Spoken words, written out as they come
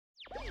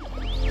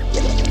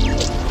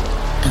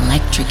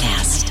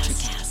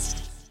NutriCast.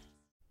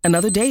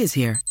 Another day is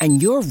here,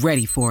 and you're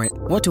ready for it.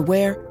 What to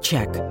wear?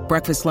 Check.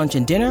 Breakfast, lunch,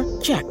 and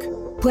dinner? Check.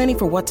 Planning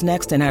for what's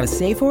next and how to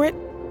save for it?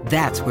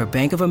 That's where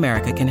Bank of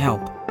America can help.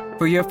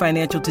 For your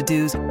financial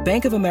to-dos,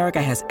 Bank of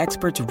America has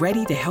experts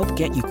ready to help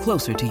get you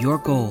closer to your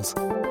goals.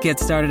 Get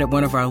started at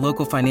one of our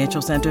local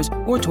financial centers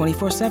or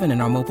 24/7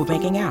 in our mobile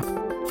banking app.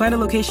 Find a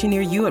location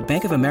near you at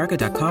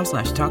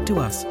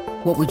bankofamerica.com/talktous.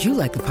 What would you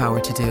like the power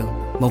to do?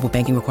 Mobile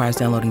banking requires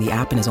downloading the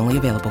app and is only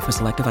available for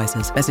select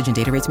devices. Message and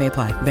data rates may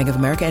apply. Bank of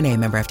America N.A.,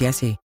 member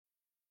FDIC.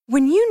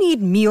 When you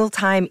need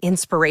mealtime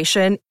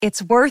inspiration,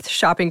 it's worth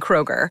shopping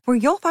Kroger, where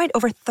you'll find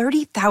over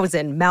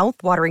 30,000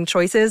 mouth-watering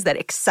choices that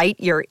excite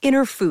your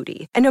inner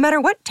foodie. And no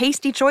matter what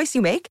tasty choice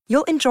you make,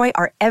 you'll enjoy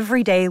our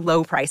everyday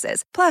low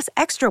prices, plus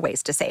extra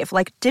ways to save,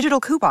 like digital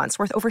coupons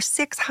worth over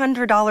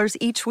 $600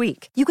 each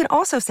week. You can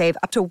also save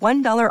up to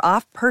 $1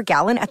 off per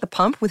gallon at the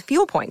pump with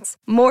fuel points.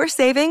 More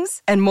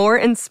savings and more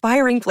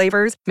inspiring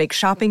flavors make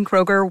shopping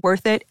Kroger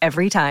worth it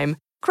every time.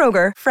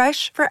 Kroger,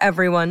 fresh for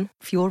everyone.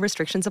 Fuel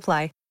restrictions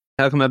apply.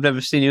 How come I've never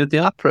seen you at the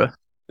opera?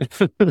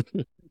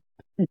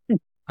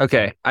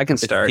 Okay, I can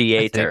start.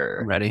 Theater.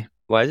 I'm ready.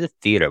 Why is it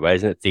theater? Why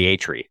isn't it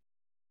theatre?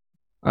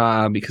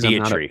 Because I'm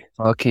not a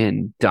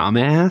fucking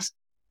dumbass.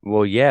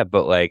 Well, yeah,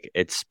 but like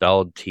it's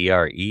spelled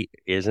TRE,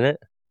 isn't it?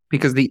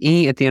 Because the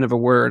E at the end of a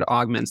word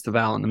augments the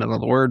vowel in the middle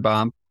of the word,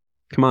 Bob.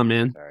 Come on,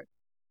 man. All right.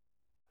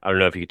 I don't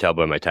know if you can tell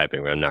by my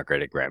typing, but I'm not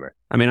great at grammar.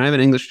 I mean, I have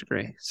an English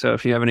degree, so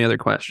if you have any other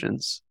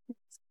questions,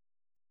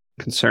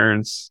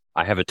 concerns.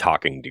 I have a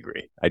talking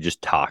degree. I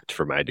just talked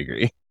for my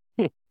degree.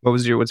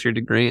 What's your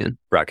degree in?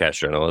 Broadcast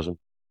journalism.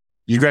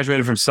 You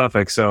graduated from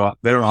Suffolk, so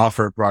they don't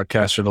offer a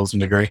broadcast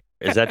journalism degree.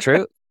 Is that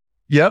true?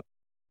 Yep.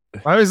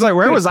 I was like,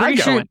 where was I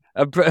going?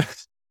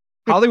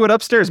 Hollywood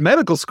Upstairs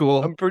Medical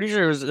School. I'm pretty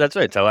sure that's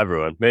what I tell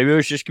everyone. Maybe it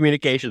was just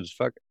communications.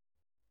 Fuck.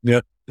 Yeah.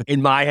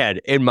 In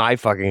my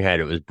fucking head,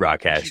 it was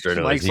broadcast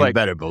journalism. You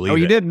better believe it. Oh,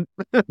 you didn't?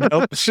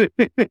 Nope.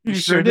 You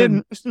sure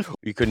didn't.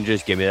 You couldn't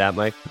just give me that,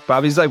 Mike?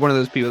 Bobby's like one of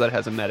those people that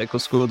has a medical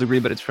school degree,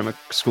 but it's from a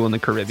school in the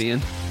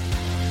Caribbean.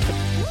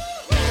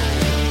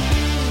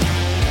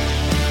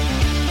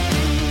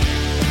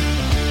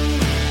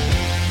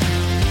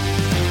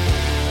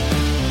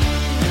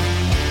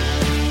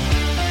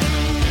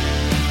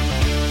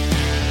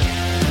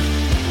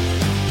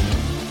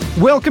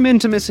 Welcome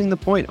into Missing the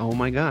Point. Oh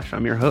my gosh,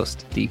 I'm your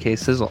host, DK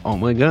Sizzle. Oh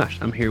my gosh,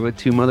 I'm here with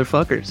two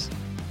motherfuckers.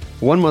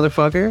 One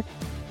motherfucker,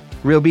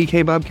 real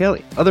BK Bob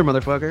Kelly. Other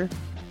motherfucker,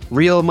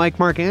 real Mike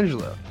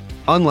Marcangelo.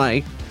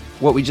 Unlike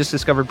what we just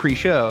discovered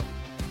pre-show,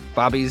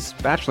 Bobby's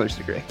bachelor's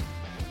degree.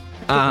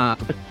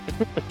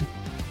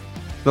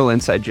 Little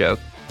inside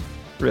joke.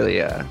 Really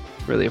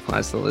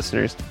applies to the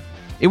listeners.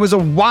 It was a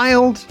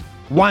wild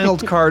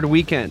card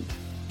weekend.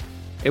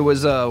 It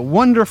was a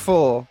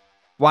wonderful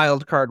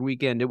wild card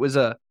weekend. It was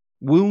a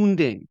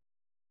wounding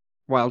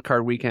wild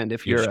card weekend.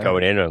 If you're just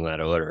going in on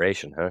that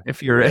alliteration, huh?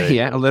 If you're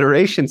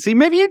alliteration. See,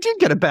 maybe you did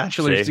get a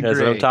bachelor's degree.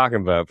 That's what I'm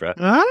talking about, bro.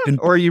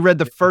 Or you read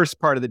the first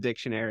part of the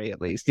dictionary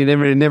at least. You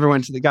never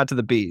got to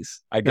the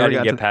B's. I got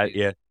to get past.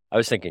 Yeah, I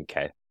was thinking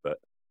K, but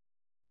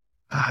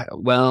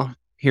well,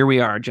 here we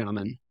are,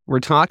 gentlemen.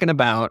 We're talking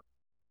about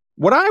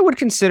what I would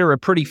consider a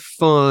pretty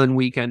fun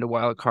weekend of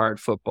wild card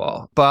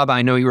football. Bob,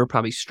 I know you were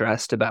probably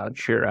stressed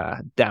about your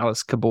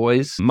Dallas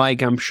Cowboys.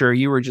 Mike, I'm sure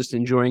you were just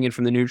enjoying it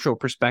from the neutral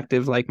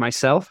perspective like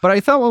myself. But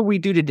I thought what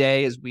we'd do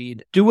today is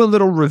we'd do a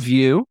little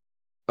review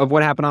of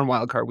what happened on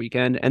wild card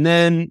weekend and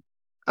then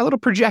a little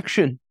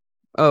projection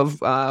of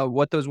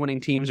what those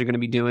winning teams are going to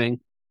be doing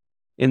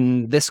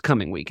in this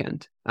coming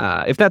weekend,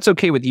 if that's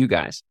okay with you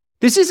guys.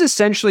 This is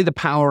essentially the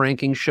power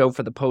ranking show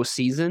for the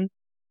postseason,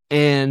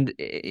 and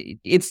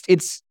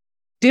it's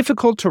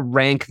difficult to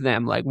rank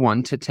them like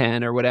 1 to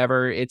 10 or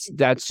whatever.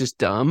 That's just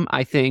dumb,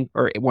 I think,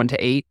 or 1 to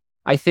 8.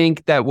 I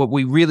think that what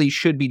we really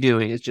should be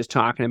doing is just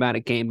talking about it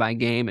game by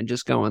game and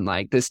just going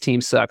like, this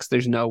team sucks.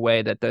 There's no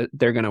way that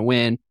they're going to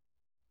win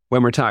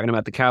when we're talking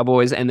about the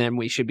Cowboys. And then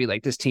we should be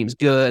like, this team's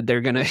good.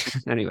 They're going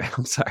to, anyway,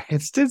 I'm sorry.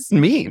 It's just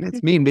mean.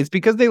 It's mean. It's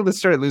because they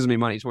started losing me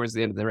money towards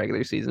the end of the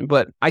regular season.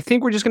 But I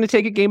think we're just going to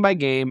take it game by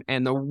game.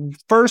 And the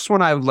first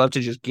one I would love to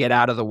just get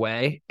out of the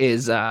way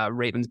is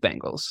Ravens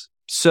Bengals.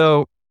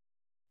 So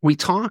we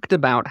talked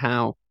about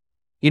how,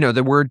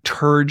 the word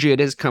turgid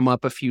has come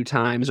up a few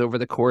times over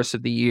the course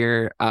of the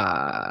year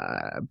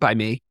by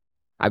me.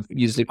 I've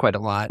used it quite a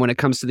lot when it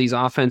comes to these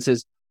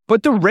offenses.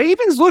 But the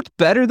Ravens looked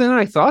better than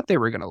I thought they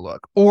were going to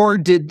look. Or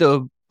did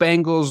the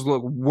Bengals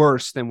look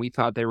worse than we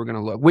thought they were going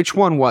to look? Which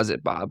one was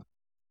it, Bob?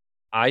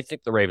 I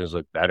think the Ravens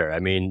looked better. I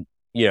mean,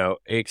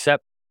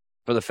 except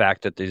for the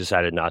fact that they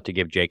decided not to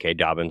give J.K.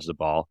 Dobbins the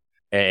ball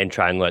and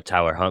try and let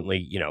Tyler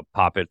Huntley,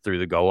 pop it through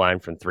the goal line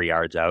from 3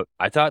 yards out.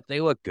 I thought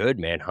they looked good,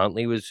 man.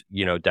 Huntley was,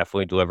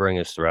 definitely delivering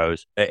his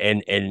throws,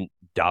 and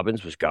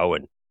Dobbins was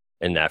going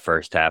in that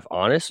first half.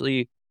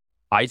 Honestly,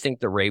 I think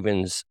the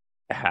Ravens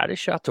had a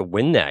shot to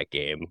win that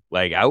game,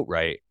 like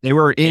outright. They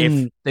were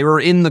in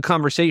the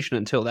conversation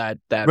until that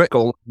right.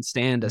 Goal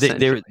stand.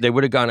 They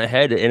would have gone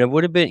ahead, and it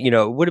would have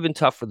been,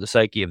 tough for the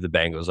psyche of the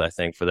Bengals, I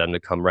think, for them to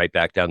come right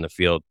back down the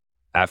field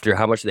after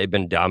how much they've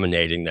been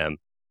dominating them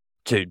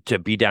to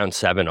be down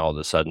 7 all of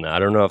a sudden. I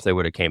don't know if they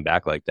would have came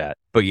back like that.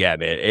 But yeah,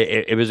 man,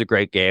 it was a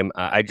great game.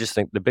 I just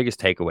think the biggest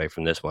takeaway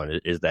from this one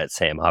is that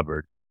Sam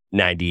Hubbard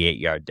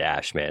 98-yard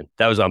dash, man.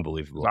 That was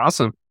unbelievable.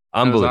 Awesome.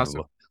 Unbelievable.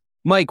 Awesome.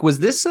 Mike, was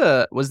this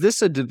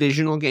a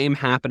divisional game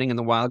happening in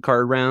the wild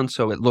card round,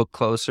 so it looked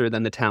closer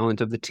than the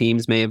talent of the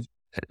teams may have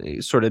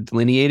sort of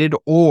delineated,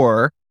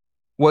 or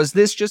was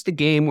this just a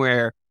game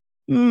where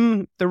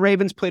the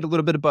Ravens played a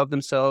little bit above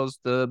themselves,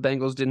 the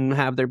Bengals didn't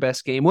have their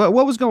best game? What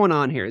was going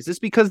on here? Is this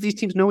because these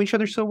teams know each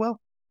other so well?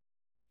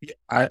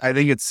 I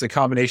think it's a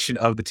combination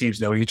of the teams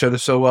knowing each other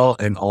so well,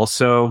 and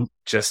also,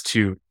 just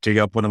to dig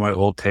up one of my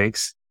old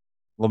takes,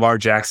 Lamar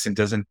Jackson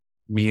doesn't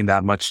mean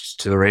that much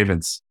to the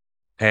Ravens.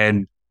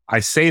 And I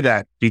say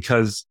that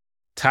because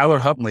Tyler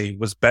Huntley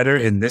was better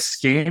in this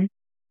game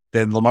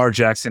than Lamar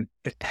Jackson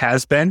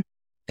has been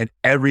in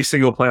every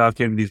single playoff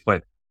game he's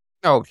played.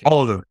 Oh,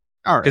 all of them.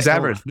 All right. His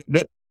average.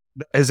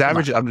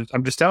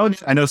 I'm just telling you.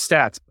 I know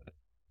stats.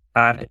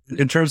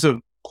 In terms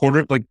of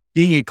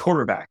being a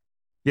quarterback,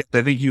 yeah,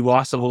 I think you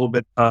lost a little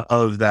bit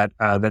of that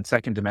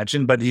second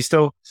dimension, but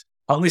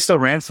Huntley still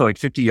ran for like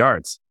 50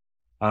 yards.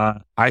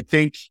 I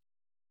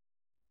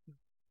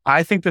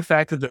think the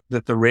fact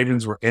that the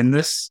Ravens were in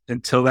this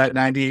until that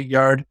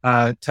 98-yard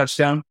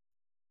touchdown,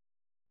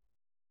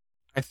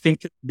 I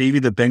think maybe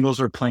the Bengals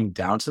were playing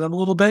down to them a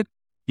little bit.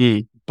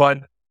 But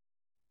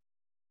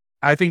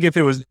I think if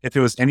it was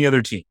any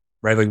other team,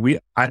 right?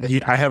 Like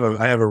I have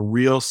a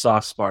real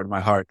soft spot in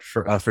my heart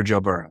for Joe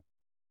Burrow.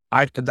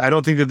 I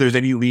don't think that there's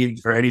any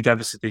lead or any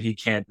deficit that he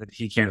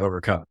can't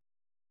overcome.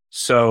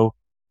 So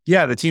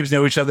yeah, the teams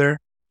know each other,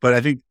 but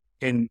I think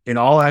in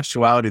all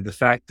actuality, the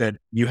fact that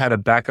you had a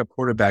backup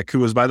quarterback who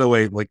was, by the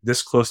way, like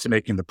this close to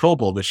making the Pro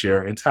Bowl this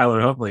year, in Tyler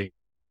Huntley,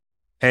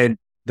 and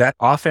that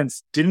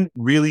offense didn't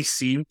really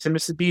seem to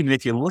miss a beat. And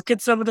if you look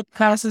at some of the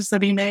passes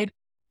that he made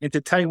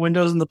into tight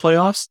windows in the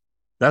playoffs,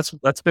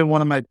 that's been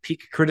one of my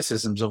peak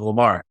criticisms of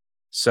Lamar.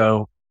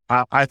 So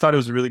I thought it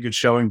was a really good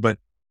showing, but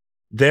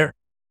they're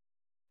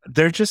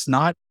just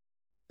not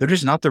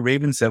the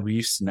Ravens that we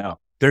used to know.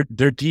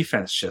 Their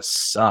defense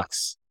just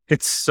sucks.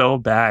 It's so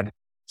bad.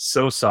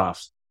 So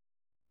soft.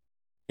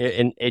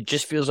 And it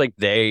just feels like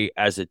they,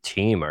 as a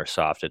team, are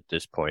soft at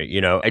this point. You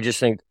know, I just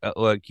think,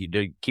 look, you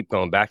did keep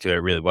going back to it.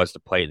 It really was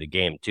the play of the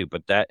game, too.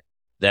 But that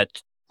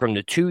from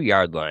the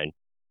 2-yard line,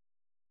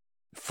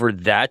 for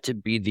that to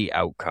be the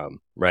outcome,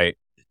 right?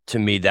 To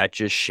me, that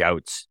just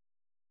shouts,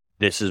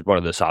 this is one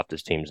of the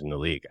softest teams in the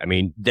league. I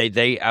mean,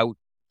 they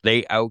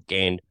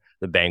outgained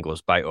the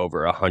Bengals by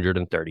over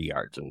 130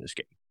 yards in this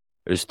game.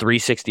 It was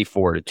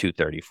 364 to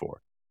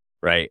 234,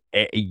 right?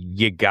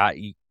 You got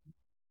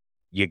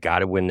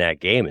to win that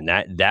game. And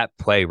that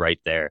play right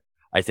there,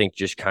 I think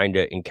just kind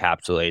of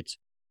encapsulates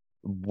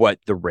what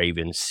the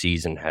Ravens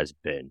season has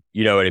been.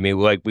 You know what I mean?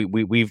 Like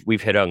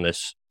we've hit on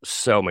this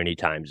so many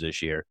times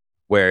this year,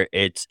 where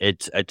it's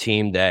a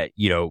team that,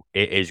 you know,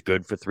 is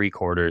good for 3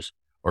 quarters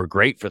or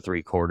great for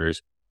 3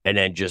 quarters, and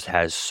then just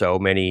has so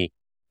many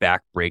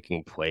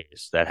back-breaking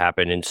plays that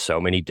happen in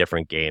so many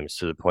different games,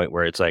 to the point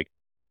where it's like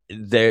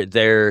they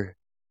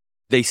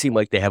seem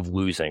like they have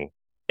losing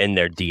in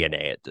their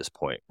DNA at this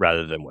point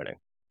rather than winning.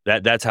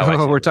 That's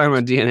how we're talking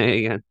about DNA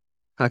again.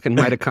 Fucking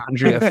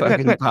mitochondria,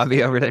 fucking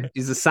Bobby over there.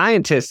 He's a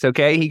scientist,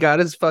 okay? He got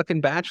his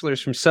fucking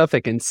bachelor's from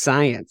Suffolk in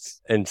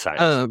science. In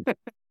science.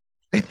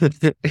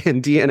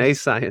 In DNA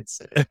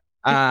science.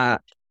 I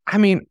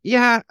mean,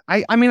 yeah.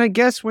 I mean, I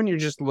guess when you're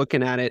just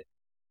looking at it,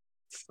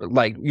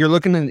 like you're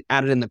looking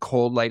at it in the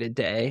cold light of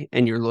day,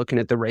 and you're looking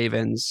at the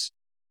Ravens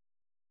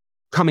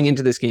coming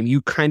into this game,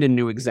 you kind of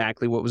knew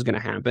exactly what was going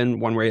to happen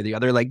one way or the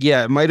other. Like,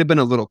 yeah, it might have been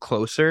a little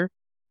closer,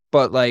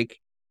 but like,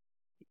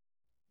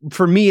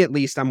 for me at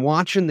least, I'm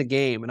watching the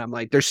game and I'm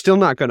like, they're still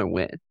not going to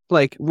win.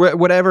 Like,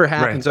 whatever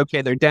happens, right.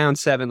 Okay, they're down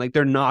 7. Like,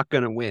 they're not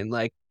going to win.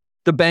 Like,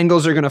 the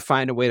Bengals are going to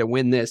find a way to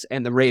win this,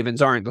 and the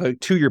Ravens aren't. Like,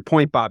 to your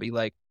point, Bobby,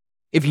 like,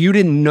 if you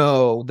didn't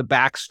know the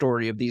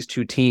backstory of these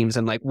two teams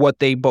and like what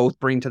they both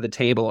bring to the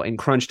table in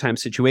crunch time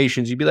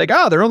situations, you'd be like,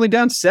 oh, they're only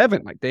down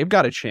 7. Like, they've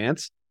got a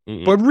chance.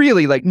 Mm-hmm. But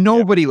really, like,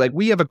 nobody, like,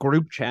 we have a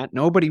group chat.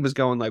 Nobody was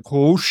going like,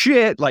 oh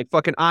shit, like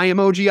fucking eye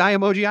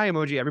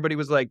emoji. Everybody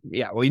was like,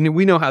 yeah, well,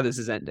 we know how this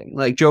is ending.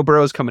 Like, Joe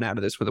Burrow's coming out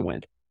of this with a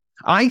win.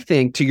 I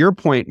think, to your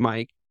point,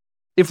 Mike,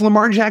 if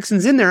Lamar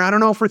Jackson's in there, I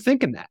don't know if we're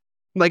thinking that.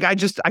 Like, I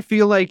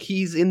feel like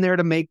he's in there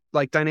to make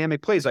like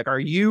dynamic plays. Like,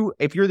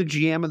 if you're the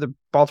GM of the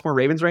Baltimore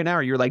Ravens right now,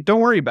 or you're like, don't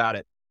worry about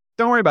it.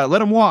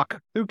 Let him walk.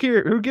 Who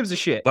cares? Who gives a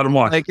shit? Let him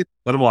walk.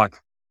 Let him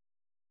walk.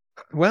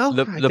 Well,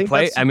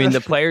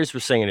 the players were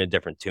singing a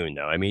different tune,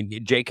 though. I mean,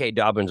 J.K.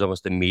 Dobbins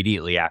almost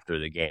immediately after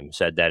the game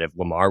said that if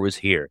Lamar was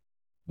here,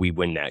 we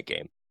win that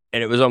game,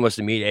 and it was almost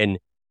immediate. And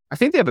I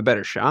think they have a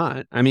better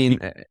shot. I mean,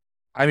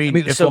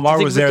 if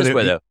Lamar was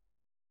there,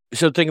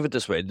 so think of it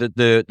this way: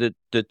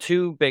 the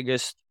two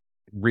biggest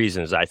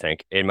reasons, I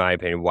think, in my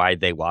opinion, why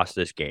they lost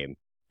this game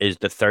is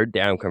the third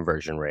down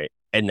conversion rate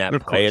and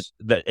that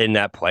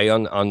play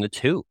on the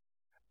 2.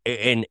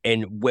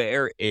 And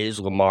where is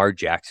Lamar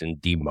Jackson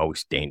the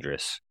most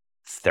dangerous?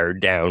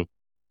 Third down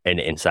and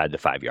inside the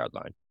 5-yard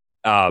line.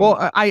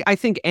 I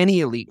think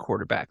any elite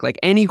quarterback, like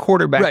any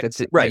quarterback Right,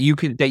 that's right.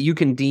 that you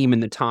can deem in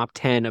the top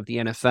 10 of the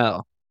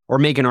NFL or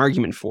make an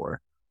argument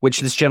for, which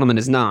this gentleman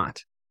is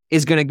not,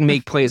 is going to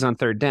make plays on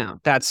third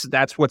down. That's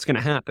what's going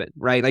to happen,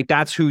 right? Like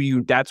that's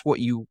what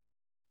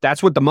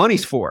the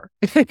money's for.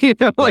 You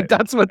know, like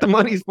that's what the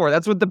money's for.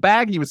 That's what the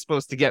bag he was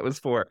supposed to get was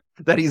for,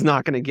 that he's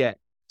not going to get.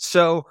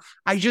 So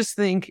I just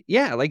think,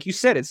 yeah, like you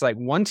said, it's like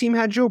one team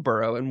had Joe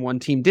Burrow and one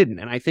team didn't.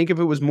 And I think if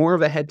it was more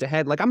of a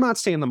head-to-head, like I'm not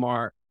saying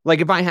Lamar, like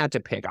if I had to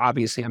pick,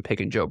 obviously I'm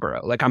picking Joe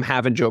Burrow. Like I'm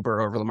having Joe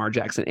Burrow over Lamar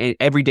Jackson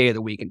every day of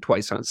the week and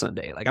twice on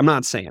Sunday. Like I'm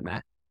not saying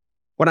that.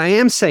 What I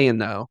am saying,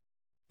 though,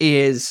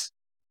 is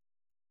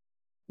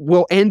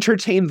we'll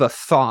entertain the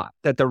thought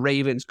that the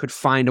Ravens could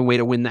find a way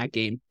to win that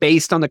game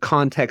based on the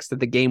context that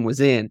the game was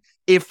in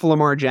if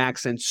Lamar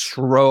Jackson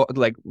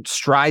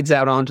strides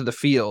out onto the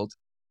field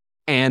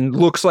and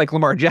looks like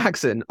Lamar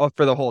Jackson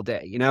for the whole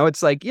day. You know,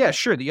 it's like, yeah,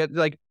 sure.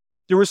 There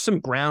was some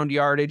ground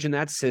yardage in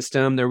that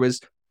system. There was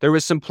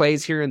some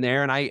plays here and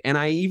there. And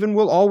I even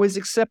will always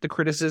accept the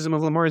criticism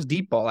of Lamar's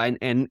deep ball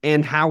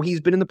and how he's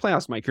been in the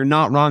playoffs, Mike. You're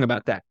not wrong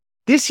about that.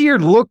 This year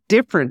looked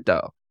different,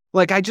 though.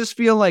 Like, I just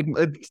feel like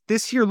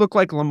this year looked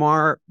like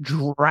Lamar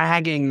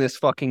dragging this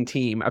fucking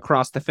team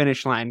across the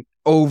finish line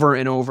over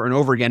and over and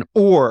over again,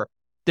 or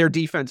their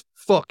defense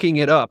fucking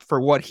it up for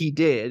what he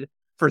did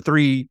for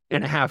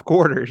 3.5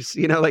 quarters.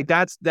 You know, like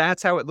that's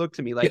how it looked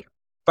to me. Like,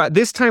 but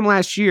this time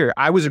last year,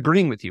 I was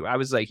agreeing with you. I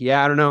was like,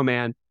 yeah, I don't know,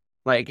 man.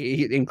 Like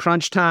in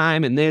crunch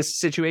time and this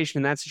situation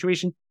and that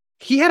situation,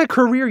 he had a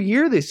career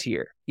year this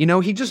year. You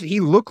know, he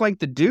looked like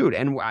the dude.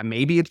 And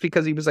maybe it's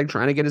because he was like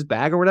trying to get his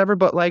bag or whatever,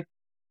 but like,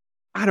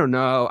 I don't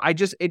know.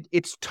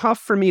 It's tough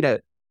for me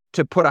to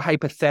put a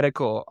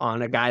hypothetical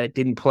on a guy that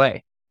didn't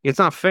play. It's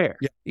not fair.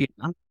 Yeah. You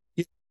know?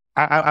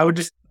 I would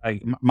just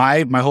like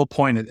my whole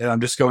point, and I'm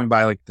just going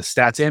by like the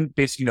stats and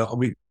based on what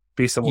we've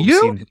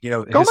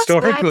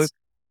seen,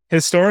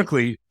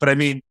 historically. But I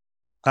mean,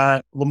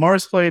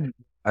 Lamar's played,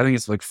 I think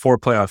it's like 4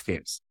 playoff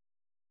games.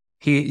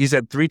 He's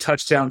had 3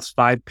 touchdowns,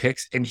 5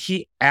 picks, and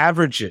he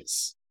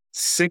averages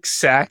 6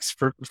 sacks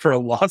for a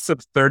loss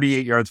of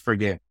 38 yards per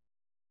game.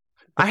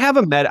 I have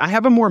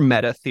a more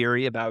meta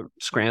theory about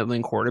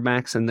scrambling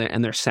quarterbacks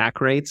and their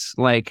sack rates.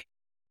 Like,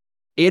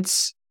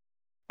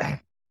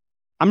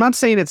 I'm not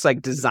saying it's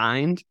like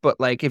designed, but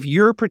like if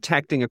you're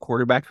protecting a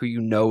quarterback who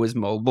you know is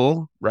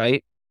mobile,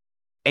 right?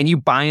 And you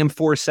buy him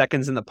 4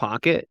 seconds in the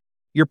pocket,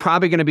 you're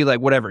probably going to be like,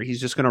 whatever, he's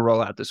just going to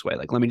roll out this way.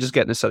 Like, let me just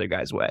get in this other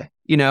guy's way.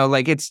 You know,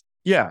 like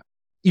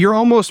you're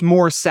almost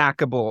more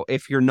sackable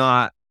if you're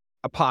not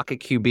a pocket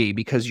QB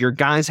because your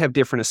guys have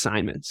different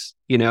assignments.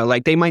 You know,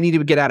 like they might need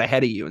to get out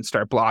ahead of you and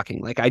start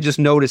blocking. Like I just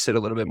notice it a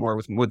little bit more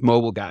with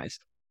mobile guys.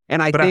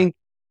 And I think,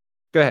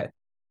 go ahead.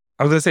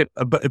 I was going to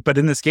say, but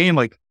in this game,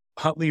 like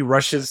Huntley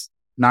rushes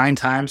 9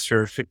 times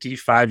for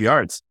 55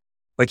 yards.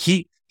 Like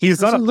he's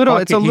not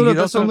that's a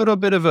little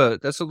bit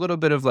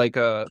of like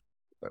a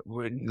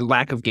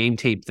lack of game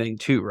tape thing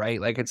too, right?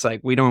 Like it's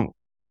like we don't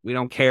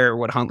care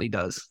what Huntley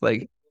does.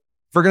 Like if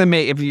we're gonna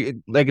make if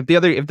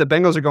the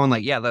Bengals are going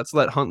like, yeah, let's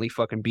let Huntley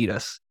fucking beat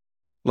us.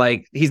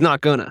 Like he's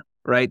not gonna,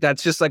 right?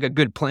 That's just like a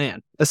good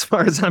plan as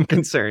far as I'm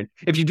concerned.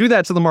 If you do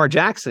that to Lamar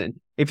Jackson,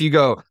 if you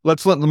go,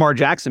 let's let Lamar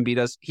Jackson beat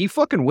us, he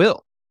fucking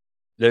will.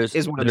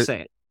 Is what I'm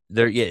saying.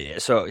 Yeah.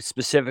 So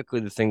specifically,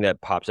 the thing that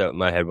pops out in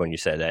my head when you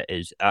said that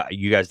is,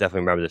 you guys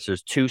definitely remember this.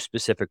 There's 2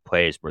 specific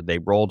plays where they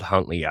rolled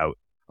Huntley out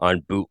on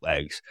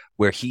bootlegs,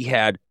 where he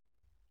had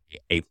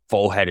a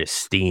full head of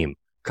steam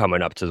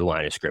coming up to the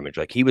line of scrimmage.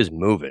 Like he was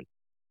moving,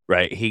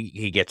 right?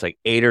 He gets like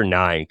 8 or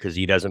 9 because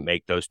he doesn't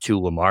make those 2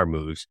 Lamar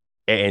moves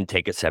and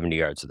take it 70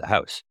 yards to the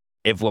house.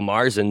 If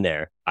Lamar's in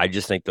there, I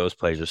just think those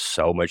plays are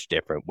so much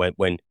different.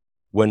 When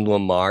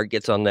Lamar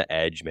gets on the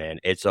edge, man,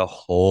 it's a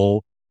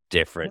whole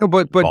different. No,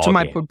 but to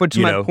my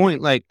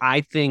point, like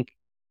I think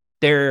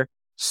they're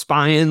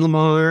spying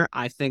Lamar.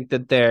 I think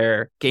that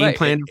they're game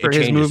planning for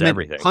his movement.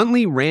 Everything.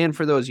 Huntley ran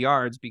for those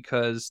yards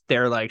because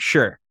they're like,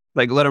 sure,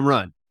 like let him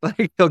run.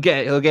 Like he'll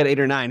get 8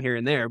 or 9 here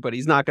and there, but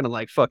he's not gonna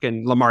like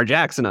fucking Lamar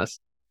Jackson us.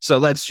 So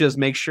let's just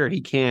make sure he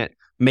can't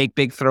make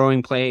big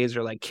throwing plays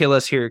or like kill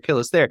us here, kill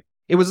us there.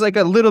 It was like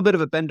a little bit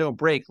of a bend don't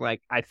break,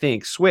 like I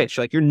think switch.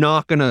 Like you're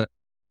not gonna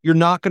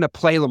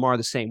play Lamar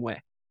the same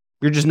way.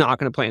 You're just not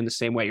going to play him the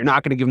same way. You're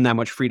not going to give him that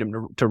much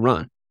freedom to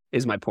run,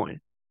 is my point.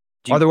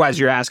 Otherwise,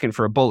 you're asking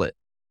for a bullet.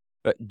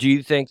 But do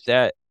you think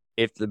that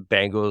if the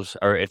Bengals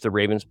or if the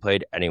Ravens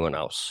played anyone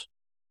else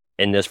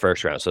in this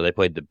first round, so they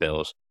played the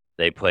Bills,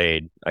 they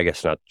played, I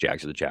guess not the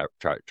Jags or the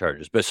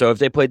Chargers, but so if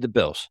they played the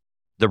Bills,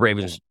 the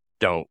Ravens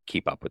don't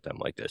keep up with them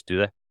like this, do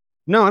they?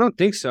 No, I don't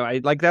think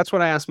so. That's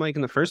what I asked Mike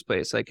in the first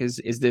place. Like,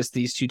 is this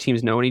these 2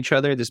 teams knowing each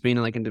other? This being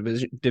like a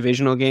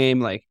divisional game,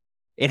 like.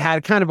 It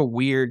had kind of a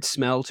weird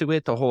smell to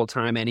it the whole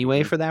time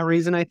anyway, for that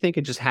reason, I think.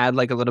 It just had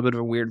like a little bit of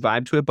a weird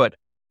vibe to it, but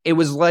it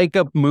was like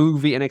a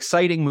movie, an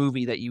exciting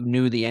movie that you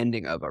knew the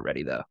ending of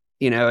already, though.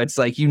 You know, it's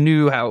like you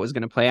knew how it was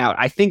going to play out.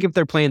 I think if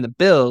they're playing the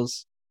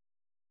Bills,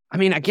 I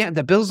mean, again,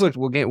 the Bills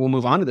we'll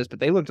move on to this, but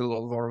they looked a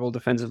little vulnerable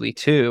defensively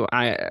too.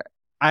 I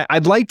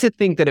I'd like to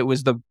think that it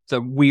was the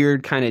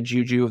weird kind of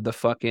juju of the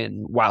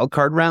fucking wild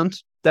card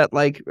round that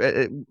like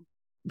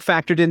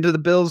factored into the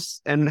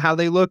Bills and how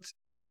they looked.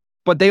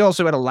 But they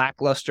also had a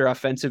lackluster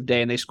offensive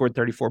day and they scored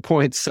 34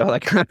 points. So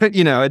like,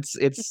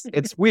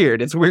 it's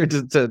weird. It's weird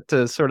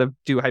to sort of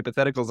do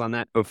hypotheticals on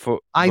that.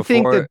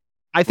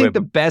 I think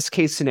the best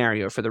case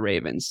scenario for the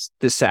Ravens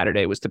this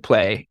Saturday was to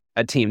play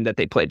a team that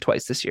they played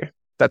twice this year.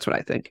 That's what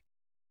I think.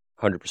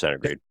 100%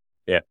 agreed.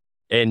 Yeah.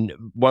 And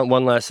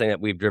one last thing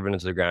that we've driven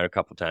into the ground a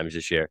couple times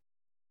this year.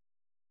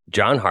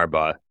 John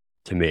Harbaugh,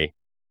 to me,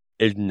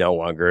 is no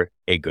longer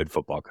a good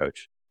football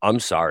coach. I'm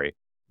sorry.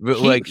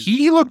 But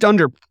he looked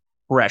under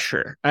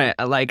pressure.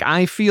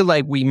 I feel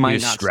like we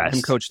might not see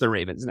him coach the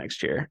Ravens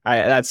next year.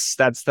 That's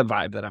the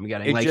vibe that I'm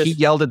getting. He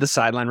yelled at the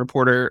sideline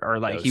reporter, or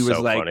he was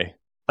so funny.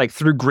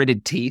 Through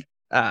gritted teeth,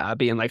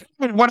 being like,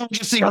 "Why don't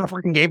you see how the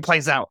freaking game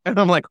plays out?" And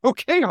I'm like,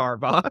 "Okay,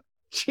 Harbaugh,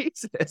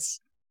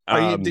 Jesus,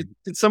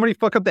 did somebody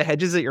fuck up the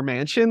hedges at your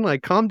mansion?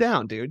 Like, calm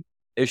down, dude.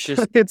 It's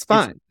just it's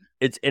fine."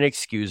 It's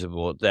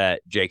inexcusable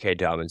that J.K.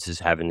 Dobbins is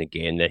having the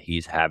game that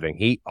he's having.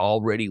 He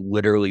already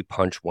literally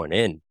punched one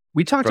in.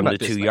 We talked from about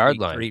the this 2-yard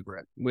line.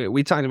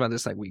 We talked about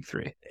this week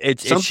 3.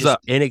 It's just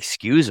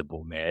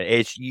inexcusable, man.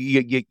 It's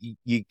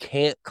you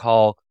can't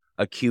call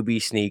a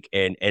QB sneak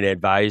and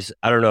advise.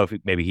 I don't know if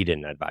maybe he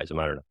didn't advise him.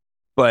 I don't know,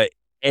 but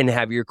and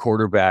have your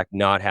quarterback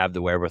not have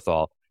the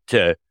wherewithal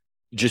to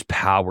just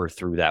power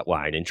through that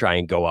line and try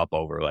and go up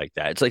over like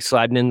that. It's like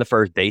sliding in the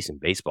first base in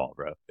baseball,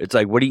 bro. It's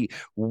like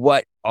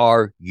what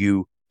are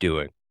you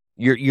doing?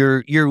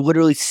 You're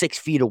literally 6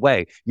 feet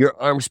away. Your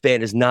arm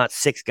span is not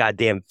 6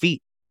 goddamn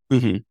feet.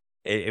 Mm-hmm.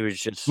 It was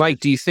just Mike.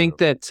 Do you think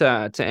that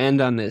to end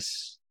on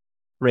this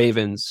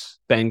Ravens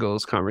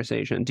Bengals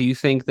conversation, do you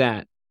think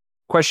that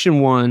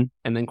question 1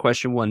 and then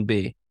question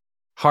 1B,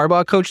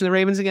 Harbaugh coaching the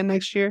Ravens again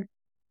next year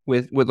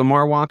with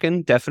Lamar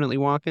walking, definitely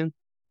walking,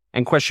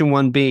 and question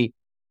 1B,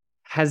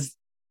 has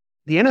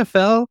the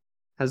NFL,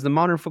 has the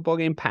modern football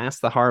game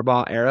passed the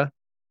Harbaugh era?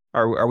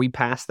 Are we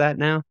past that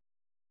now?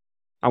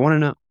 I want to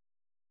know.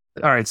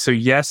 All right, so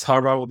yes,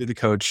 Harbaugh will be the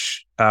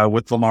coach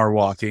with Lamar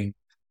walking.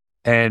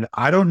 And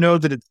I don't know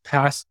that it's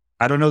passed.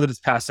 I don't know that it's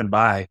passing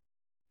by,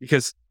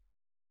 because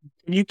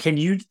can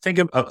you think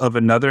of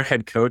another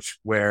head coach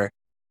where,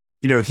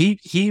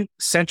 he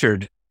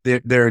centered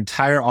their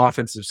entire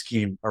offensive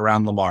scheme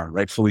around Lamar,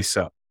 rightfully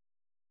so.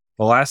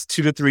 The last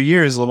 2 to 3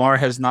 years, Lamar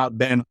has not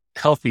been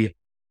healthy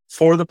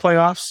for the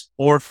playoffs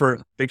or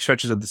for big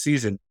stretches of the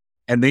season,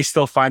 and they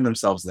still find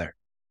themselves there.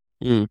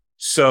 Mm.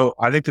 So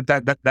I think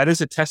that is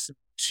a testament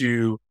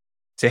to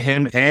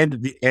him and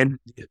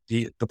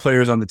the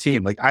players on the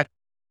team. Like I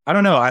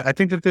don't know. I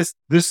think that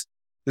this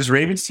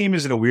Ravens team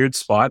is in a weird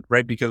spot,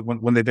 right? Because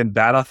when they've been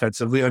bad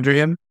offensively under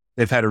him,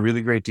 they've had a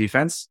really great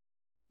defense.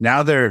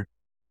 Now they're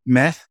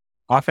meh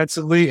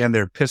offensively and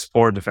they're piss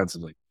poor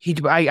defensively.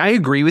 I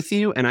agree with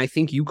you, and I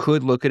think you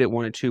could look at it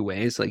one of two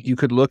ways. Like, you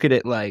could look at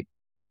it like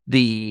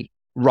the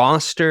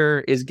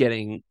roster is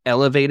getting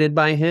elevated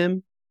by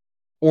him,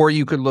 or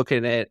you could look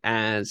at it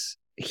as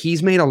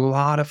he's made a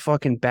lot of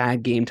fucking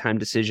bad game time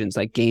decisions,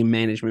 like game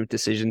management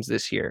decisions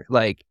this year,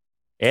 like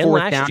and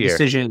fourth down last year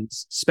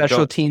decisions,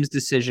 special teams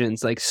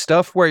decisions, like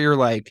stuff where you're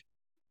like,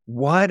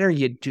 what are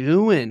you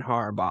doing,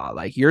 Harbaugh?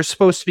 Like, you're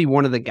supposed to be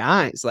one of the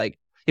guys. Like,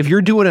 if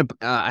you're doing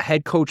a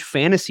head coach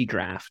fantasy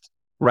draft,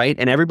 right,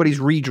 and everybody's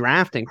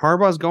redrafting,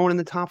 Harbaugh's going in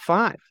the top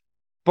 5.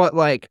 But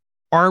like,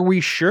 are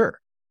we sure?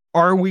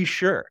 Are we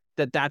sure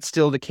that that's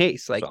still the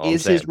case? Like,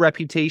 is his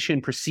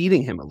reputation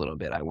preceding him a little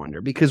bit, I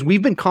wonder? Because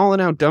we've been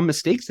calling out dumb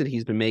mistakes that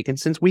he's been making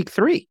since week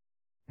 3.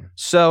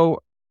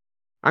 So,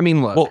 I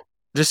mean, look. Well,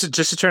 just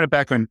to turn it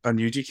back on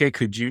UGK,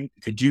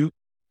 could you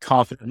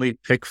confidently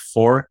pick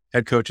 4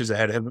 head coaches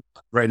ahead of him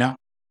right now?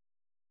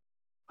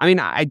 I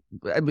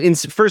mean,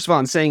 first of all,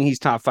 I'm saying he's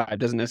top 5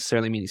 doesn't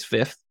necessarily mean he's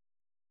 5th.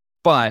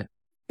 But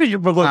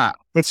look,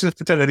 let's just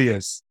pretend that he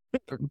is.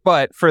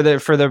 But for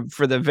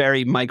the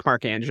very Mike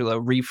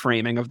Marcangelo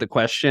reframing of the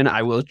question,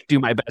 I will do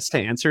my best to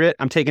answer it.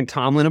 I'm taking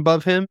Tomlin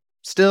above him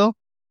still.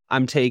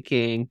 I'm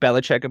taking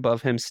Belichick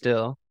above him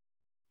still.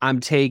 I'm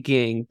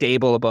taking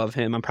Dable above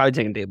him. I'm probably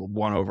taking Dable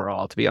 1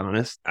 overall, to be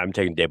honest. I'm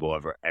taking Dable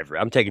over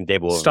I'm taking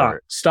Dable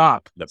over.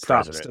 Stop. The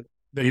president.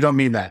 You don't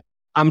mean that.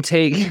 I'm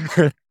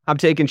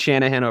taking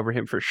Shanahan over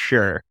him for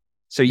sure.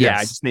 So yeah, yes.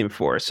 I just named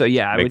 4. So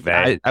yeah,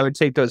 I would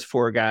take those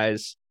 4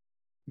 guys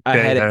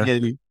ahead of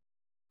him.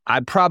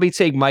 I'd probably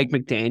take Mike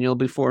McDaniel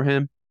before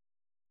him,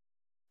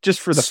 just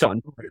for the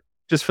fun.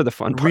 Just for the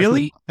fun.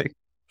 Really?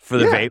 For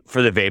the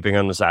vaping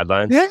on the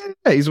sidelines. Yeah,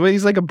 he's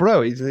like a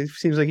bro. He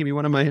seems like he'd be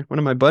one of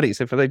my buddies.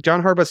 If like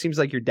John Harbaugh seems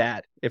like your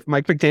dad. If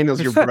Mike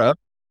McDaniel's your bro,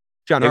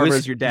 John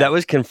Harbaugh's your dad. That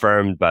was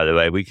confirmed, by the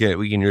way. We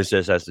can use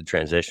this as the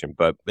transition,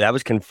 but that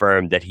was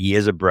confirmed that he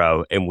is a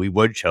bro, and we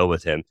would chill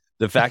with him.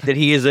 The fact that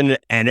he is in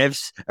an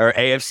NFC or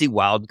AFC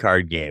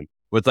wildcard game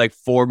with like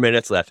 4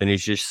 minutes left, and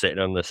he's just sitting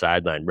on the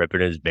sideline, ripping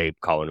his vape,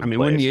 calling him. I mean,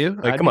 wouldn't you?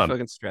 Like, come on,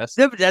 fucking stressed.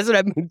 Yeah, that's what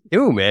I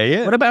do, man.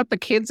 Yeah. What about the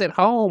kids at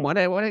home? What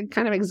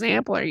kind of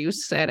example are you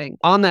setting?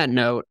 On that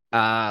note,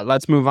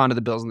 let's move on to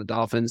the Bills and the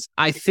Dolphins.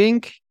 I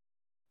think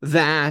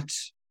that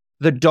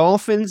the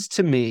Dolphins,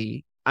 to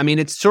me, I mean,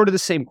 it's sort of the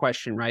same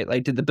question, right?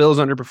 Like, did the Bills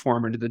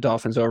underperform or did the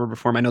Dolphins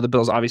overperform? I know the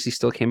Bills obviously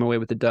still came away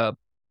with the dub,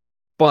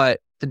 but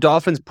the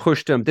Dolphins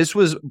pushed them. This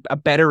was a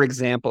better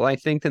example, I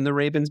think, than the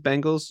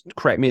Ravens-Bengals.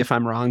 Correct me if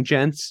I'm wrong,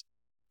 gents.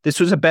 This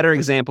was a better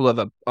example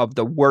of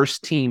the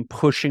worst team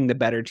pushing the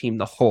better team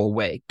the whole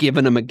way,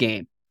 giving them a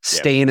game,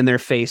 staying in their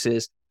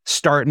faces,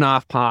 starting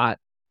off hot,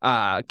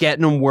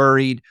 getting them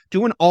worried,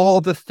 doing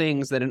all the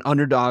things that an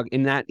underdog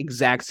in that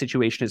exact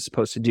situation is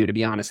supposed to do, to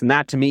be honest. And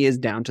that, to me, is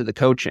down to the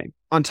coaching.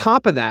 On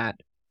top of that,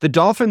 the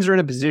Dolphins are in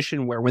a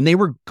position where when they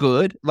were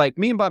good, like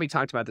me and Bobby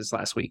talked about this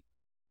last week,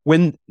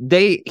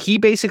 he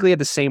basically had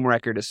the same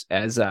record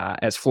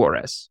as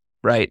Flores,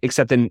 right?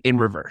 Except in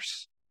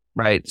reverse,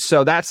 right?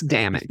 So that's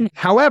damning.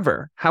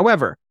 However,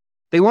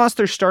 they lost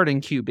their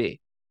starting QB.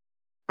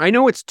 I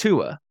know it's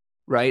Tua,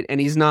 right?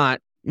 And he's not,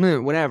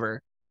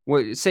 whatever.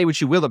 Say what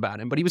you will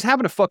about him, but he was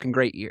having a fucking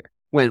great year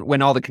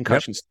when all the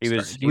concussions. He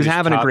was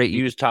having a great year.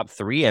 He was top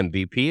 3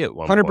 MVP at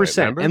one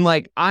 100%. point. And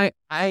like I,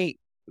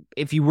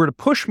 if you were to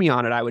push me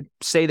on it, I would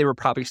say they were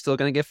probably still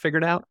going to get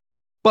figured out.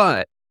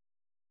 But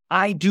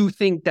I do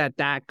think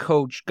that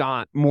coach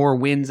got more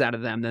wins out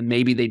of them than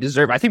maybe they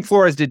deserve. I think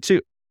Flores did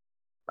too.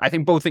 I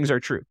think both things are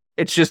true.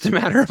 It's just a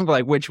matter of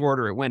like which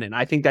order it went in.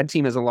 I think that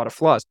team has a lot of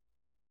flaws.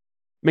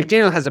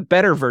 McDaniel has a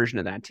better version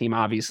of that team,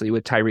 obviously,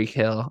 with Tyreek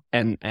Hill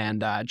and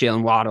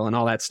Jalen Waddle and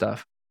all that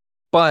stuff.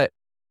 But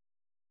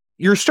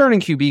your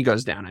starting QB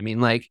goes down. I mean,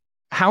 like,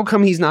 how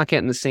come he's not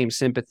getting the same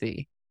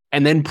sympathy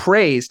and then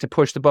praise to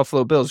push the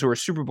Buffalo Bills, who are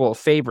Super Bowl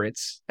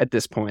favorites at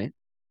this point,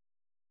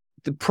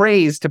 the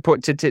praise to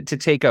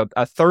take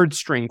a third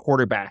string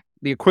quarterback,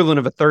 the equivalent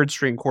of a third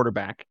string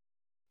quarterback,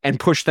 and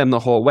push them the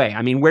whole way?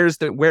 I mean, where's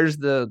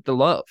the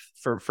love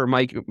for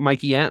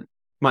Mikey M?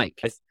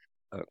 Mike,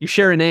 you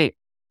share a name.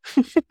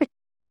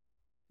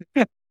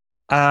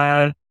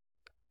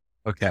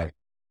 Okay.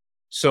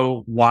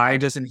 So why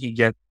doesn't he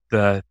get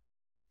the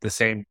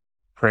same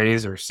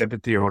praise or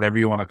sympathy or whatever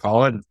you want to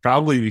call it?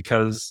 Probably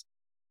because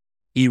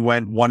he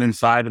went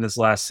 1-5 in his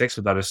last 6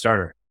 without a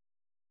starter.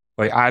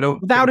 Like, I don't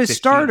without his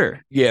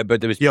starter. Yeah,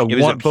 but it was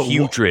a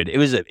putrid. It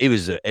was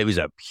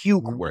a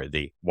puke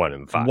worthy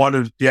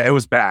 1-5. It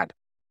was bad.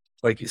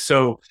 Like,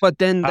 so, but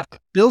then the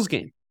Bills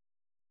game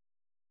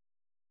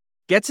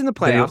gets in the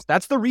playoffs.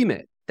 That's the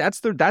remit.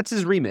 That's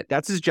his remit.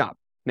 That's his job.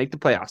 Make the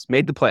playoffs.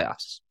 Made the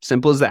playoffs.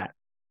 Simple as that.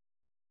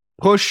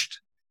 Pushed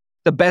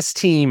the best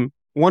team,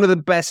 one of the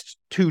best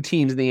 2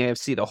 teams in the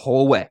AFC the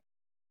whole way.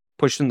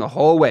 Pushed them the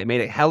whole way. Made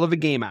a hell of a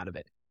game out of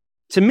it.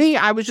 To me,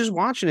 I was just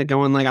watching it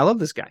going like, I love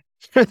this guy.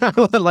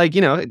 Like,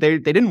 you know, they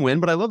didn't win,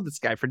 but I love this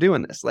guy for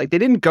doing this. Like, they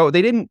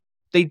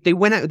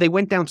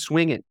went down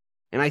swinging.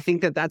 And I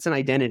think that's an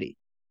identity.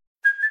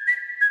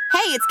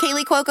 Hey, it's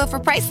Kaylee Cuoco for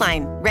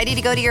Priceline. Ready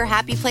to go to your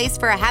happy place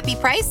for a happy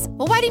price?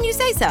 Well, why didn't you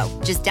say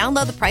so? Just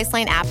download the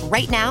Priceline app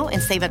right now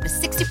and save up to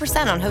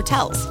 60% on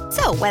hotels.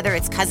 So whether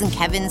it's Cousin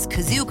Kevin's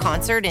Kazoo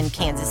Concert in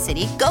Kansas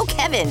City, go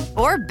Kevin,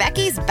 or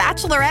Becky's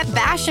Bachelorette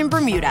Bash in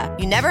Bermuda,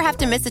 you never have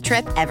to miss a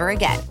trip ever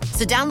again.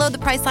 So download the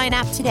Priceline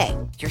app today.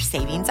 Your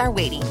savings are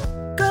waiting.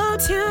 Go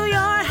to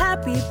your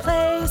happy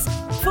place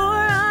for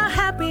a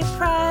happy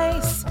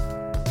price.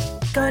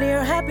 Go to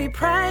your happy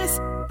price,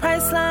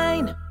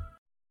 Priceline.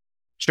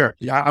 Sure.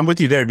 Yeah, I'm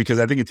with you there because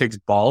I think it takes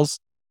balls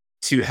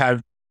to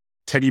have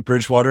Teddy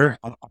Bridgewater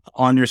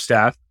on your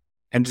staff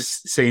and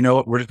just say, you know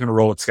what, we're just going to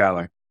roll with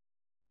Skylar.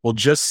 We'll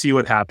just see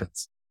what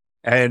happens.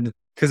 And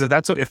because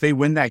if they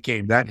win that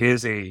game, that's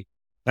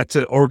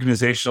an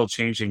organizational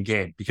changing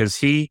game because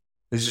he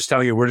is just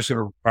telling you, we're just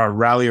going to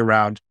rally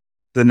around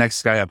the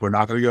next guy up. We're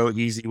not going to go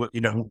easy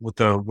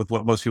with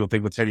what most people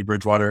think with Teddy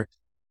Bridgewater.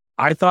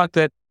 I thought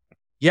that,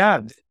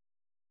 yeah,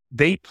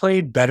 they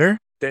played better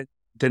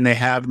than they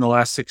have in the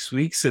last 6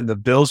 weeks, and the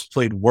Bills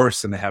played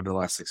worse than they have in the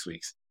last 6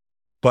 weeks.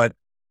 But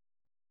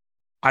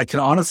I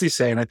can honestly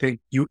say, and I think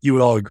you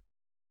would all agree,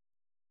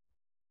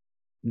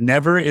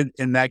 never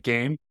in that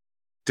game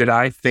did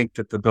I think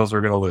that the Bills were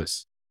going to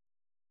lose.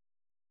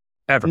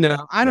 Ever.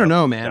 No, I don't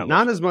know, man.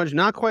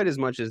 Not quite as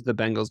much as the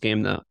Bengals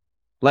game, though.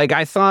 Like,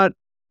 I thought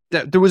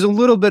that there was a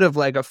little bit of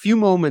like a few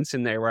moments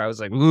in there where I was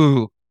like,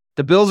 ooh,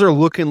 the Bills are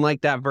looking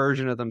like that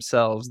version of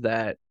themselves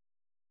that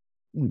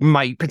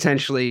might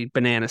potentially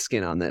banana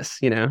skin on this,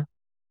 you know?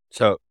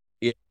 So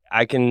 2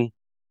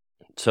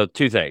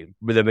 things.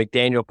 With the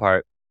McDaniel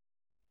part,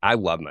 I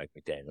love Mike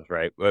McDaniels,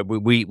 right?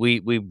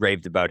 We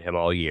raved about him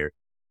all year.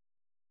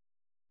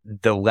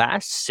 The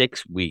last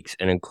 6 weeks,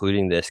 and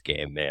including this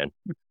game, man,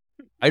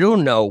 I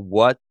don't know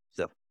what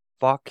the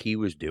fuck he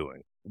was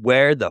doing,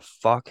 where the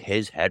fuck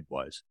his head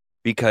was.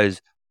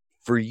 Because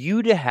for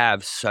you to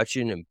have such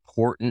an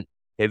important,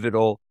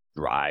 pivotal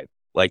drive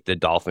like the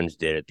Dolphins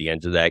did at the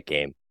end of that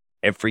game,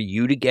 and for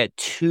you to get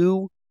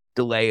 2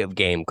 delay of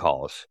game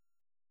calls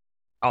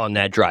on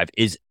that drive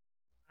is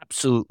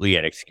absolutely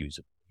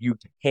inexcusable. You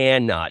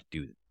cannot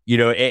do that. You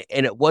know,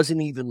 and it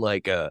wasn't even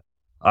like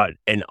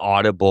an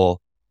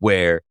audible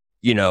where,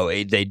 you know,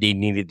 they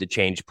needed to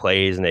change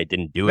plays and they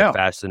didn't do it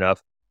fast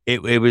enough.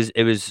 It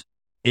was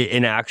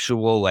in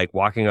actual, like,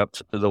 walking up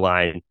to the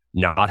line,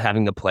 not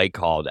having the play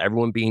called,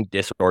 everyone being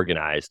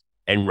disorganized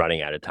and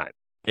running out of time.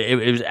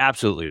 It was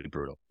absolutely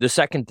brutal. The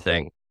second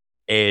thing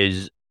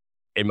is,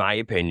 in my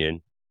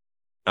opinion,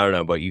 I don't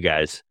know about you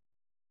guys,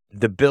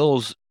 the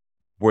Bills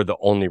were the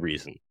only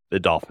reason the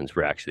Dolphins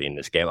were actually in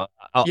this game.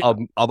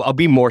 I'll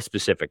be more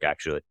specific,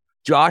 actually.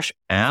 Josh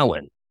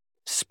Allen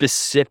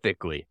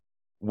specifically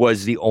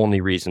was the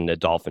only reason the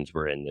Dolphins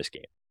were in this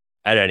game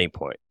at any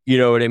point. You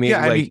know what I mean?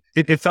 Yeah, like, I mean,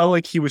 it felt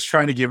like he was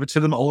trying to give it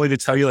to them only to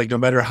tell you, like, no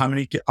matter how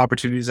many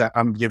opportunities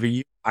I'm giving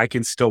you, I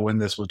can still win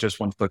this with just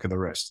one flick of the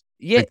wrist.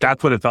 Yeah, like,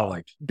 that's what it felt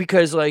like.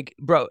 Because, like,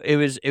 bro, it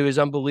was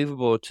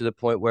unbelievable to the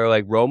point where,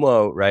 like,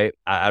 Romo, right?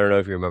 I don't know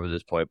if you remember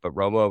this point, but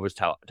Romo was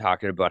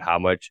talking about how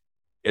much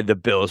the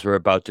Bills were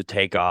about to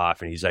take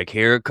off, and he's like,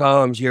 here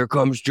comes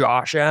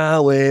Josh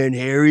Allen,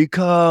 here he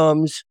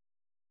comes.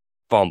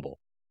 Fumble,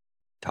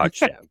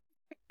 touchdown.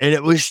 And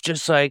it was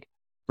just like,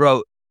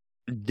 bro,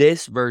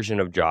 this version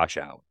of Josh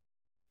Allen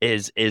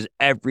is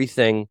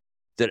everything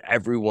that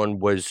everyone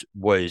was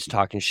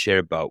talking shit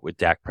about with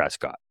Dak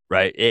Prescott,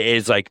 right? It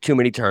is like too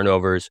many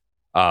turnovers.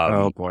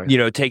 Oh boy, you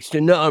know, it takes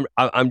to no.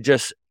 I'm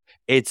just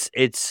it's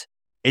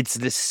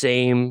the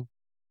same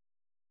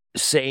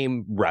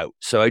route.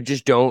 So I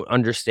just don't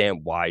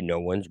understand why no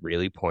one's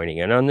really pointing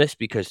in on this,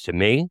 because to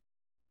me,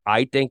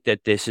 I think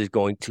that this is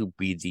going to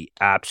be the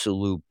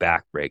absolute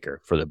backbreaker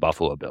for the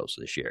Buffalo Bills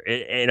this year.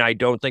 And I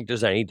don't think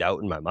there's any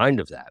doubt in my mind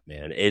of that,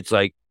 man. It's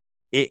like,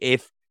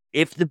 if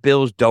the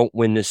Bills don't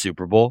win the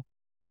Super Bowl,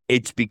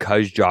 it's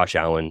because Josh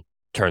Allen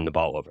turned the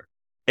ball over.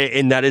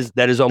 And that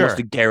is almost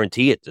a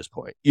guarantee at this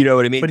point. You know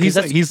what I mean? But he's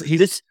that's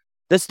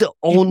the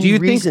only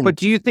reason. But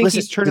do you think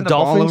he's turning the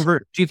ball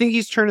over? Do you think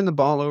he's turning the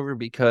ball over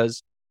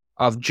because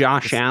of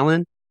Josh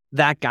Allen,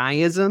 that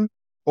guyism?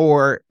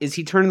 Or is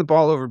he turning the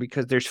ball over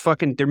because they're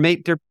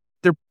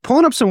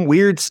pulling up some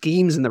weird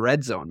schemes in the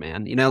red zone,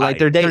 man? You know, like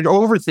they're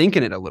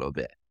overthinking it a little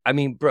bit. I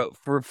mean, bro,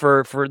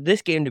 for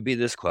this game to be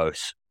this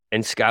close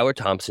and Skylar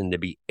Thompson to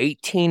be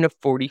 18 of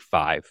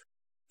 45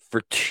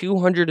 for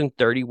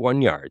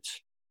 231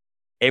 yards,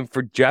 and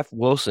for Jeff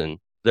Wilson,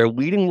 their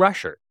leading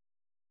rusher,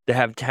 to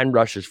have 10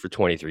 rushes for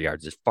 23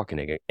 yards is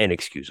fucking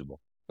inexcusable.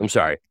 I'm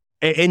sorry.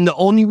 And the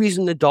only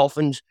reason the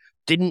Dolphins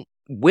didn't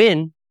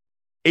win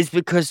is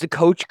because the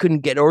coach couldn't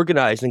get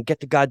organized and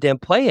get the goddamn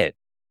play in.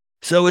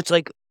 So it's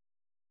like,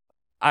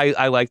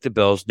 I like the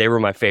Bills. They were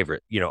my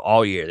favorite, you know,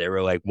 all year. They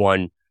were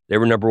they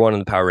were number one in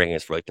the power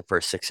rankings for like the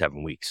first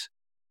 6-7 weeks.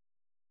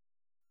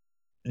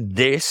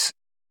 The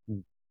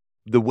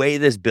way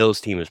this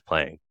Bills team is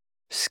playing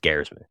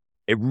scares me.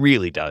 It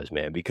really does,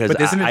 man, because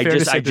I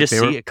just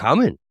see it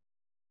coming.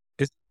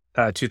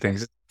 Two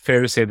things. It's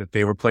fair to say that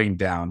they were playing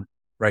down,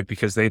 right?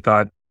 Because they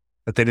thought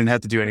that they didn't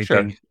have to do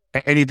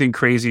anything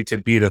crazy to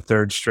beat a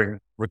third string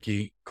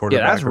rookie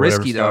quarterback. Yeah, that's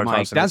risky though,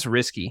 Mike. That's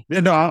risky.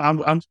 Yeah,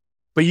 no,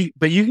 but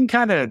you can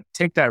kind of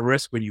take that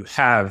risk when you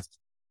have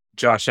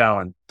Josh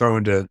Allen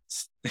throwing to,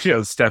 you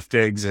know, Steph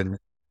Diggs and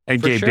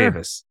Gabe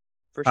Davis.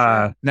 For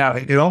sure. Now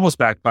it almost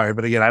backfired,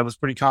 but again, I was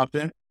pretty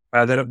confident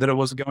that it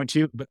wasn't going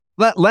to. But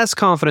less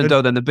confident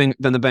though than the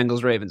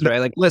Bengals Ravens, right?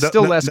 Like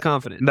less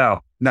confident.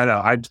 No.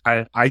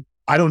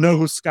 I don't know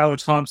who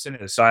Skylar Thompson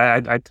is, so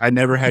I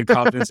never had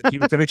confidence that he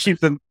was going to keep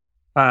them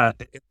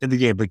in the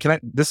game. But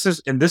this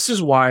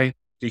is why,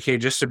 DK,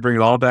 just to bring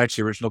it all back to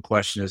your original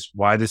question, is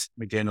why does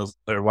McDaniels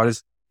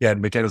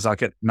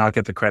not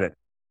get the credit?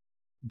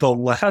 The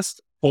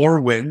last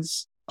 4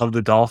 wins of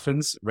the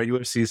Dolphins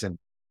regular season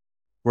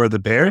were the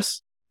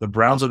Bears, the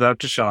Browns without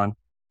Deshaun,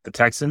 the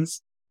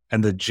Texans,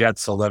 and the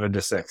Jets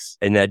 11-6.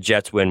 And that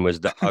Jets win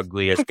was the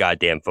ugliest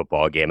goddamn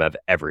football game I've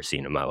ever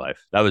seen in my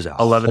life. That was a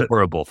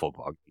horrible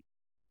football game.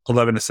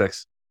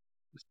 11-6.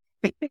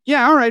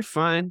 Yeah, all right,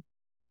 fine.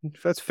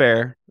 That's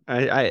fair.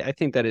 I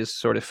think that is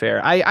sort of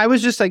fair. I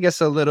was just, I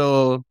guess, a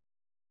little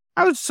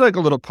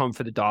pumped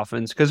for the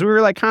Dolphins because we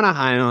were like kind of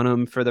high on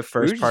them for the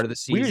first part of the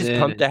season. We were just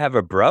pumped to have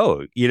a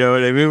bro. You know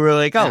what I mean? We're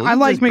like, I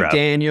like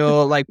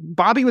McDaniel. Like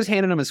Bobby was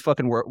handing him his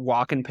fucking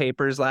walking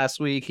papers last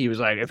week. He was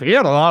like, if he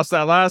had lost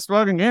that last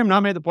fucking game,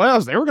 not made the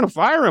playoffs, they were going to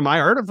fire him. I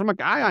heard it from a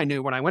guy I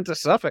knew when I went to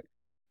Suffolk.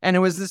 And it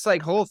was this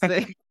like whole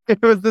thing.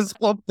 It was this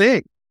whole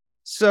thing.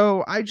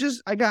 So I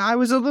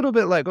was a little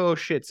bit like, oh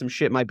shit, some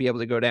shit might be able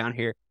to go down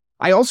here.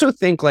 I also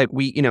think like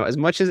we, you know, as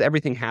much as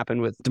everything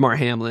happened with DeMar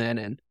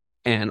Hamlin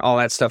and all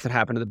that stuff that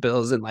happened to the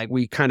Bills, and like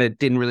we kind of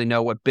didn't really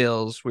know what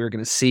Bills we were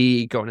going to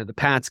see going into the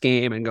Pats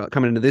game and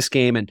coming into this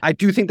game. And I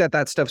do think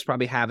that stuff's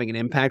probably having an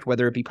impact,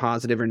 whether it be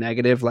positive or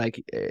negative.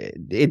 Like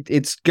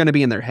it's going to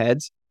be in their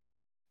heads.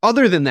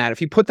 Other than that,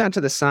 if you put that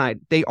to the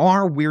side, they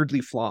are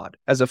weirdly flawed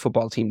as a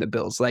football team, the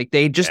Bills. Like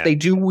they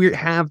do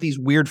have these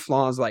weird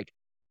flaws, like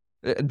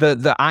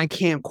the I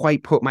can't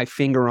quite put my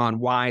finger on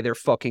why they're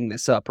fucking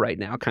this up right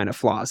now kind of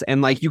flaws.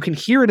 And like you can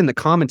hear it in the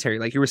commentary,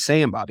 like you were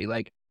saying, Bobby,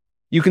 like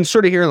you can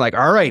sort of hear like,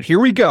 all right, here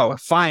we go.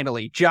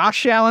 Finally,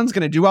 Josh Allen's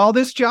going to do all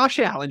this Josh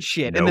Allen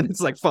shit. Nope. And then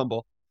it's like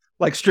fumble,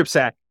 like strip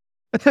sack,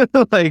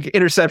 like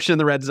interception in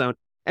the red zone.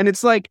 And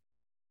it's like,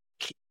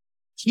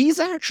 he's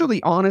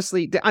actually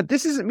honestly,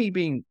 this isn't me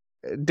being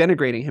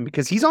denigrating him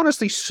because he's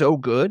honestly so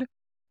good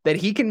that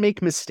he can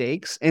make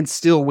mistakes and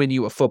still win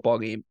you a football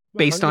game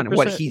based 100%. On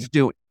what he's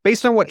doing.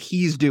 Based on what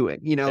he's doing,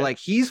 like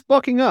he's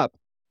fucking up,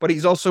 but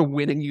he's also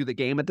winning you the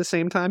game at the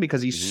same time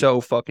because he's so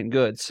fucking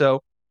good.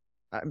 So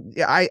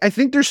I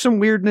think there's some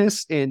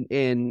weirdness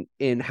in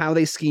how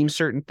they scheme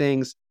certain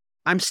things.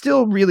 I'm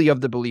still really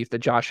of the belief that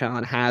Josh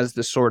Allen has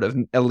the sort of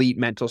elite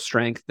mental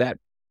strength that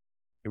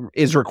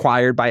is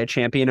required by a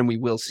champion, and we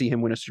will see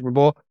him win a Super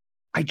Bowl.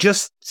 I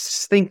just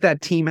think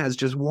that team has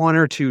just one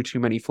or two too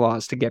many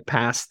flaws to get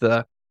past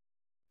the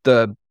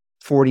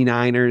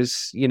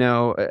 49ers,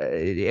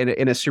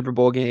 in a Super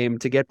Bowl game,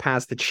 to get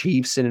past the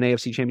Chiefs in an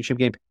AFC Championship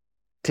game,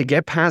 to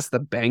get past the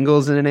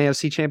Bengals in an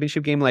AFC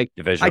Championship game. Like,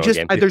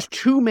 there's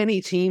too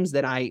many teams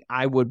that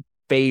I would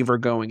favor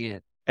going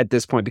in at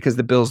this point because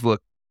the Bills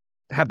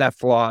have that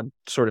flawed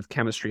sort of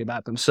chemistry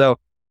about them. So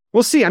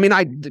we'll see. I mean,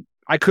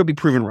 I could be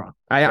proven wrong.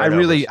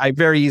 I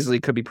very easily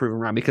could be proven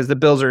wrong because the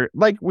Bills are,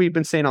 like we've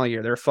been saying all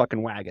year, they're a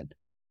fucking wagon.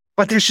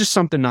 But there's just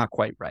something not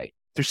quite right.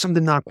 There's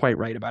something not quite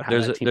right about how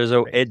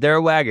they're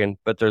a wagon,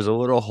 but there's a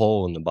little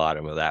hole in the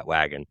bottom of that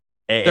wagon.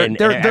 And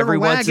they're every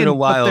once in a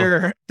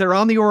while, they're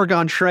on the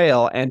Oregon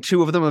Trail, and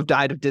two of them have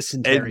died of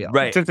dysentery.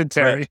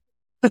 Dysentery.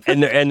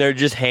 and they're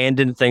just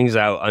handing things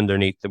out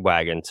underneath the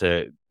wagon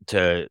to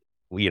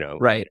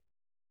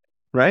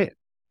Right.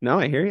 No,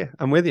 I hear you.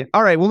 I'm with you.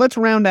 All right. Well, let's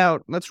round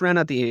out the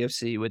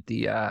AFC with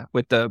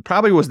the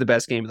probably was the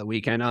best game of the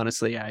weekend.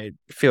 Honestly, I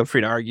feel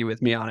free to argue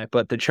with me on it,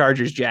 but the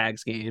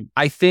Chargers-Jags game,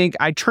 I think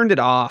I turned it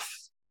off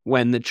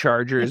when the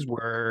Chargers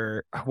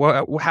were,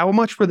 how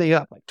much were they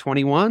up? Like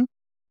 21?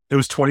 It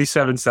was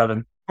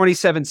 27-7.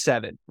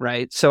 27-7,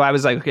 right? So I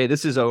was like, okay,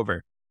 this is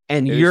over.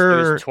 And it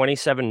was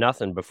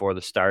 27-0 before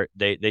the start.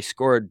 They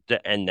scored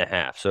the end of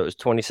half, so it was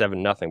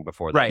 27-0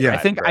 before that. Right. Yeah.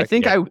 I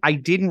think I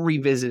didn't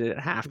revisit it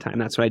at halftime.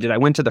 That's what I did. I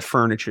went to the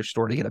furniture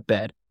store to get a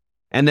bed,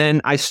 and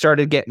then I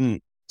started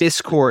getting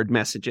Discord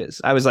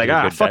messages. I was like,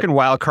 fucking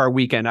wild card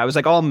weekend. I was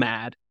like all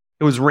mad.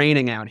 It was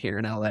raining out here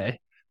in LA,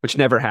 which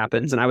never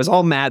happens, and I was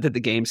all mad that the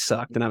game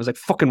sucked. And I was like,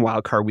 fucking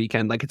wild card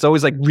weekend. Like, it's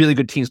always like really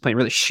good teams playing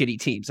really shitty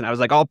teams, and I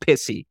was like all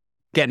pissy,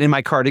 getting in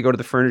my car to go to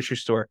the furniture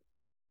store.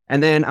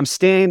 And then I'm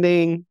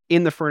standing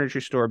in the furniture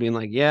store being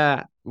like,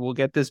 yeah, we'll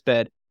get this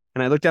bed.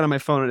 And I look down on my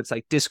phone and it's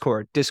like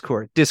Discord.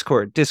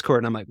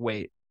 And I'm like,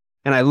 wait.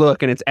 And I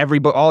look and it's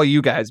all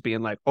you guys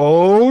being like,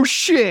 oh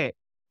shit.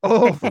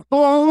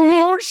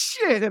 Oh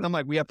shit. And I'm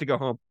like, we have to go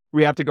home.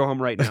 We have to go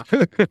home right now.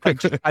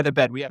 Like, by the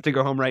bed. We have to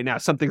go home right now.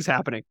 Something's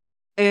happening.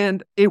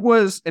 And it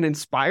was an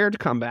inspired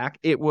comeback.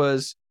 It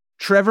was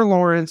Trevor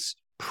Lawrence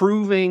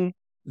proving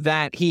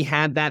that he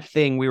had that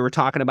thing we were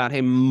talking about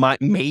him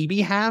maybe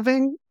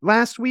having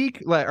last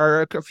week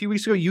or a few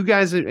weeks ago. You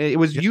guys, it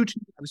was you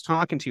I was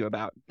talking to you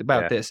about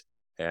this.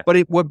 Yeah.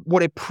 But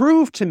what it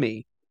proved to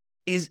me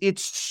is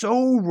it's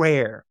so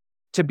rare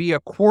to be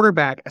a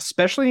quarterback,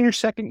 especially in your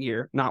second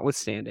year,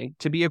 notwithstanding,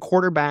 to be a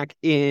quarterback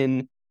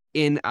in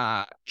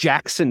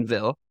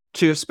Jacksonville,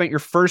 to have spent your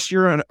first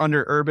year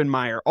under Urban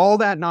Meyer, all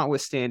that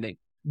notwithstanding.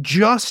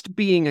 Just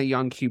being a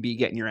young QB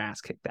getting your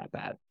ass kicked that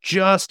bad.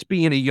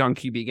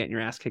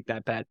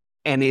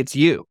 And it's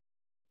you.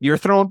 You're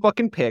throwing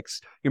fucking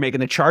picks. You're making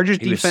the Chargers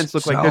defense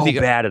look like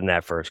they're bad in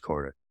that first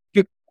quarter.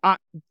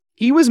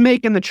 He was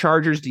making the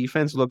Chargers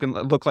defense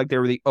look like they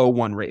were the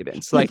 0-1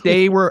 Ravens. Like,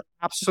 they were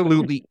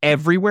absolutely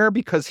everywhere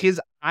because his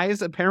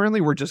eyes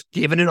apparently were just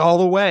giving it all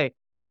away.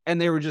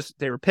 And they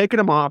were picking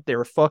him off. They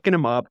were fucking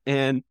him up.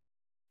 And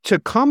to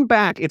come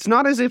back, it's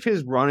not as if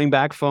his running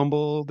back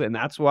fumbled and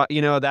that's why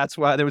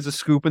there was a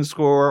scoop and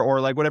score or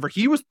like whatever.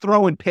 He was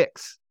throwing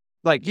picks.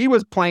 Like, he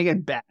was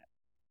playing bad.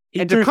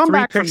 And to come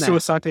back picks to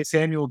Asante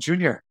Samuel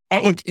Jr.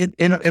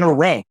 in a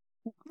row.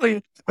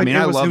 I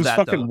love that.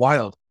 Fucking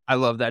wild. I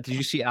love that. Did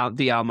you see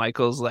the Al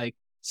Michaels, like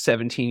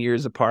 17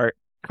 years apart,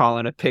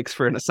 calling a picks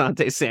for an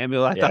Asante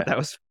Samuel? I thought that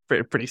was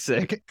pretty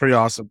sick. Pretty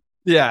awesome.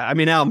 Yeah. I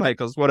mean, Al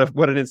Michaels, what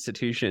an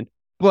institution.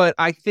 But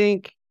I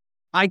think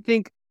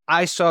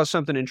I saw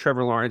something in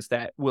Trevor Lawrence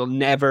that will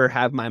never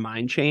have my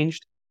mind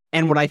changed.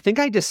 And what I think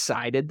I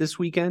decided this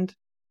weekend,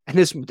 and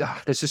this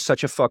is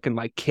such a fucking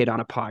like kid on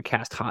a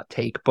podcast hot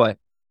take, but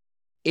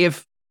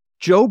if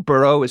Joe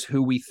Burrow is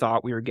who we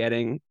thought we were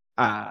getting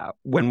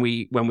when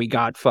we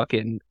got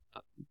fucking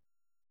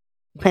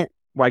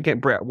why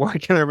can't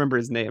I remember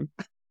his name?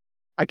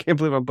 I can't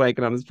believe I'm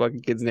blanking on this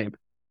fucking kid's name.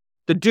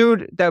 The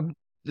dude that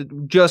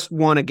just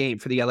won a game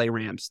for the LA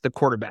Rams, the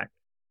quarterback.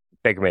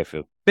 Baker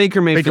Mayfield.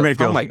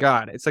 Oh my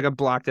God. It's like I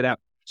blocked it out.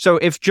 So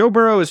if Joe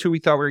Burrow is who we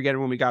thought we were getting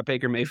when we got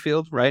Baker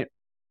Mayfield, right?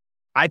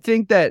 I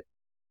think that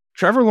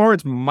Trevor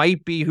Lawrence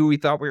might be who we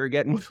thought we were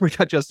getting when we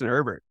got Justin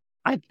Herbert.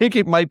 I think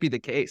it might be the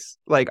case.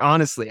 Like,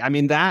 honestly, I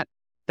mean, that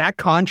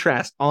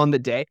contrast on the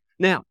day.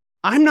 Now,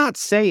 I'm not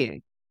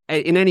saying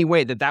in any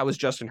way that was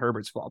Justin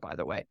Herbert's fault, by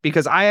the way,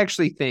 because I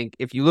actually think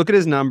if you look at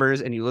his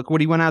numbers and you look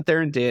what he went out there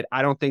and did,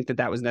 I don't think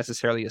that was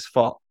necessarily his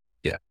fault.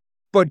 Yeah.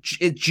 But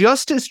it's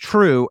just as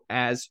true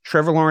as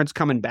Trevor Lawrence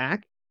coming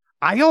back.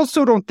 I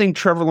also don't think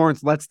Trevor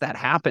Lawrence lets that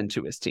happen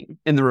to his team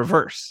in the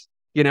reverse.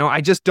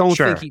 I just don't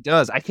think he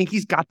does. I think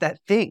he's got that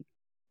thing.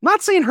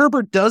 Not saying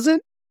Herbert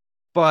doesn't,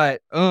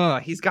 but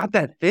he's got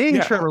that thing,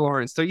 Yeah. Trevor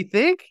Lawrence. Don't you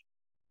think?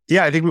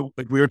 Yeah, I think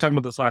we were talking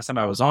about this last time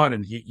I was on,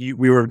 and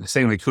we were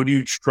saying, like, who do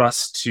you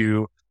trust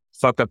to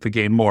fuck up the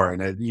game more?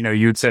 And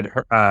you had said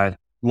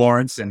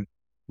Lawrence, and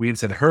we had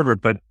said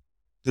Herbert, but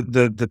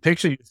the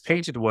picture you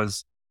painted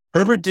was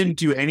Herbert didn't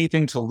do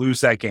anything to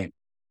lose that game,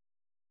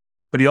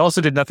 but he also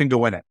did nothing to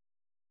win it.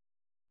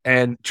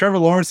 And Trevor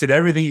Lawrence did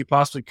everything he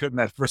possibly could in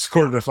that first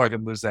quarter to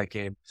fucking lose that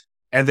game,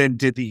 and then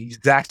did the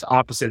exact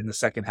opposite in the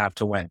second half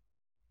to win.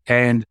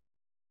 And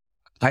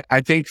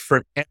I think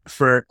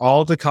for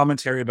all the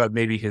commentary about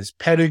maybe his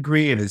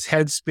pedigree and his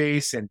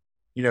headspace, and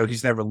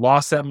he's never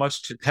lost that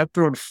much, to have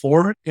thrown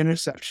 4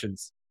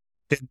 interceptions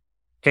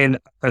in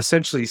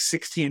essentially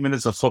 16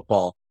 minutes of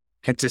football,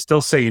 and to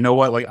still say, you know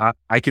what, like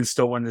I can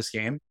still win this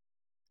game.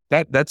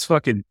 That's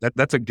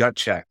a gut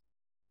check,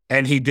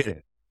 and he did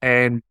it.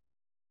 And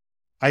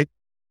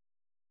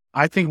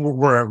I think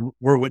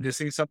we're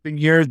witnessing something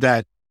here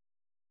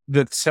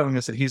that's telling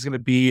us that he's going to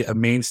be a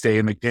mainstay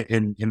in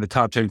the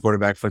top 10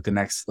 quarterback for like the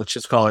next, let's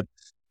just call it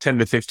 10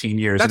 to 15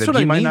 years. That's and what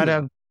he I might mean. not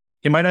have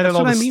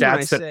all the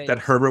stats that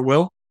Herbert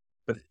will,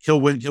 but he'll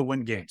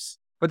win games.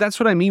 But that's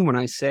what I mean when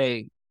I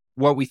say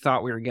what we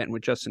thought we were getting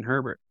with Justin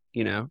Herbert.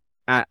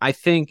 I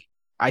think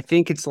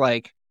it's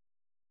like,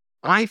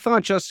 I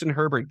thought Justin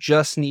Herbert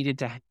just needed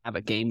to have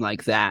a game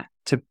like that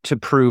to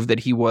prove that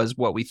he was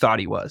what we thought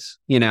he was,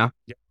 Yeah.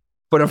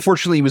 But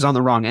unfortunately, he was on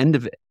the wrong end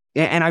of it.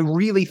 And I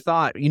really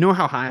thought,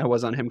 how high I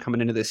was on him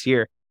coming into this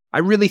year. I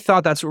really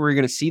thought that's what we were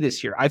going to see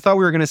this year. I thought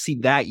we were going to see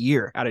that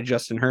year out of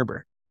Justin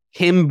Herbert.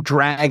 Him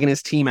dragging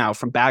his team out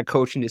from bad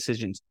coaching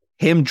decisions,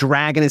 him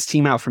dragging his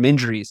team out from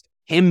injuries,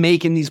 him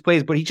making these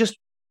plays, but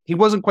he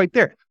wasn't quite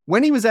there.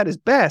 When he was at his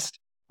best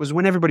was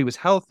when everybody was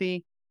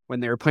healthy, when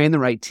they were playing the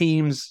right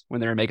teams,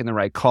 when they were making the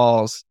right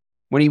calls.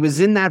 When he was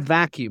in that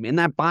vacuum, in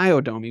that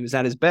biodome, he was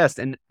at his best.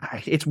 And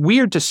it's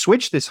weird to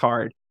switch this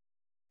hard.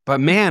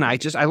 But man, I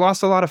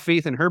lost a lot of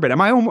faith in Herbert.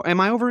 Am I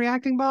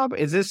overreacting, Bob?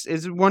 Is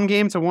it one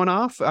game to one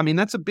off? I mean,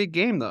 that's a big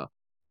game, though.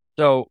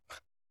 So,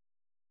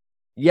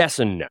 yes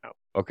and no.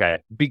 Okay,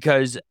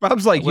 because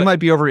Bob's like, you might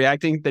be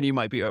overreacting, then you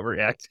might be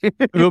overreacting.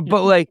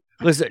 but like,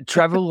 listen,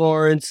 Trevor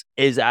Lawrence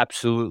is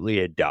absolutely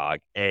a dog,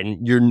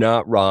 and you're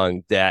not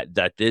wrong that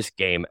this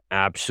game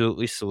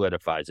absolutely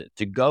solidifies it.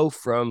 To go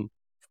from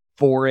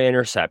 4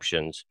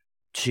 interceptions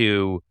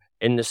to,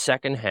 in the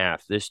second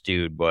half, this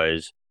dude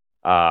was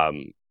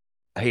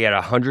he had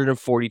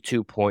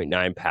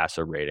 142.9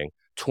 passer rating,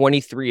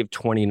 23 of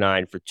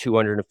 29 for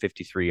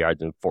 253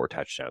 yards and 4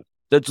 touchdowns.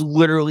 That's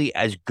literally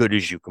as good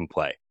as you can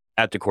play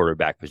at the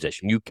quarterback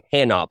position. You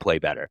cannot play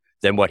better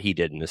than what he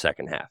did in the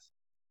second half.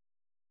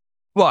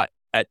 But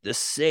at the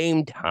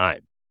same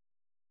time,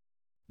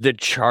 the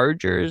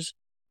Chargers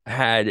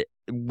had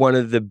one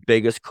of the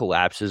biggest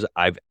collapses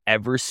I've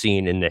ever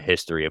seen in the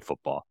history of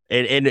football.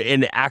 And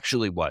it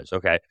actually was,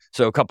 okay?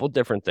 So a couple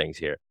different things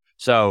here.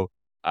 So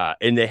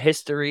in the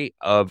history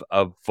of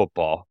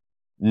football,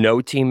 no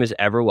team has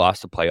ever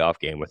lost a playoff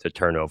game with a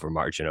turnover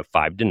margin of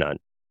 5-0,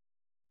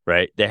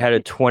 right? They had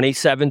a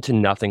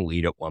 27-0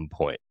 lead at one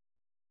point.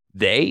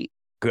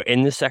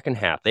 In the second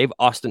half, they have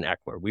Austin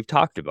Eckler. We've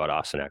talked about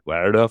Austin Eckler.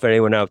 I don't know if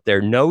anyone out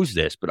there knows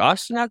this, but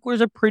Austin Eckler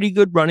is a pretty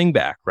good running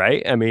back,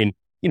 right? I mean,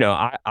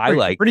 I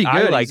like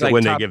it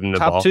when they give him the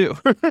ball. Top 2.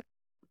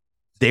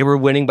 They were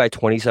winning by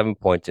 27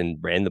 points and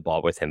ran the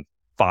ball with him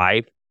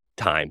 5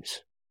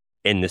 times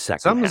in the second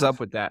Something's half. up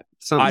with that.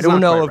 I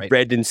don't know if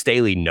Brandon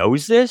Staley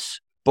knows this,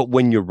 but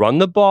when you run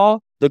the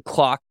ball, the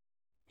clock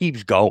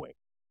keeps going.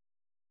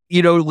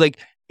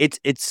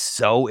 It's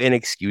so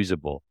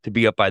inexcusable to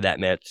be up by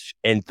that much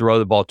and throw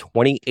the ball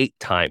 28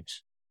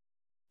 times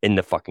in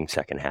the fucking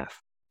second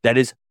half. That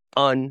is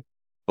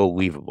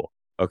unbelievable.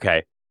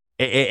 Okay.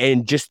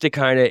 And just to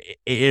kind of,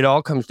 it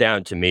all comes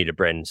down to me, to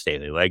Brandon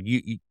Staley. Like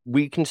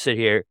we can sit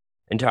here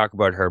and talk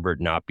about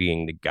Herbert not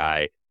being the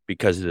guy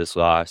because of this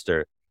loss,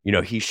 or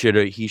he should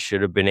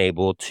have been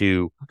able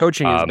to.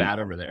 Coaching is bad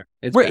over there.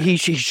 It's right, bad. he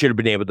should have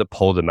been able to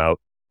pull them out.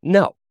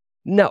 No,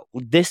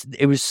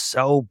 it was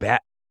so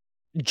bad.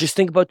 Just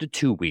think about the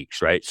 2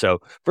 weeks, right? So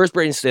first,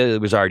 Brandon Staley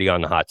was already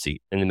on the hot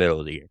seat in the middle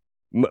of the year.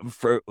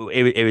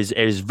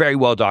 It was very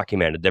well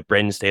documented that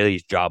Brandon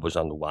Staley's job was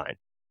on the line.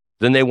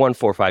 Then they won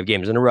 4 or 5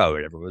 games in a row,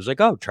 and everyone was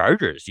like, "Oh,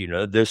 Chargers,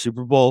 the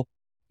Super Bowl,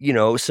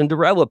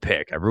 Cinderella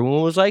pick."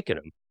 Everyone was liking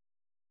them.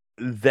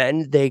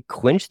 Then they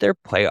clinched their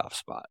playoff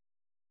spot,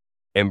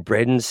 and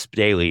Brandon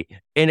Staley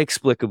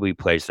inexplicably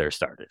plays their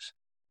starters.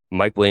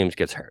 Mike Williams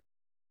gets hurt.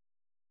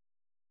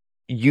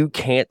 You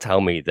can't tell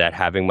me that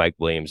having Mike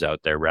Williams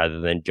out there rather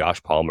than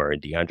Josh Palmer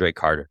and DeAndre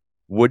Carter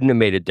wouldn't have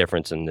made a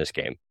difference in this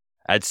game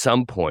at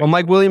some point. Well,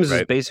 Mike Williams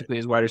right? is basically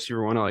his wide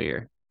receiver 1 all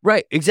year.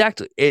 Right,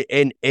 exactly.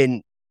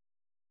 And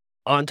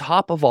on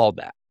top of all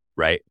that,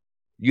 right,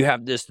 you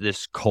have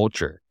this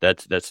culture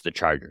that's the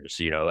Chargers,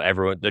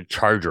 everyone, the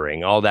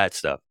chargering, all that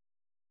stuff.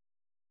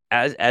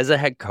 As a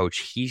head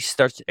coach, he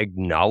starts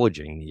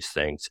acknowledging these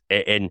things.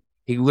 And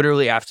he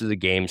literally, after the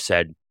game,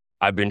 said,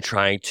 "I've been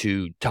trying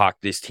to talk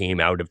this team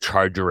out of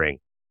chargering."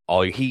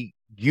 He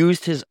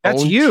used his own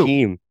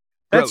team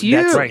That's you.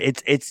 That's right.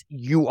 It's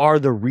you are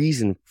the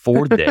reason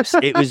for this.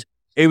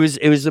 It was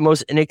the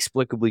most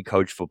inexplicably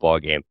coached football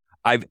game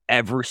I've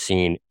ever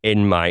seen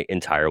in my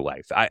entire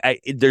life.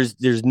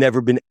 There's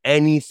never been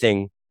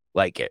anything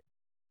like it.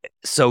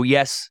 So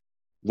yes,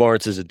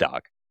 Lawrence is a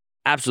dog,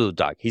 absolute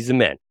dog. He's the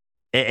man,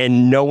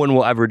 and no one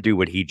will ever do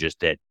what he just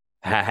did.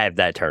 Have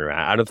that turnaround.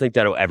 I don't think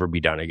that'll ever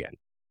be done again.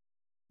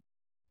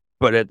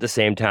 But at the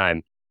same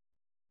time,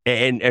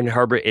 and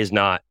Herbert is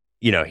not,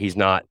 he's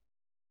not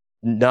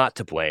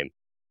to blame.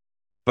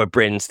 But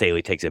Brandon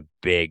Staley takes a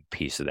big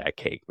piece of that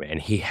cake, man.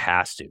 He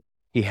has to.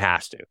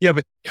 Yeah,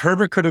 but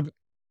Herbert could have,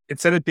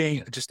 instead of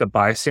being just a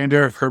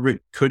bystander,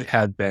 Herbert could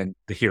have been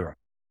the hero.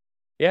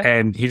 Yeah.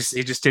 And he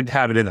just didn't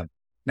have it in him.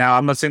 Now,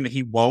 I'm not saying that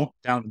he won't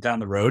down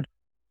the road,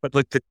 but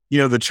like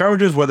the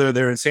Chargers, whether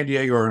they're in San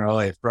Diego or in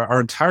LA, for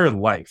our entire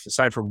life,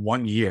 aside from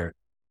 1 year,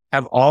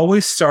 have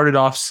always started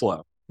off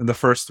slow in the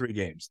first 3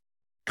 games,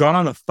 gone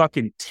on a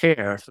fucking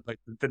tear for like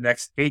the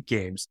next 8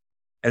 games,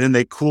 and then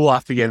they cool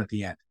off again at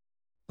the end.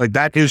 Like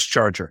that is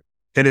Charger.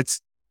 And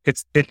it's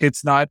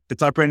not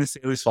Brandon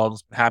Staley's fault.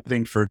 It's been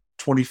happening for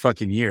 20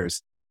 fucking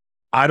years.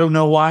 I don't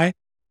know why,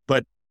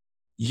 but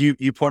you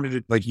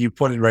pointed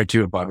right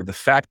to it, Bobby. The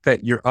fact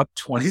that you're up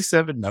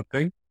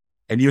 27-0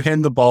 and you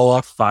hand the ball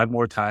off 5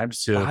 more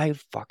times to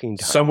 5 fucking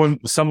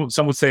times.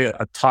 Some would say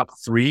a top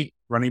 3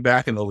 running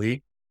back in the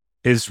league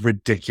is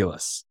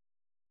ridiculous.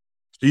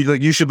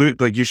 You should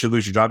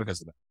lose your job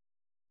because of that.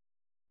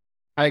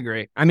 I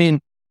agree. I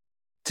mean,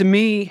 to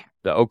me,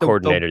 the O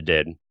coordinator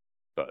did.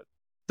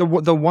 The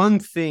one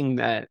thing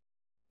that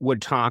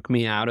would talk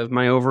me out of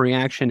my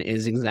overreaction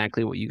is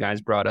exactly what you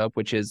guys brought up,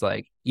 which is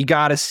like, you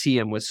got to see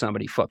him with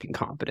somebody fucking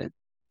competent.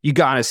 You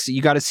got to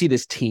see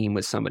this team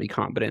with somebody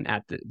competent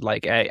at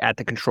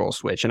the control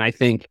switch. And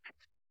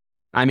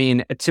I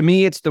mean, to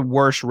me, it's the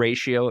worst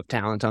ratio of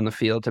talent on the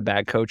field to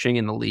bad coaching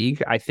in the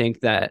league. I think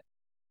that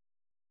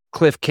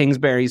Cliff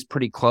Kingsbury's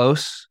pretty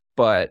close,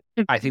 but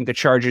I think the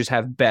Chargers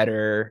have a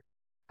better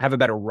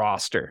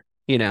roster.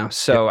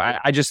 So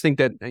I just think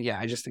that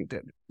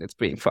it's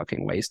being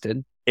fucking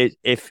wasted.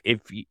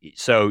 Exactly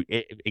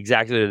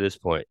to this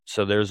point.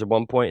 So there's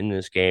one point in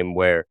this game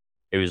where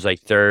it was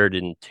like 3rd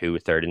and 2,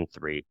 3rd and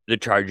 3. The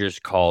Chargers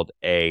called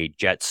a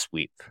jet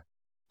sweep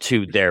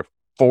to their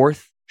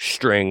 4th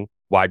string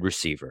wide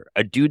receiver,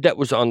 a dude that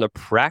was on the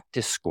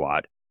practice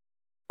squad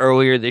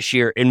earlier this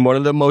year in one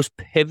of the most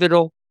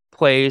pivotal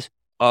plays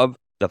of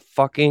the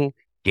fucking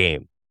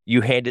game.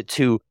 You hand it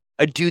to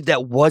a dude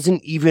that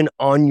wasn't even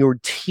on your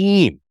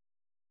team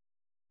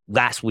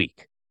last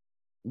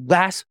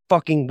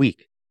fucking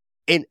week.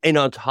 And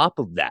on top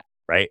of that,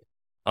 right?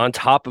 On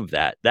top of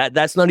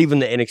that's not even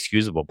the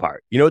inexcusable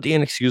part. You know what the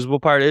inexcusable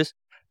part is?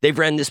 They've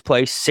ran this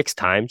play 6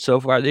 times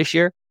so far this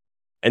year,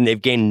 and they've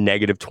gained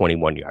negative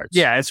 21 yards.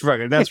 Yeah, it's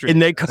fucking, that's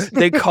and they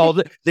called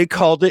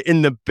it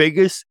in the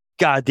biggest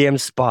goddamn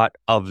spot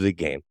of the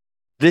game.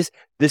 This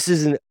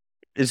was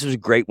a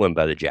great win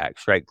by the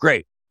Jags, right?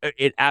 Great.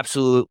 It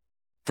absolute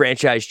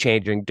franchise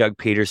changing. Doug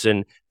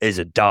Peterson is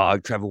a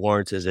dog. Trevor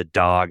Lawrence is a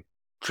dog.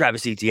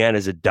 Travis Etienne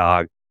is a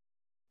dog.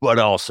 But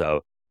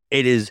also,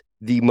 it is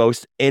the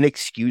most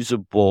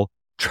inexcusable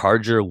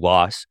Charger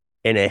loss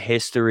in a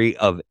history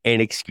of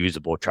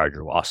inexcusable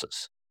Charger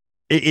losses.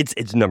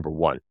 It's number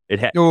 1.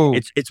 It's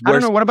worse. I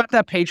don't know. What about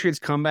that Patriots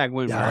comeback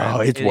win? No,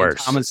 it's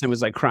worse. Tomlinson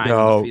was like crying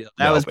on the field.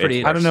 That was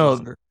pretty. I don't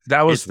know.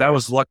 That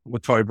was luck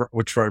with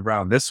Troy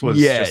Brown. This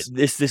was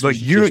this like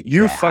was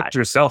you fucked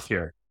yourself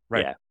here,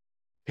 right?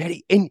 Yeah.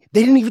 And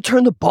they didn't even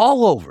turn the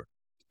ball over.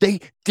 They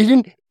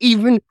didn't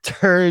even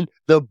turn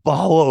the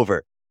ball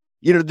over.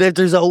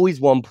 There's always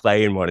one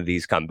play in one of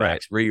these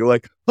comebacks where you're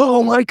like,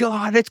 oh my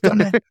God, it's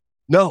gonna.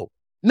 No,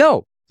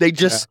 they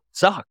just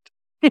sucked.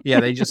 Yeah,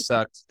 they just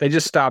sucked. They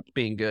just stopped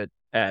being good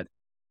at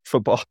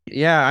football.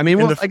 Yeah, I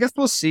mean, I guess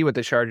we'll see what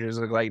the Chargers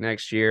look like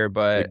next year.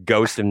 But the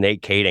ghost of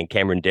Nate Cade and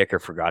Cameron Dicker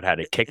forgot how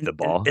to kick the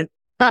ball.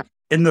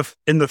 In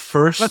the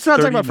first, let's not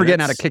talk about forgetting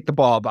how to kick the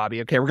ball,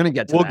 Bobby. Okay, we're gonna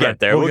get to that.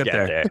 We'll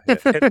get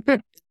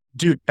there.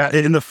 Dude,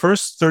 in the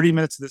first 30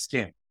 minutes of this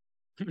game,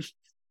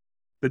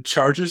 the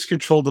Chargers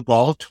controlled the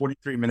ball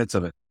 23 minutes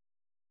of it.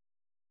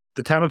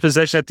 The time of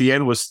possession at the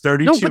end was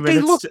 32 minutes. No, but they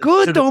looked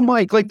good though,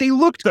 Mike. Like they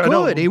looked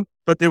good.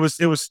 But it was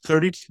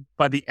 32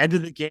 by the end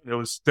of the game. It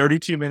was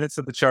 32 minutes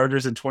of the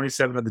Chargers and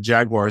 27 of the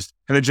Jaguars,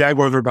 and the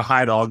Jaguars were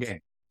behind all game.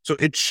 So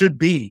it should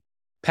be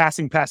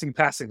passing.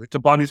 Like to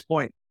Bonnie's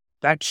point,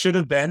 that should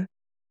have been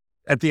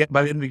by the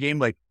end of the game,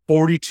 like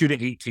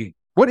 42-18.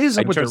 What is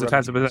it in with terms of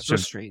times of possession?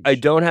 so strange? I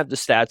don't have the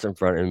stats in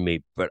front of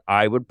me, but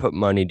I would put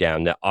money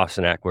down that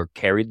Austin Eckler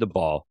carried the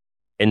ball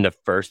in the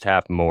first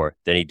half more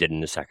than he did in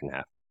the second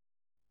half.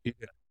 Yeah.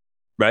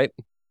 Right?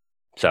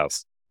 So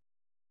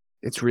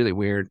it's really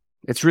weird.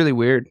 It's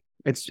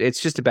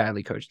just a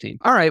badly coached team.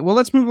 All right, well,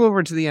 let's move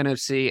over to the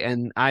NFC,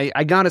 and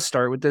I got to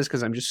start with this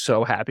because I'm just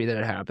so happy that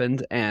it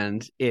happened,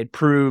 and it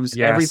proves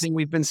everything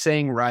we've been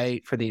saying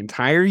right for the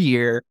entire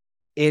year.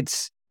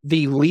 It's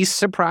the least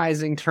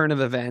surprising turn of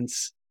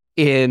events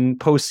in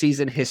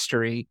postseason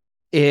history.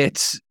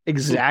 It's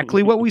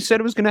exactly what we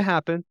said was going to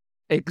happen.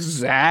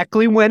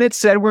 exactly when it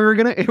said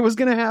it was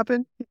gonna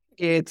happen.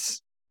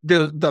 It's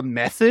the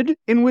method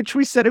in which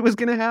we said it was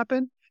gonna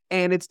happen,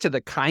 and it's to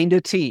the kind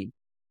of team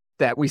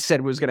that we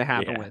said was gonna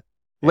happen with.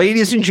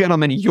 Ladies and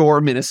gentlemen,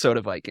 your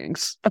Minnesota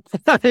Vikings.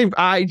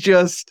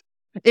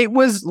 It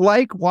was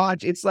like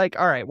it's like,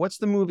 all right, what's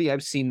the movie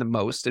I've seen the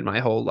most in my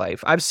whole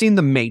life? I've seen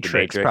The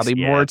Matrix probably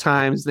more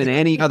times than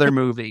any other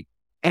movie.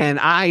 And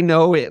I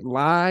know it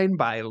line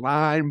by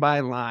line by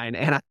line.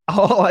 And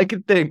all I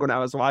could think when I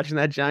was watching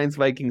that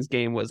Giants-Vikings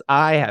game was,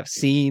 I have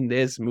seen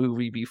this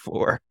movie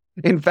before.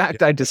 In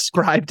fact, I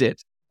described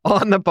it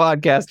on the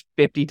podcast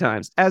 50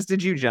 times, as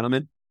did you,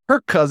 gentlemen.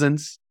 Kirk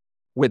Cousins,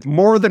 with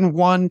more than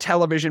one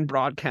television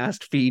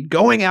broadcast feed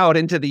going out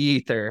into the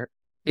ether,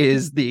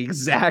 is the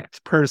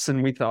exact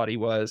person we thought he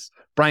was.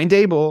 Brian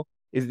Daboll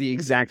is the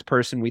exact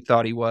person we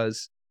thought he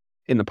was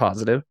in the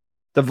positive.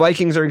 The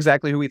Vikings are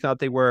exactly who we thought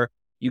they were.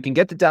 You can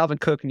get to Dalvin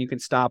Cook and you can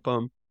stop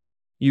him.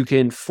 You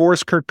can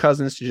force Kirk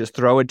Cousins to just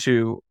throw it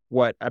to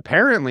what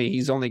apparently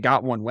he's only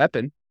got one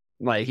weapon.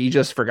 Like, he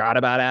just forgot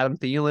about Adam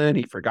Thielen.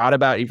 He forgot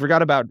about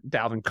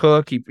Dalvin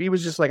Cook. He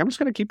was just like, I'm just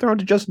going to keep throwing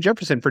to Justin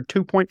Jefferson for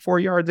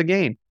 2.4 yards a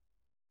game.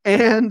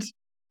 And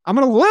I'm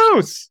going to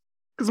lose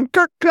because I'm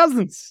Kirk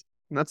Cousins.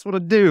 And that's what I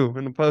do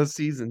in the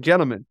postseason.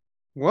 Gentlemen,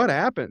 what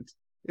happened?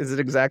 Is it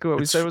exactly what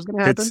we said was going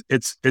to happen?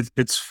 It's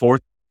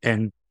 4th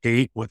and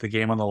 8 with the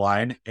game on the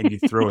line, and you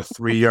throw a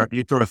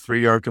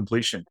 3-yard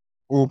completion.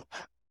 Ooh.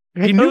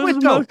 He knew it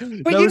though.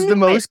 That was the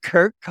most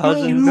Kirk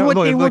Cousins. You knew what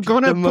they were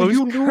gonna.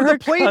 You knew the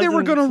play they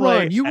were gonna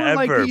run. You were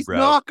like, he's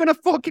not gonna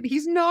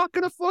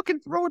fucking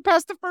throw it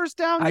past the first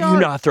down. How do you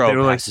not throw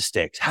it past the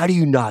sticks? How do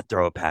you not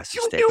throw it past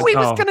the sticks? You knew he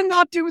was gonna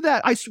not do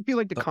that. I feel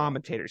like the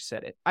commentator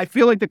said it. I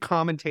feel like the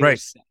commentator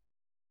said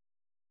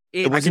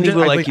it wasn't even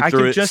like he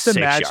threw it 6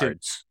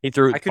 yards. He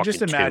threw it. I could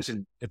just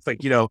imagine. 2. It's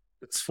like,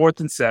 it's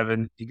 4th and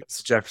 7. He goes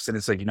to Jefferson.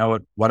 It's like, you know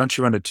what? Why don't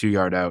you run a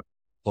 2-yard out?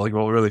 Well,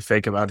 we'll really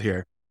fake him out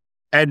here.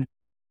 And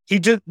he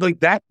just like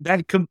that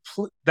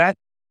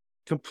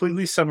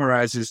completely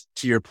summarizes,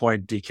 to your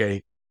point,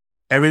 DK,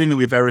 everything that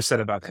we've ever said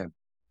about him,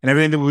 and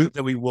everything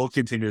that we will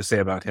continue to say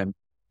about him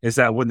is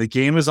that when the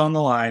game is on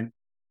the line,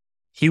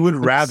 he would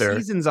rather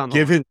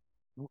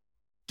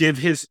give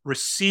his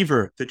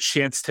receiver the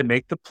chance to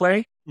make the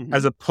play,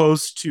 as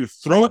opposed to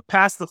throw it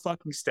past the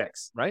fucking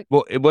sticks. Right.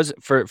 Well, it was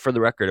for the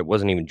record, it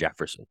wasn't even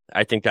Jefferson.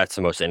 I think that's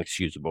the most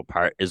inexcusable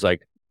part. Is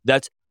like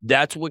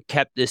that's what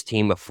kept this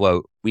team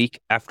afloat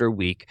week after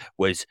week,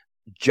 was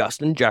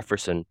Justin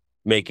Jefferson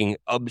making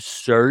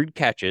absurd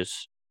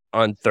catches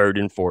on 3rd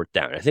and 4th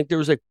down. I think there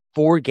was like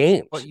 4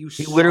 games. But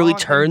he literally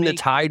turned the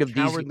tide of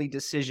these cowardly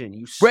decision.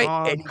 You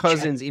saw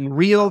Cousins in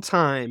real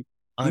time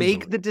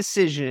make the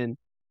decision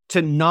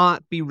to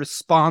not be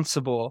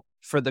responsible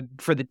for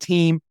the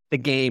team, the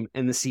game,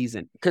 and the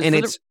season. And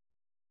that's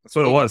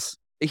what it was.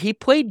 He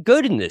played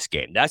good in this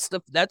game. That's the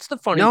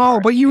funny part. No,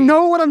 but you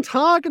know what I'm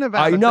talking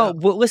about. I know.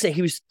 Well, listen,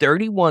 he was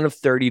 31 of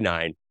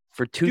 39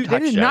 for 2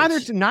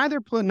 touchdowns.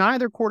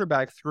 Neither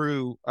quarterback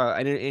threw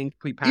an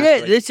incomplete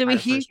pass.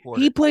 Yeah,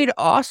 he played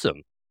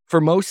awesome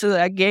for most of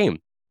that game.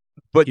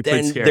 But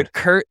then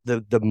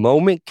the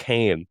moment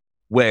came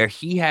where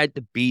he had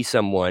to be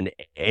someone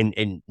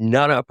and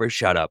nut up or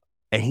shut up.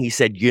 And he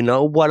said, you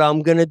know what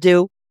I'm going to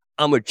do?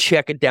 I'm going to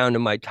check it down to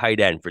my tight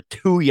end for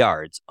 2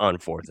 yards on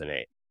 4th and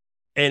 8.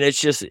 And it's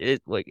just,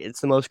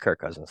 it's the most Kirk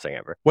Cousins thing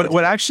ever.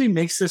 What actually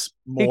makes this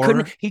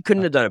more... He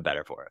couldn't have done it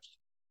better for us.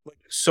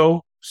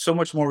 So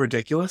much more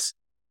ridiculous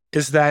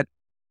is that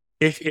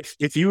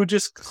if you would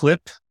just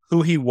clip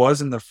who he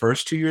was in the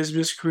first 2 years of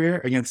his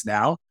career against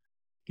now,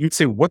 you'd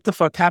say, what the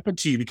fuck happened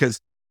to you? Because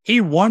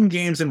he won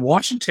games in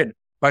Washington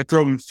by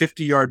throwing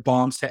 50-yard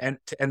bombs to end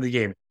the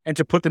game and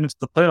to put them into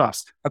the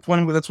playoffs.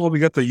 That's what we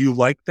got the you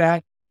like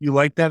that? You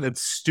like that? That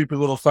stupid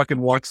little fucking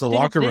walks the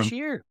locker room. This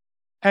year.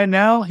 And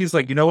now he's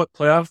like, you know what?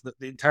 Playoff,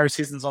 the entire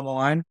season's on the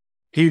line.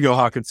 Here you go,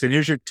 Hawkinson.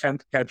 Here's your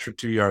 10th catch for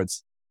 2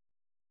 yards.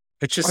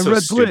 It's just so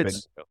stupid.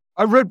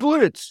 I read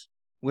blitz.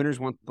 Winners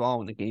want the ball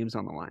when the game's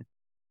on the line.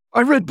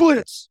 I read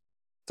blitz.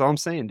 That's all I'm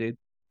saying, dude.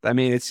 I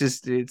mean, it's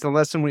a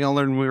lesson we all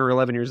learned when we were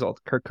 11 years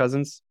old. Kirk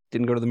Cousins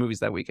didn't go to the movies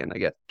that weekend, I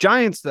guess.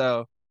 Giants,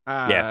 though.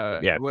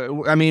 Yeah.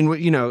 I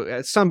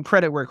mean, some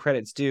credit where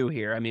credit's due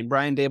here. I mean,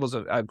 Brian Daboll's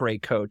a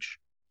great coach.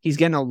 He's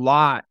getting a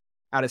lot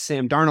out of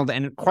Sam Darnold,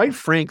 and quite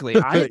frankly,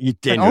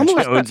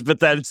 Jones, but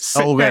that's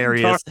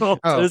hilarious.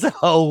 That is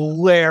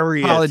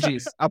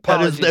hilarious.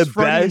 Apologies.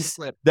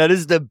 That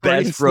is the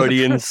best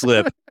Freudian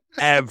slip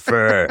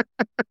ever.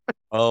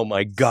 Oh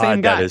my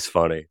God, that is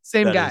funny.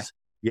 Same guy.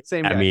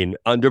 I mean,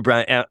 under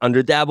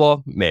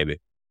Daboll, maybe.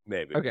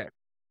 Okay,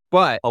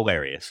 but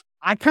hilarious.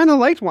 I kind of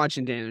liked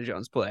watching Daniel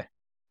Jones play.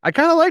 I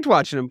kind of liked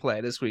watching him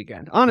play this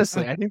weekend.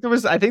 Honestly, I think there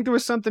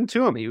was something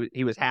to him.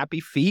 He was happy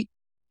feet.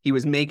 He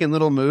was making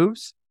little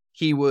moves.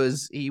 He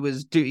was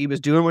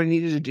doing what he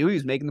needed to do. He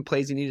was making the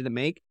plays he needed to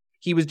make.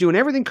 He was doing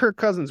everything Kirk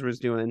Cousins was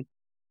doing,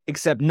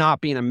 except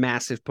not being a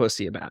massive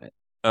pussy about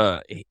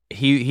it.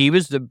 He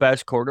was the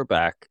best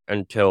quarterback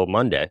until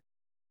Monday,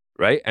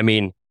 right? I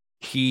mean,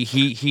 He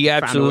Found a way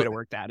absolutely to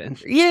work that in.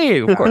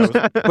 Yeah, of course.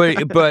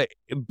 but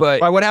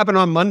Why, what happened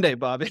on Monday,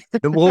 Bobby?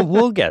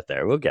 we'll get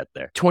there. We'll get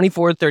there.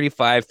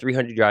 24-35,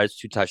 300 yards,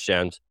 2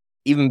 touchdowns.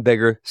 Even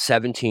bigger,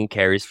 17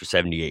 carries for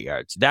 78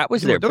 yards. That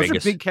was their those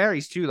biggest. are big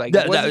carries too. Like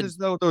it wasn't as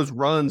though those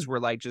runs were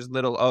like just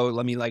little. Oh,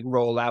 let me like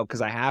roll out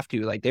because I have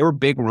to. Like they were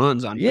big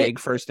runs on big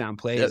first down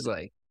plays.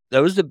 Like that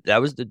was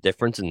the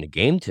difference in the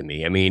game to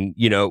me. I mean,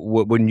 you know,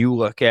 when you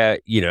look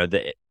at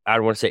the I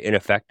don't want to say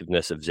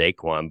ineffectiveness of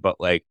Zaquan, but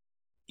like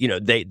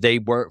they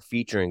weren't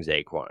featuring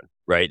Zaquan,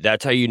 right?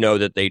 That's how you know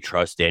that they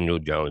trust Daniel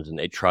Jones and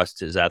they trust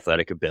his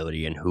athletic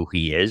ability and who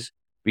he is.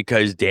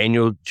 Because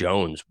Daniel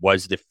Jones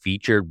was the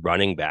featured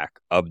running back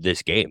of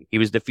this game. He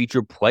was the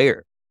featured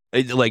player.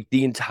 Like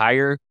the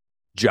entire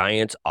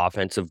Giants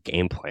offensive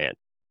game plan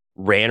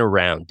ran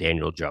around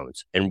Daniel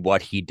Jones and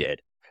what he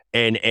did.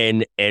 And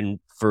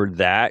for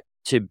that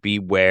to be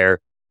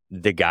where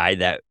the guy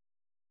that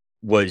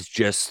was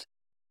just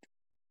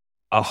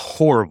a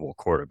horrible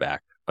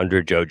quarterback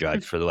under Joe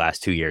Judge for the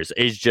last 2 years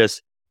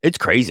it's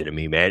crazy to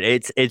me, man.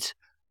 It's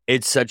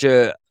such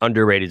a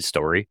underrated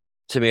story.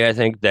 To me, I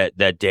think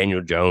that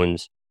Daniel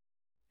Jones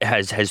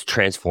has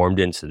transformed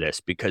into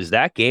this because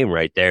that game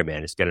right there,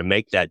 man, is going to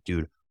make that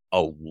dude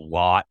a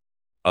lot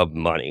of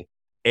money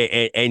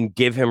and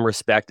give him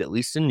respect, at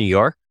least in New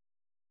York,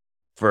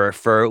 for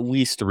at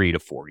least 3 to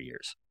 4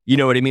 years. You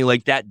know what I mean?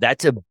 Like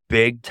that's a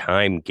big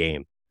time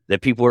game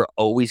that people are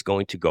always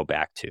going to go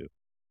back to.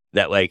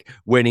 That like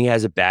when he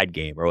has a bad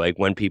game or like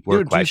when people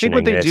are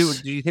questioning do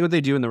you think what they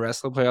do in the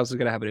rest of the playoffs is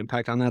going to have an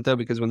impact on that though?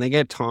 Because when they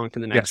get tonked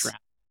in the next round.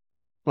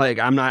 Like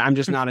I'm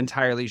just not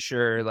entirely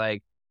sure.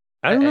 Like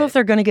I don't know if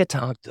they're gonna get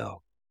tonked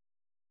though.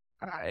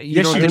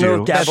 You don't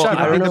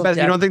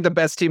think the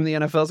best team in the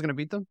NFL is gonna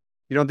beat them?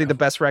 You don't think the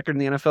best record in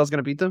the NFL is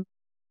gonna beat them?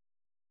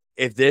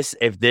 If this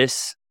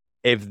Giants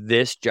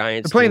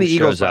they're playing the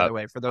Eagles, by the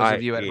way, for those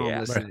of you at home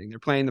listening, right. They're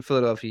playing the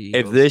Philadelphia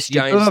Eagles. If this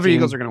Philadelphia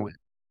Eagles are gonna win.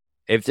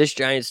 If this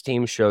Giants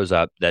team shows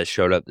up that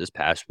showed up this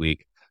past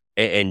week,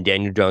 and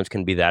Daniel Jones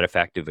can be that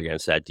effective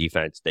against that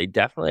defense, they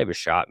definitely have a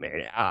shot,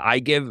 man. I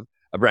give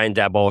a Brian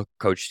Daboll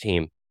coach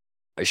team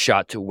a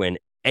shot to win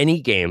any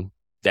game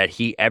that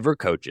he ever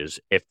coaches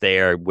if they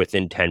are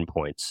within 10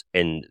 points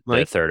in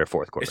the third or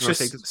fourth quarter. It's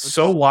just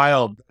so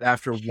wild.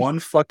 After one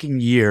fucking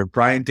year,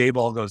 Brian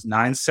Daboll goes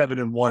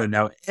 9-7-1, and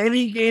now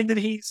any game that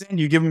he's in,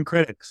 you give him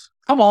critics.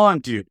 Come on,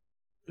 dude,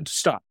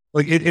 stop.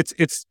 Like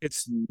it's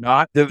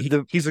not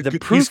he's the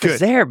proof he's good.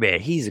 Is there, man.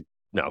 He's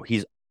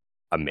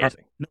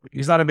amazing. No,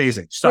 he's not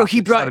amazing. Stop.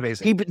 No,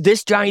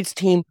 this Giants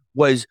team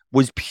was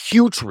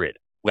putrid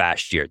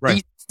last year.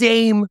 Right. The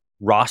same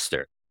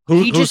roster.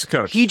 Who's the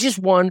coach? He just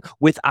won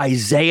with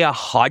Isaiah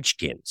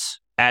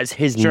Hodgkins as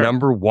his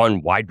number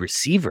one wide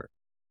receiver.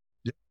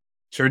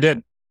 Sure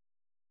did.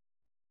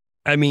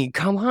 I mean,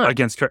 come on.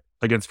 Against Kirk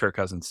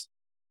Cousins.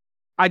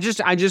 I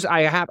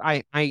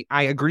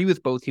agree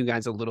with both you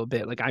guys a little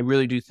bit. Like I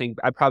really do think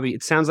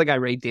it sounds like I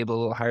rate Daboll a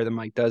little higher than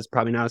Mike does,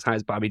 probably not as high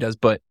as Bobby does,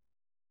 but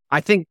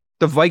I think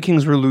the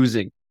Vikings were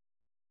losing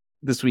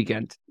this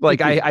weekend.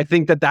 Like I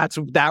think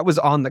that was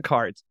on the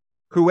cards.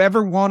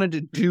 Whoever wanted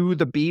to do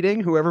the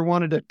beating, whoever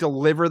wanted to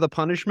deliver the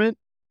punishment,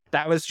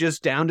 that was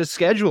just down to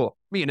schedule.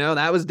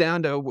 That was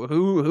down to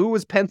who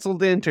was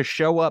penciled in to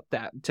show up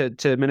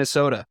to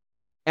Minnesota.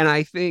 And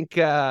I think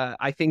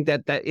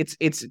that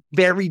it's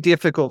very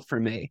difficult for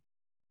me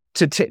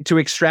to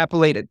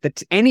extrapolate it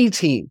that any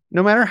team,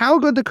 no matter how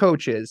good the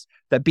coach is,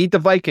 that beat the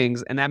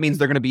Vikings, and that means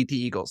they're going to beat the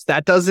Eagles.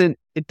 It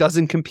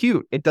doesn't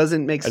compute. It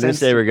doesn't make sense. I didn't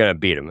say they were going to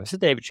beat them. I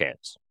said they have a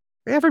chance.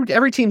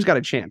 Every team's got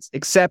a chance,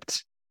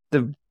 except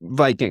the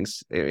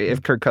Vikings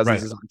if Kirk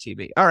Cousins is on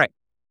TV. All right.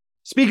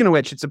 Speaking of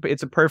which, it's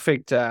a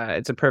perfect little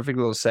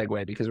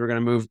segue because we're going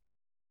to move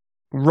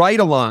right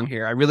along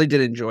here. I really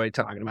did enjoy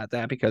talking about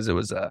that because it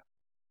was a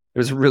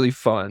really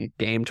fun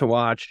game to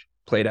watch.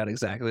 Played out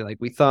exactly like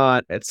we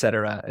thought, et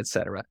cetera, et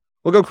cetera.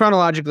 We'll go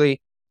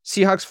chronologically.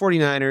 Seahawks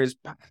 49ers.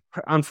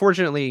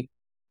 Unfortunately,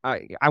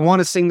 I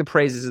want to sing the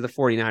praises of the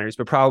 49ers,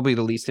 but probably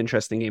the least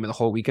interesting game of the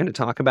whole weekend to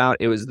talk about.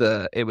 It was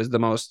the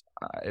most,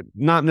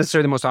 not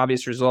necessarily the most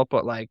obvious result,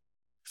 but like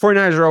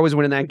 49ers are always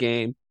winning that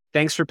game.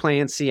 Thanks for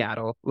playing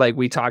Seattle. Like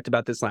we talked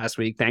about this last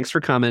week. Thanks for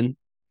coming.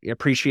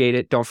 Appreciate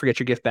it. Don't forget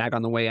your gift bag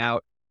on the way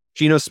out.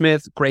 Geno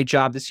Smith, great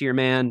job this year,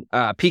 man.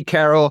 Pete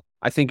Carroll,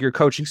 I think your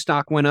coaching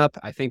stock went up.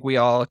 I think we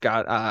all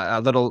got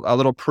a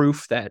little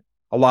proof that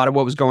a lot of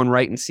what was going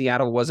right in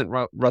Seattle wasn't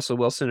Russell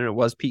Wilson and it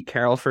was Pete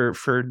Carroll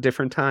for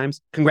different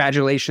times.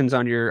 Congratulations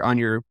on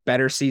your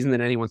better season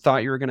than anyone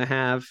thought you were going to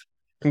have.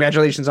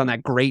 Congratulations on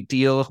that great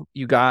deal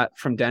you got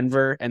from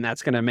Denver, and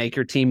that's going to make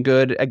your team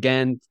good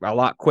again a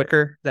lot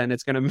quicker than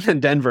it's going to in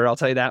Denver. I'll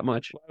tell you that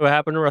much. What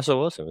happened to Russell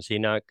Wilson? Was he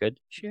not good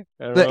this year?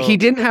 He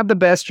didn't have the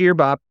best year,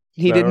 Bob.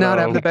 He did not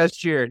have the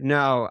best year.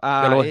 No.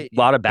 A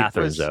lot of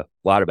bathrooms, though.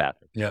 A lot of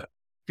bathrooms. Yeah.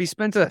 If he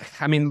spent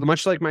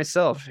much like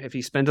myself, if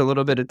he spent a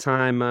little bit of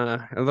time,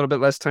 a little bit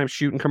less time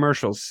shooting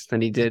commercials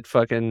than he did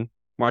fucking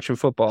watching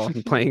football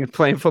and playing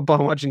football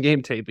and watching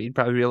game tape, he'd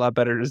probably be a lot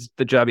better at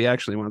the job he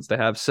actually wants to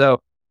have.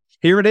 So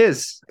here it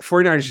is.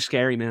 49ers are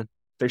scary, man.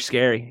 They're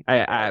scary.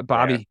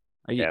 Bobby,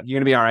 Yeah. you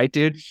gonna be all right,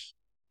 dude?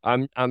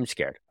 I'm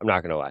scared. I'm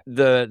not gonna lie.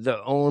 The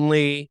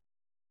only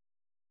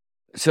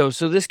so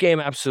this game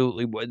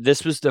absolutely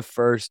this was the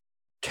first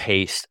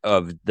taste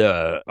of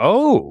the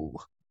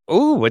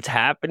what's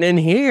happening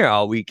here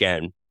all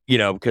weekend.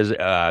 Because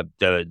the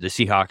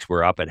Seahawks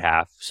were up at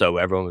half, so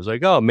everyone was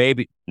like, oh,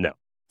 maybe no.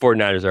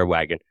 49ers are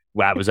wagging.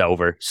 WAB was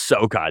over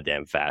so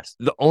goddamn fast.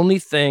 The only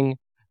thing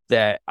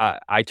that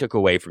I took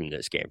away from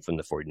this game from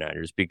the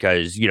 49ers,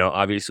 because,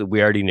 obviously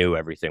we already knew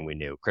everything we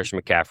knew.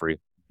 Christian McCaffrey,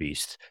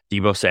 beast.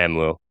 Deebo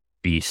Samuel,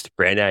 beast.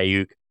 Brandon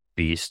Ayuk,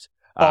 beast.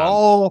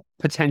 All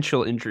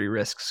potential injury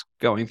risks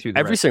going through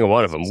every single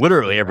one of them.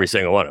 Literally every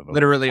single one of them.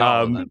 Literally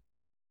all of them.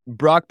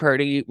 Brock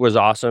Purdy was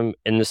awesome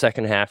in the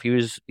second half.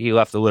 He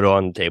left a little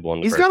on the table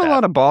in the He's first got a half.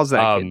 lot of balls,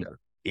 that kid, though.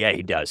 Yeah,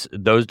 he does.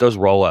 Those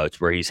rollouts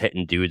where he's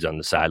hitting dudes on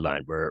the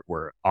sideline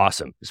were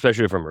awesome,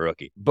 especially from a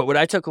rookie. But what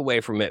I took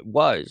away from it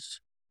was,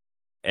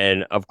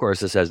 and of course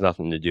this has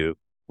nothing to do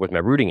with my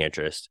rooting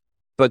interest,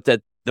 but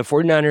that the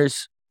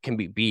 49ers can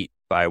be beat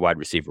by a wide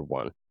receiver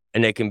one,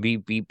 and they can be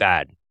beat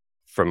bad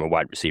from a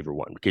wide receiver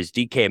one, because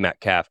DK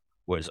Metcalf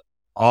was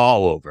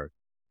all over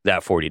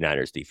that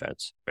 49ers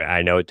defense.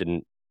 I know it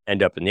didn't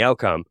end up in the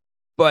outcome,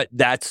 but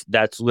that's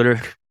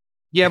literally...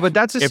 Yeah, but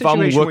that's a if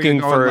situation I'm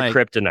looking for a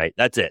kryptonite,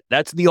 that's it.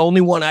 That's the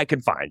only one I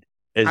could find.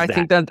 I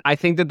think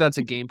that that's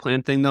a game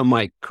plan thing, though.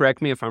 Mike, correct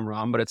me if I'm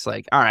wrong, but it's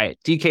like, all right,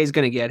 DK's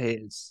going to get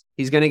his.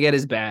 He's going to get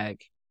his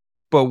bag,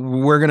 but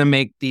we're going to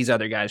make these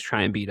other guys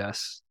try and beat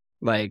us.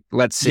 Like,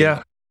 let's see.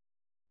 Yeah.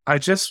 I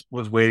just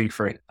was waiting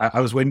for it. I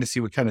was waiting to see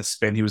what kind of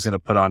spin he was going to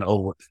put on.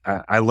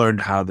 I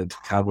learned how the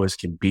Cowboys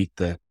can beat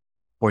the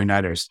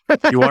 49ers.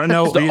 You want to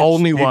know? It's the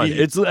only one.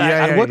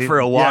 I look for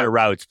a lot of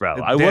routes, bro.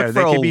 I look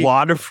for a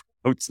lot of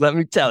routes. Let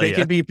me tell you. They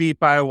can be beat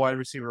by a wide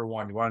receiver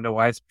one. You want to know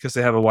why? It's because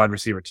they have a wide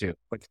receiver two.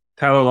 Like,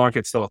 Tyler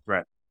Lockett's still a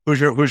threat.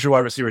 Who's your wide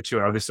receiver two?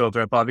 Are they still a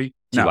threat, Bobby?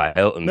 T.Y.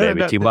 Hilton,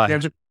 baby. T.Y.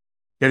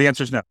 The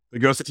answer is no. It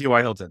goes to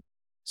T.Y. Hilton.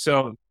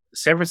 So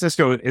San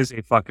Francisco is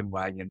a fucking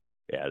wagon.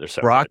 Yeah, they're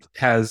so Brock good.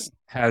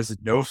 has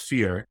no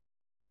fear.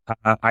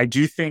 I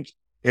do think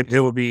it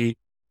will be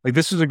like,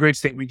 this was a great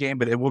statement game,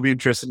 but it will be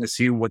interesting to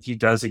see what he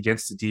does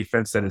against the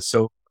defense that is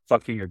so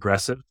fucking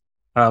aggressive,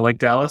 like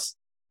Dallas.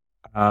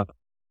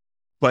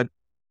 But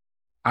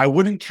I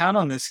wouldn't count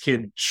on this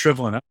kid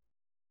shriveling up.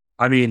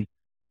 I mean,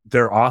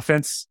 their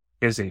offense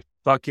is a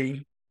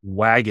fucking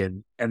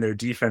wagon, and their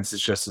defense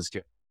is just as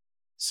good.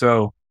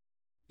 So,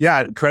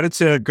 yeah, credit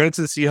to the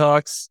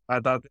Seahawks. I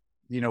thought,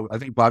 I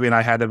think Bobby and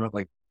I had them at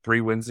like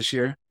 3 wins this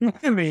year.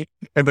 in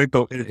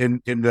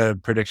the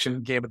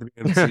prediction game at the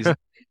beginning of the season.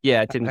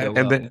 Yeah, it didn't go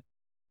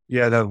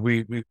well.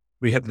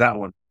 We hit that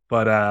one.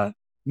 But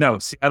no,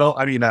 Seattle.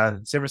 I mean,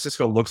 San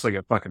Francisco looks like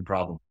a fucking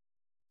problem.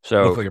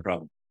 So looks like a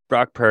problem.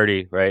 Brock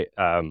Purdy, right?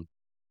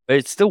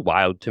 It's still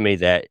wild to me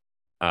that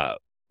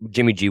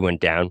Jimmy G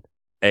went down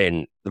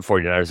and the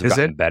 49ers have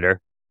gotten better.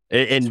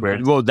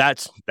 Well,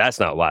 that's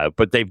not wild,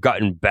 but they've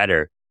gotten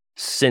better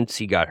since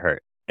he got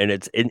hurt. And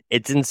it's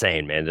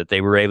insane, man, that they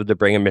were able to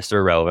bring in Mr.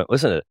 Irrelevant.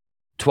 Listen to it.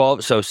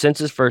 12. So since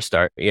his first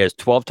start, he has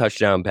 12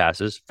 touchdown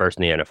passes, first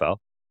in the NFL,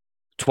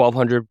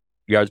 1,200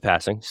 yards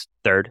passing,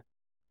 third,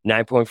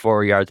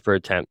 9.4 yards per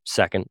attempt,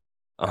 second,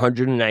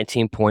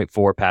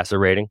 119.4 passer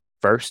rating,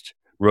 first,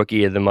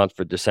 rookie of the month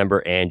for December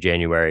and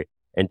January,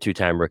 and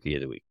 2-time rookie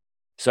of the week.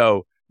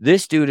 So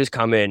this dude has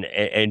come in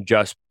and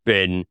just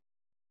been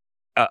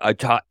a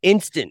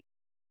instant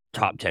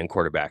top 10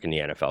 quarterback in the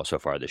NFL so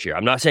far this year.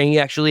 I'm not saying he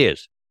actually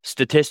is.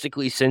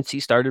 Statistically, since he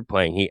started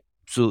playing, he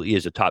absolutely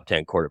is a top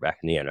 10 quarterback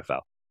in the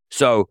NFL.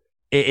 So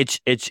it's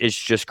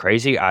just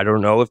crazy. I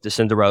don't know if the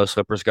Cinderella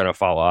slipper is going to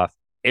fall off.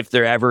 If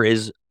there ever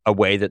is a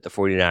way that the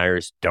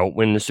 49ers don't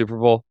win the Super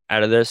Bowl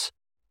out of this,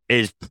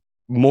 is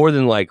more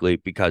than likely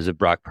because of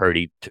Brock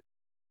Purdy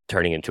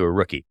turning into a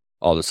rookie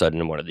all of a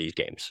sudden in one of these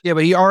games. Yeah,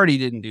 but he already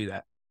didn't do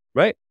that.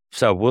 Right?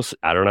 So we'll see.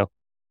 I don't know.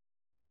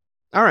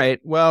 All right.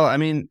 Well, I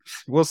mean,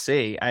 we'll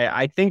see.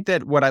 I think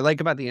that what I like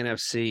about the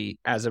NFC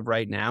as of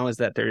right now is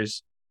that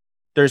there's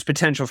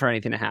potential for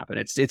anything to happen.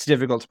 It's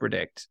difficult to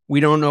predict.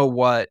 We don't know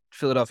what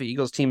Philadelphia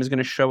Eagles team is going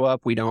to show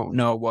up. We don't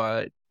know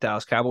what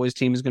Dallas Cowboys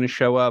team is going to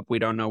show up. We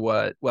don't know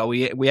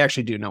we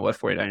actually do know what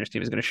 49ers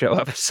team is going to show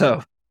up.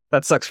 So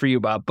that sucks for you,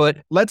 Bob. But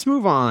let's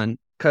move on,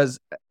 because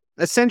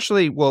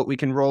essentially, we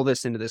can roll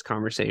this into this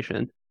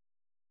conversation.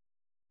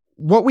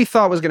 What we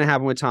thought was going to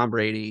happen with Tom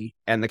Brady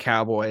and the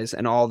Cowboys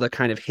and all the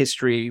kind of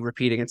history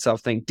repeating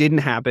itself thing didn't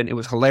happen. It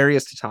was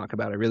hilarious to talk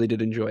about. I really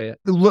did enjoy it.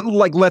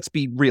 Like, let's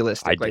be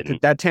realistic.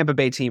 That Tampa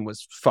Bay team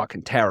was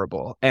fucking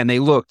terrible, and they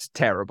looked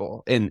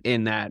terrible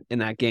in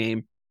that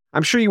game.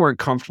 I'm sure you weren't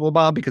comfortable,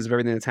 Bob, because of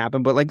everything that's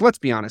happened. But let's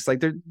be honest.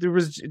 There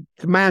was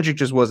the magic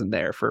just wasn't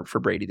there for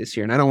Brady this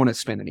year, and I don't want to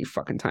spend any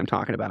fucking time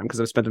talking about him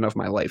because I've spent enough of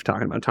my life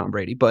talking about Tom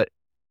Brady. But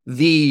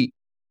the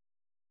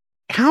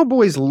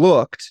Cowboys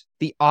looked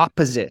the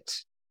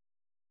opposite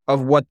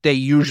of what they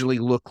usually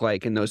look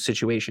like in those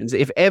situations.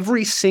 If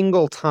every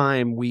single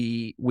time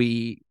we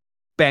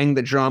bang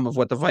the drum of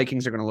what the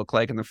Vikings are going to look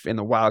like in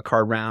the wild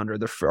card round or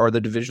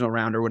the divisional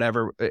round or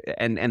whatever,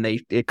 and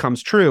it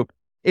comes true,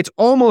 it's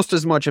almost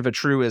as much of a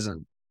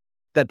truism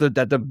that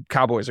the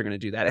Cowboys are going to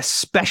do that,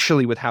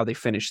 especially with how they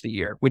finished the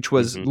year, which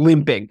was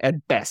limping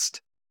at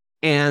best.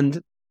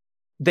 And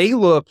they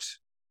looked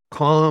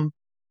calm,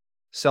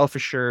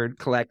 self-assured,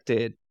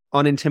 collected,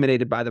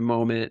 unintimidated by the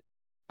moment.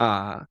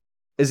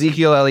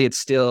 Ezekiel Elliott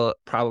still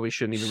probably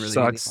shouldn't even really be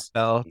in the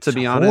NFL, to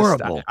be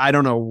honest. I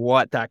don't know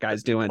what that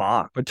guy's doing.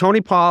 But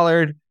Tony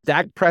Pollard,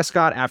 Dak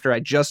Prescott, after I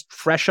just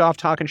fresh off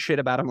talking shit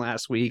about him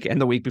last week and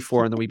the week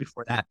before and the week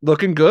before that,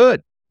 looking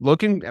good.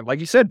 Looking,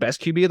 like you said,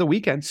 best QB of the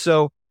weekend.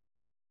 So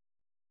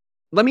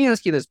let me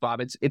ask you this,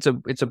 Bob. It's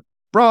a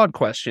broad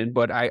question,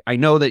 but I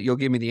know that you'll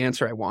give me the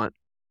answer I want.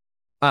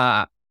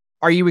 Are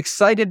you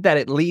excited that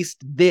at least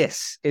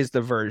this is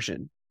the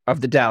version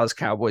of the Dallas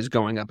Cowboys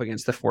going up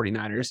against the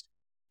 49ers?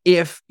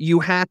 If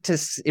you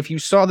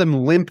saw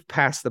them limp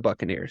past the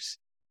Buccaneers,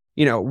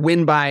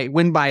 win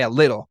by a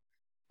little,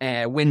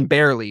 win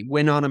barely,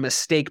 win on a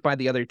mistake by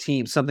the other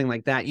team, something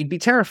like that, you'd be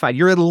terrified.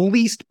 You're at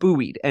least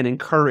buoyed and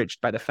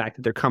encouraged by the fact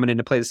that they're coming in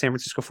to play the San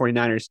Francisco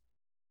 49ers,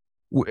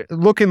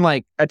 looking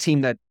like a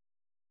team that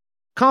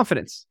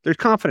there's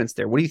confidence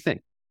there. What do you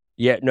think?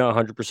 Yeah, no,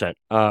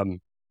 100%.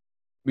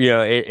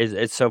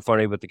 It's so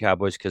funny with the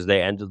Cowboys because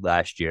they ended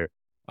last year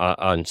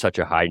on such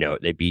a high note.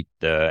 They beat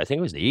I think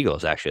it was the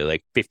Eagles actually,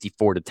 like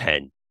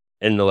 54-10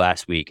 in the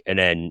last week, and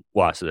then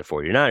lost to the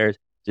 49ers.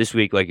 This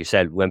week, like you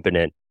said, limping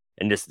in,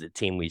 and this is the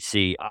team we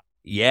see.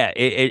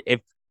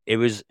 It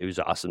was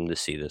awesome to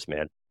see this,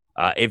 man.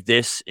 If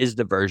this is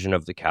the version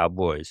of the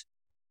Cowboys,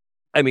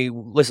 I mean,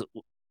 listen,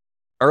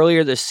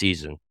 earlier this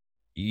season,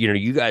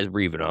 you guys were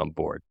even on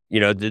board.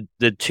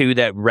 The two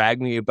that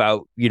ragged me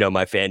about,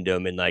 my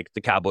fandom and like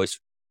the Cowboys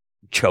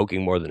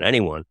choking more than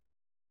anyone.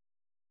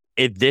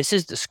 If this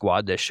is the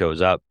squad that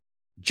shows up,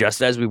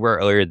 just as we were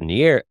earlier in the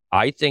year,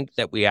 I think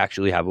that we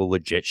actually have a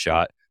legit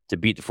shot to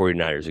beat the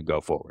 49ers and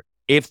go forward.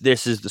 If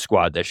this is the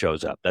squad that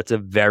shows up, that's a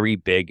very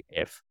big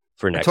if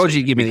for next I told you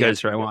week, to give me the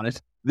answer I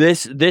wanted.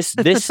 This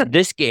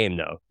game,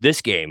 though,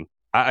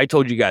 I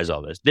told you guys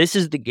all this. This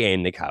is the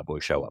game the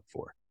Cowboys show up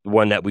for, the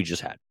one that we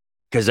just had.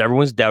 Because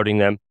everyone's doubting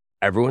them.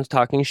 Everyone's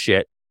talking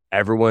shit.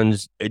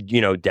 Everyone's,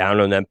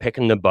 down on them,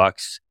 picking the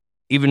Bucs,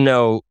 even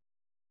though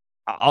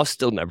I'll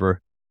still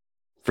never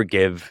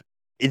forgive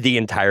the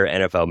entire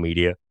NFL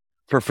media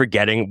for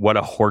forgetting what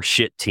a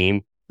horseshit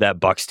team that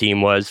Bucs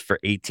team was for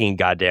 18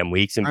 goddamn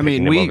weeks and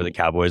picking them over the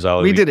Cowboys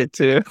all week. We did it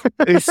too.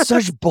 It's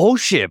such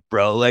bullshit,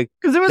 bro. Like,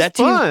 because it was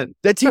fun.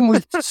 That team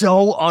was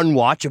so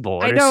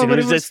unwatchable. And as soon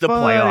as it's the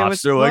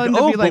playoffs, they're like,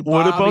 oh, but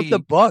what about the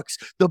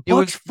Bucs? The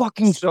Bucs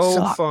fucking so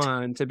sucked.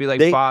 Fun to be like,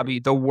 Bobby,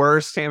 the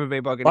worst Tampa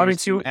Bay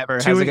Buccaneers team ever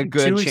has like a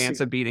good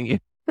chance of beating you.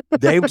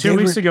 2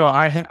 weeks ago,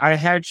 I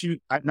had you.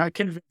 I'm not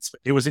convinced.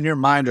 But it was in your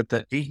mind that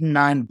the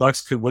 8-9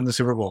 Bucs could win the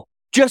Super Bowl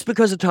just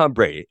because of Tom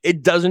Brady.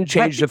 It doesn't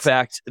change the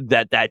fact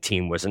that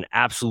team was an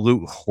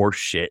absolute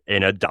horseshit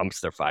and a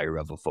dumpster fire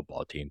of a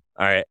football team.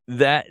 All right,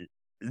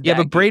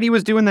 but Brady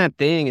was doing that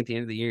thing at the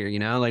end of the year,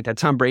 like that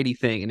Tom Brady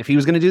thing. And if he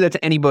was going to do that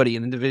to anybody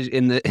in the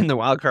division in the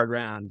wild card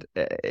round,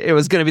 it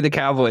was going to be the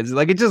Cowboys.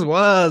 Like it just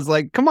was.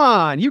 Like, come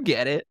on, you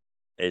get it.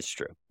 It's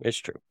true.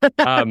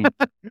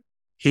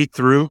 He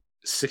threw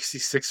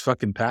 66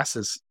 fucking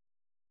passes.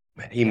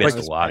 Man, he missed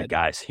a lot of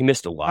guys. A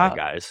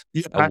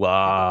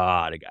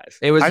lot of guys.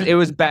 It was bad. It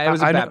was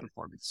a bad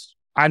performance.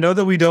 I know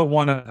that we don't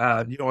want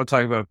to. You don't want to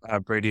talk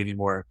about Brady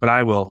anymore, but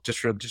I will just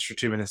for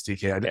 2 minutes,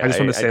 DK. I just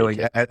want to say, like,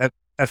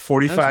 at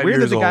 45 weird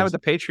years that the old, guy with the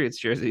Patriots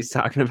jersey is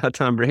talking about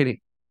Tom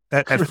Brady.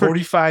 At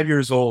 45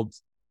 years old,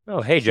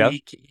 oh hey Joe,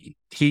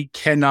 he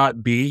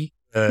cannot be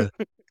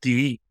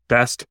the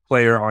best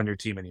player on your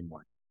team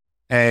anymore.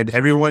 And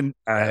everyone's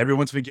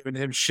been giving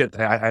him shit.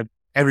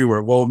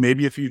 Everywhere. Well,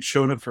 maybe if you'd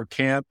shown up for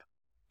camp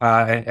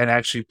and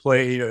actually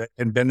played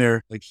and been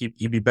there, like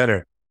he'd be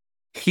better.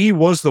 He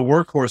was the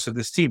workhorse of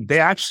this team. They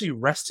actually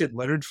rested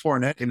Leonard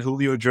Fournette and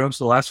Julio Jones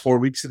the last 4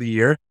 weeks of the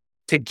year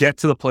to get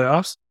to the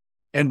playoffs,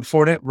 and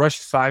Fournette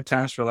rushed 5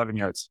 times for 11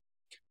 yards.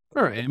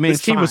 All right, I mean,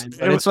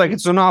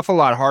 it's an awful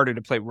lot harder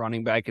to play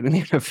running back in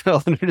the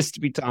NFL than it is to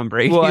be Tom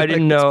Brady. Well, I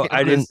didn't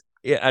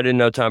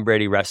know Tom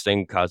Brady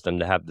resting caused them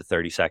to have the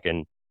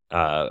 30-second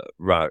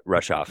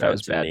rush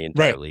offense in the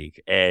entire league,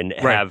 and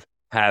have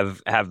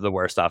the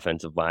worst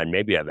offensive line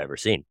maybe I've ever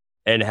seen,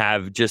 and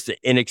have just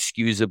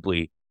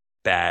inexcusably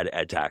bad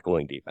at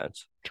tackling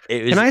defense.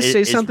 Can I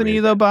say something to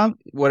you though, Bob?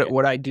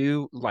 What I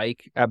do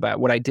like about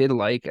what I did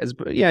like as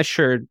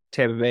sure,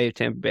 Tampa Bay,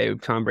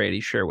 Tom Brady,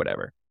 sure,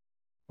 whatever.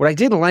 What I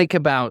did like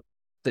about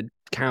the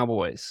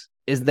Cowboys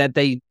is that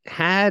they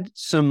had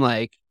some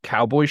like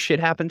cowboy shit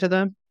happen to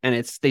them, and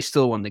they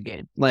still won the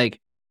game. Like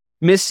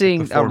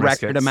missing a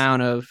record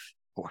amount of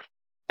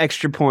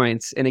extra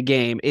points in a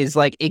game is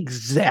like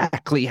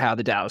exactly how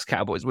the Dallas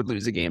Cowboys would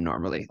lose a game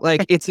normally.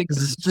 Like it's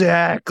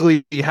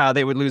exactly how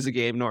they would lose a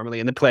game normally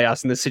in the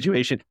playoffs in this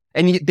situation.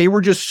 And they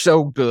were just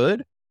so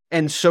good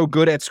and so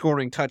good at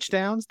scoring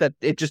touchdowns that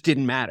it just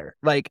didn't matter.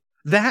 Like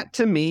that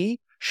to me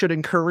should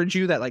encourage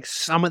you that like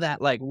some of that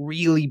like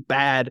really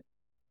bad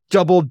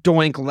double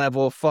doink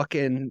level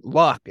fucking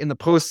luck in the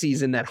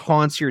postseason that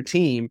haunts your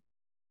team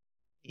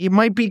you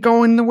might be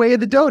going the way of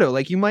the dodo.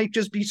 Like, you might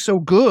just be so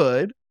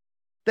good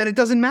that it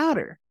doesn't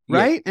matter,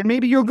 right? And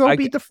maybe you'll go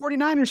beat the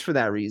 49ers for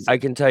that reason. I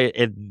can tell you,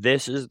 if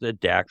this is the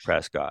Dak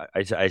Prescott,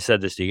 I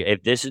said this to you,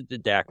 if this is the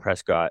Dak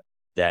Prescott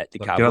that the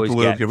Cowboys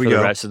get for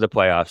the rest of the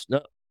playoffs,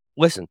 no,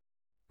 listen.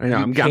 I know,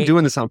 I'm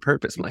doing this on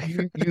purpose,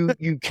 Mike.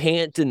 You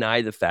can't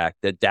deny the fact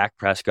that Dak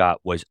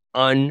Prescott was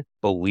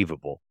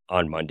unbelievable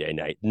on Monday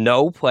night.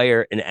 No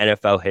player in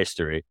NFL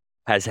history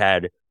has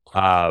had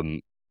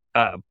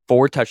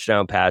 4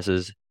 touchdown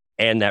passes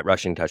and that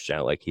rushing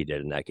touchdown like he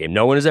did in that game.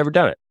 No one has ever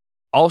done it.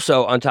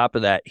 Also, on top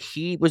of that,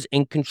 he was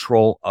in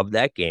control of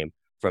that game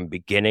from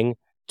beginning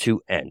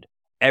to end.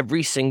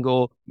 Every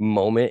single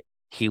moment,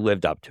 he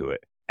lived up to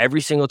it. Every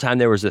single time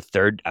there was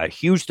a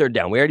huge third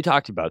down. We already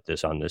talked about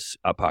this on this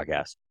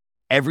podcast.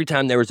 Every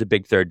time there was a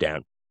big third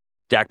down,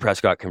 Dak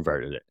Prescott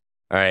converted it.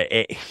 All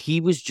right.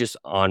 He was just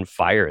on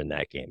fire in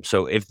that game.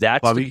 So if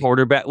that's the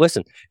quarterback,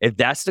 listen, if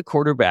that's the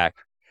quarterback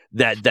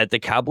that the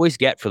Cowboys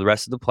get for the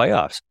rest of the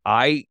playoffs,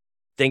 I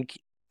think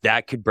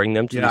that could bring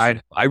them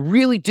to I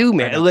really do,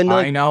 man.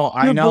 I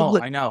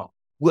know.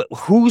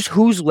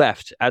 Who's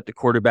left at the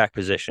quarterback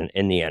position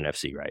in the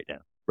NFC right now,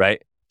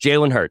 right?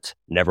 Jalen Hurts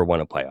never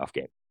won a playoff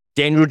game.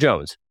 Daniel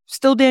Jones,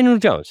 still Daniel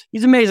Jones.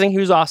 He's amazing. He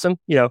was awesome.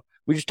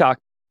 We just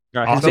talked.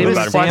 His name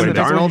is Sam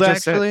Darnold,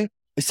 actually.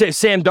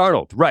 Sam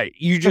Darnold, right.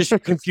 You just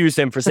confused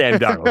him for Sam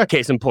Darnold,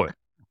 case in point.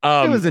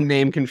 It was a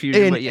name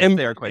confusion, but yes,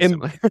 they are quite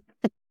similar.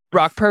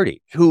 Brock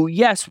Purdy, who,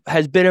 yes,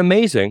 has been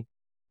amazing,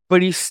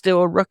 but he's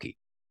still a rookie.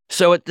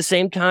 So at the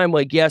same time,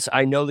 yes,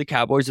 I know the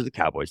Cowboys are the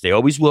Cowboys. They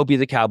always will be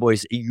the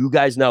Cowboys. You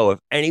guys know, if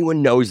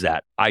anyone knows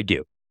that, I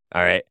do.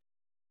 All right.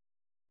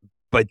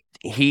 But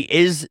he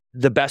is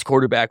the best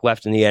quarterback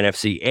left in the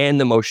NFC and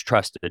the most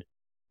trusted.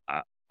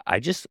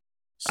 I'm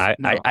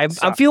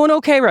feeling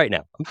okay right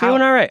now. I'm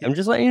feeling all right. I'm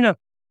just letting you know.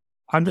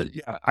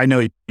 I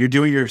know you're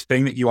doing your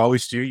thing that you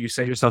always do. You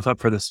set yourself up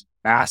for this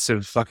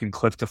massive fucking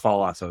cliff to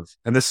fall off of.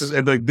 And this is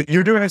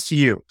you're doing this to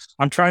you.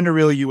 I'm trying to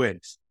reel you in.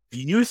 Do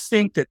you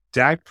think that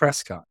Dak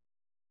Prescott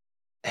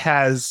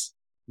has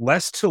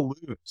less to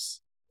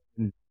lose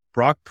than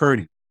Brock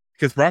Purdy?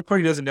 Because Brock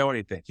Purdy doesn't know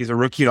anything. He's a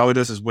rookie and all he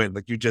does is win,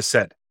 like you just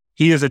said.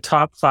 He is a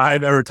top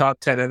 5 or top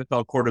 10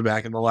 NFL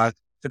quarterback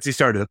since he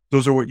started.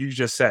 Those are what you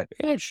just said.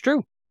 Yeah, it's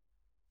true.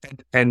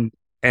 And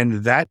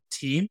that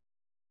team,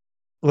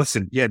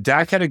 listen, yeah,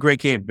 Dak had a great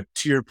game, but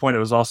to your point, it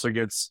was also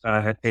against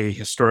a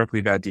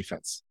historically bad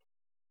defense.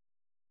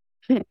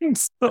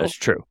 That's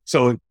true.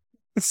 So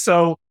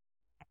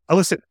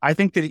listen, I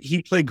think that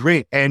he played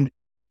great. And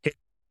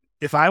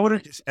if I would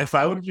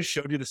have just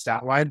showed you the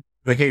stat line,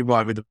 like, hey,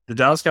 well, the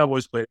Dallas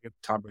Cowboys played against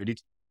Tom Brady.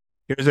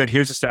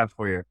 Here's the stat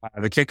for you.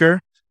 The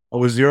kicker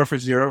was 0 for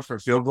 0 for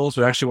field goals,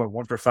 so actually went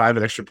 1 for 5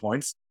 at extra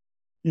points.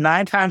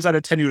 9 times out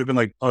of 10, you would have been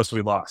like, oh, so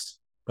we lost.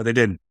 But they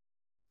didn't.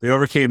 They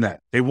overcame that.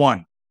 They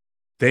won.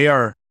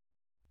 They're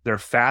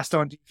fast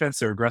on defense.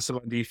 They're aggressive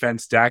on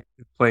defense. Dak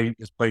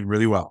has played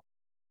really well.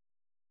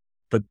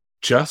 But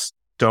just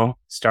don't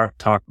start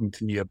talking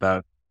to me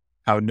about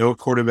how no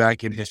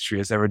quarterback in history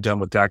has ever done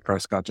what Dak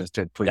Prescott just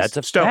did, please. That's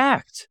a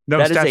fact. No,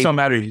 stats don't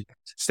matter.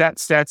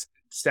 Stats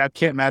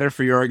can't matter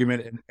for your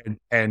argument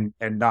and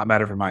not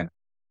matter for mine.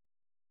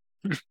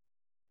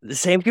 The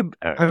same could.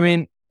 I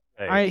mean,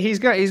 he's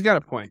got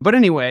a point. But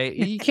anyway,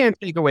 you can't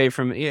take away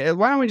from.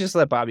 Why don't we just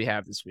let Bobby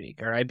have this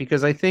week, all right?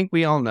 Because I think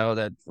we all know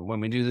that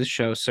when we do this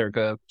show,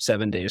 circa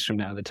 7 days from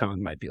now, the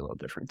tone might be a little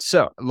different.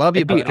 So, love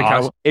you, Bobby.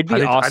 It'd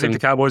be awesome. I think the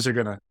Cowboys are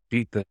going to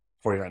beat the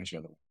 49ers.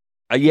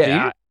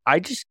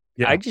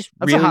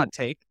 That's a hot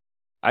take.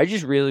 I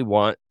just really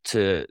want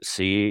to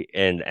see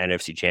an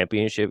NFC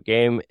Championship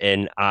game,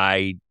 and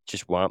I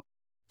just want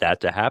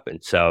that to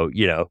happen. So,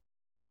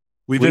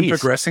 we've been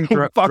progressing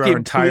throughout our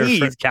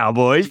entire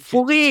Cowboys.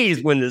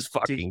 Please win this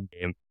fucking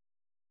game.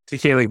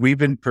 TK, we've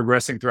been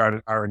progressing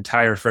throughout our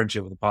entire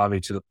friendship with Bobby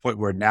to the point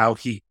where now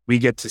we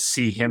get to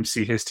see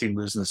his team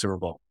lose in the Super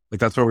Bowl. Like,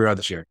 that's where we are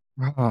this year.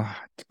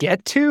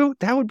 Get to?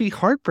 That would be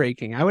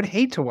heartbreaking. I would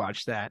hate to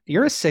watch that.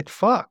 You're a sick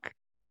fuck.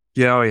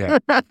 Yeah, oh yeah.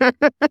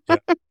 Yeah.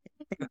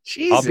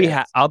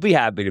 Jesus. I'll be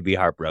happy to be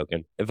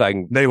heartbroken if I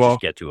can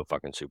just get to a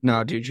fucking Super Bowl.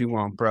 No, dude, you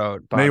won't, bro.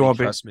 Bobby, you won't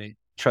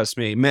Trust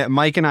me.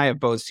 Mike and I have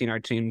both seen our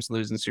teams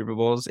lose in Super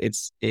Bowls.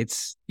 It's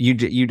you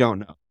don't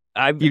know.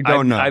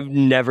 I've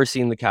never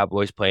seen the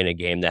Cowboys play in a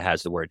game that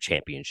has the word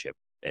championship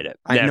in it.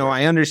 Never. I know,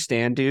 I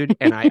understand, dude,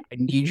 and I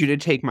need you to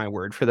take my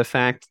word for the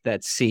fact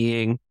that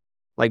seeing,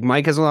 like,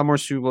 Mike has a lot more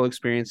Super Bowl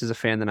experience as a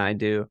fan than I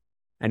do,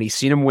 and he's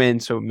seen him win,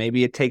 so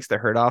maybe it takes the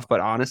hurt off.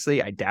 But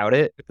honestly, I doubt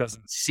it. It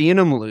doesn't. Seeing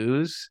him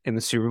lose in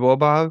the Super Bowl,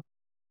 Bob,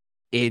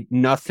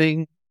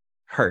 nothing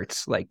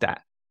hurts like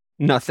that.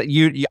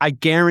 Nothing. I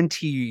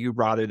guarantee you'd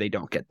rather they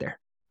don't get there.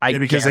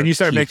 Because then you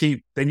start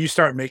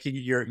making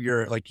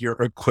your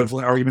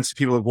equivalent arguments to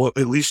people. Well,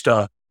 at least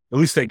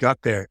they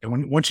got there.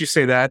 And once you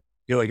say that,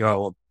 you're like,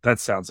 oh, well, that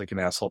sounds like an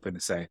asshole thing to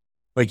say.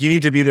 Like, you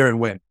need to be there and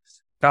win.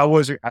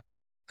 Cowboys are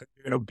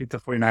going to beat the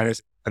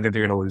 49ers. I think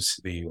they're going to lose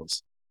to the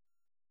Eagles.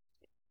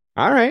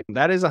 All right.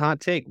 That is a hot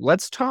take.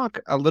 Let's talk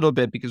a little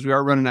bit because we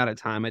are running out of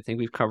time. I think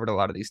we've covered a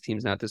lot of these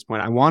teams now at this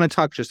point. I want to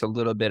talk just a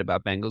little bit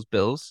about Bengals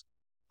Bills.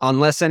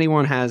 Unless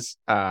anyone has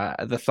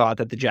the thought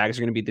that the Jags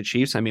are going to beat the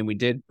Chiefs. I mean, we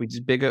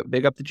just big up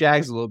the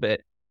Jags a little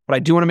bit, but I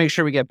do want to make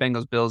sure we get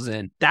Bengals Bills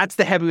in. That's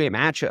the heavyweight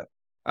matchup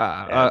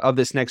of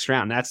this next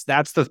round. That's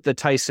the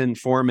Tyson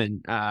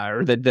Foreman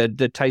or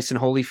the Tyson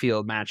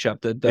Holyfield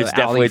matchup.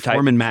 The Ali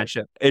Foreman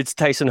matchup. It's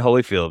Tyson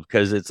Holyfield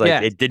because it's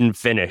like it didn't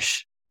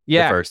finish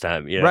the first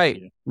time. You know?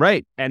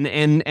 Right.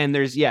 And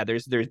there's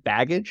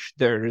baggage.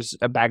 There's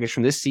a baggage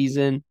from this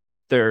season.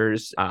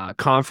 There's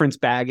conference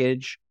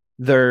baggage.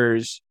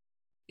 There's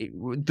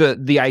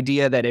the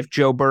idea that if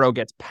Joe Burrow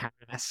gets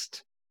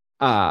past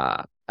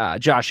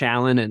Josh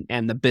Allen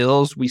and the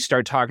Bills, we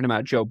start talking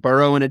about Joe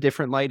Burrow in a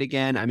different light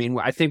again. I mean,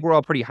 I think we're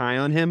all pretty high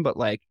on him, but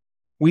like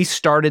we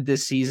started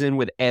this season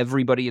with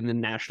everybody in the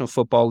National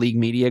Football League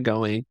media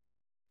going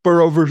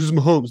Burrow versus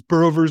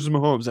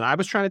Mahomes. And I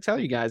was trying to tell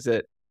you guys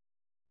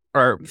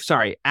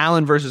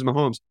Allen versus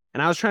Mahomes.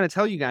 And I was trying to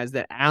tell you guys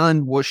that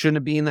Allen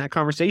shouldn't be in that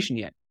conversation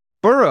yet.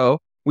 Burrow,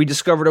 we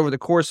discovered over the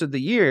course of the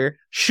year,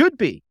 should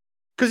be.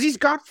 Because he's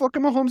got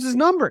fucking Mahomes'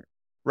 number,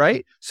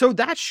 right? So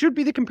that should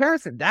be the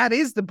comparison. That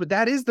is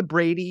the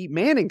Brady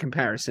Manning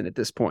comparison at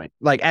this point.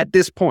 Like at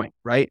this point,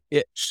 right?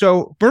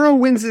 So Burrow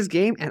wins this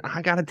game, and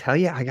I gotta tell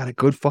you, I got a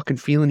good fucking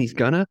feeling he's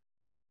gonna.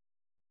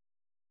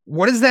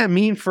 What does that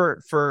mean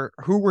for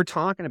who we're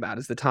talking about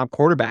as the top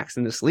quarterbacks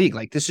in this league?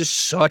 Like this is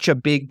such a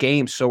big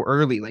game so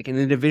early, like in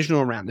the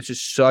divisional round. This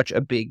is such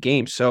a big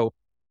game. So,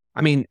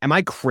 I mean, am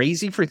I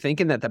crazy for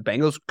thinking that the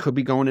Bengals could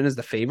be going in as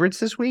the favorites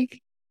this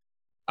week?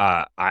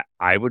 I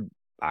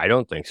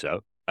don't think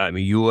so. I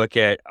mean, you look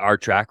at our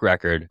track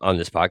record on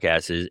this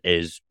podcast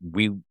is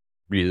we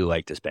really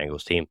like this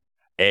Bengals team,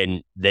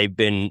 and they've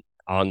been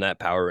on that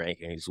power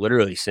rankings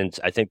literally since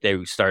I think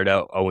they started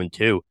out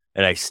 0-2,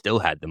 and I still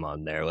had them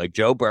on there. Like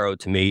Joe Burrow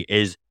to me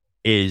is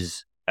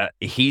he's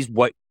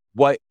what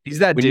he's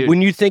that dude.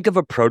 When you think of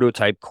a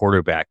prototype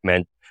quarterback,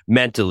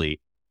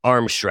 mentally,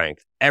 arm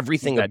strength,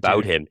 everything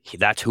about him,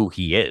 that's who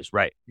he is,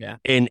 right? Yeah,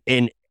 and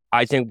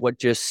I think what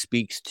just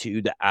speaks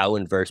to the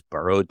Allen versus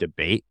Burrow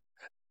debate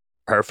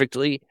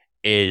perfectly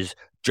is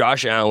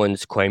Josh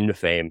Allen's claim to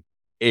fame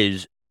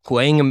is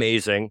playing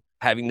amazing,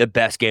 having the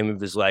best game of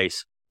his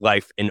life,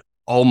 and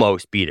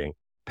almost beating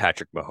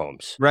Patrick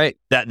Mahomes. Right.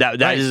 That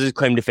is his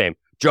claim to fame.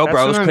 Joe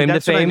Burrow's claim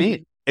to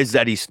fame is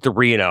that he's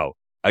 3-0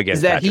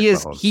 against Patrick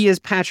Mahomes. He is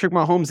Patrick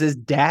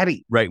Mahomes'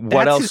 daddy. Right.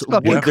 What else?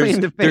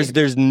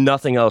 There's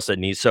nothing else that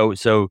needs.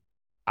 So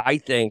I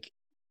think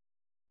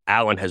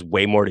Allen has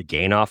way more to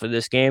gain off of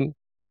this game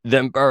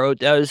than Burrow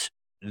does,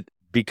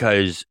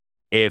 because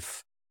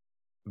if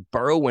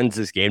Burrow wins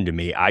this game, to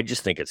me, I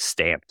just think it's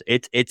stamped.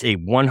 It's a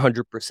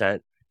 100%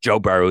 Joe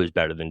Burrow is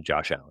better than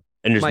Josh Allen,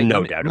 and there's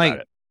no doubt about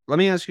it. Let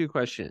me ask you a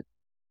question.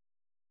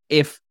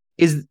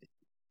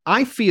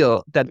 I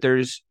feel that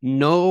there's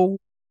no,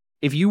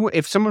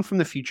 if someone from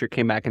the future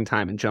came back in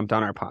time and jumped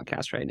on our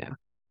podcast right now,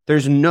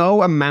 there's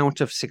no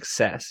amount of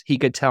success he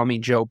could tell me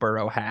Joe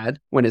Burrow had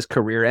when his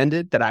career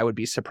ended that I would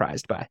be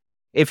surprised by.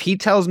 If he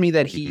tells me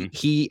that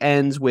he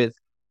ends with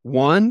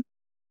 1,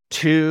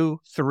 2,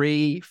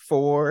 3,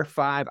 4,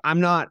 5,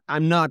 I'm not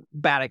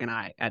batting an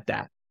eye at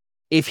that.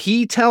 If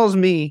he tells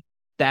me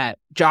that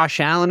Josh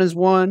Allen is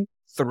 1,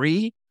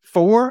 3,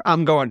 4,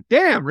 I'm going,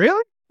 damn,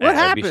 really? What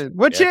happened?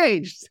 What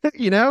changed?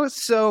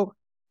 So,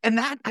 and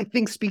that I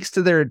think speaks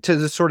to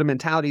the sort of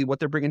mentality, what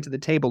they're bringing to the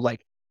table.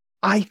 Like,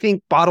 I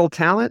think bottled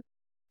talent,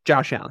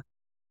 Josh Allen,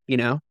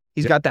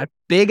 he's got that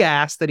big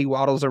ass that he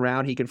waddles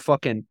around. He can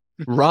fucking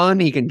run.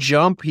 He can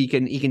jump. He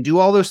can do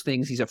all those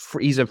things. He's a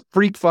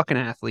freak fucking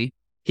athlete.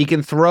 He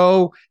can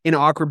throw in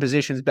awkward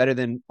positions better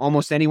than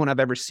almost anyone I've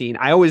ever seen.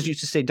 I always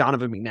used to say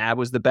Donovan McNabb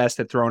was the best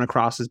at throwing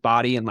across his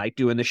body and like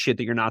doing the shit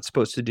that you're not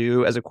supposed to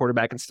do as a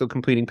quarterback and still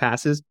completing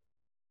passes.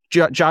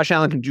 Josh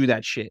Allen can do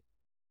that shit.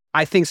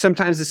 I think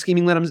sometimes the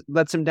scheming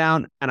lets him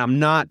down, and I'm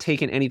not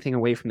taking anything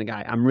away from the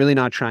guy. I'm really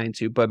not trying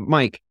to. But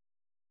Mike,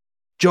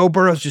 Joe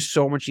Burrow's just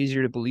so much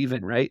easier to believe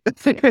in, right?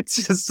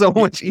 It's just so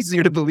much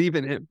easier to believe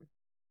in him.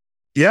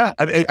 Yeah,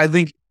 I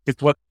think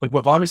it's what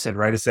Bobby said,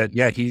 right? Is that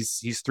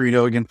he's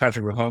 3-0 against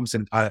Patrick Mahomes,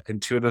 and in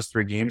 2 of those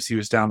 3 games he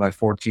was down by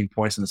 14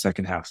 points in the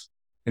second half,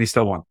 and he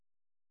still won.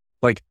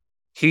 Like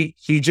he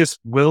just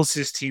wills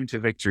his team to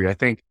victory. I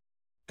think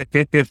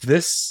if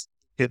this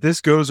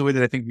goes the way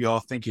that I think we all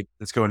think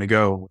it's going to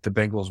go, with the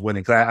Bengals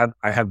winning, because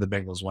I have the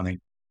Bengals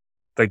winning.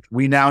 Like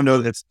we now know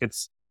that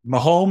it's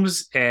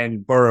Mahomes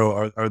and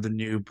Burrow are the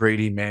new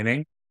Brady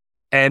Manning,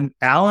 and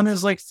Allen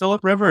is like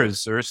Phillip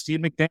Rivers or Steve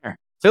McNair.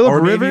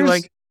 Phillip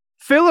Rivers?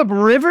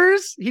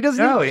 He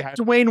doesn't even get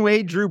Dwayne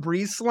Wade, Drew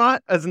Brees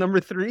slot as number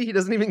 3. He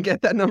doesn't even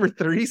get that number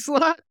 3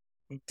 slot.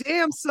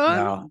 Damn,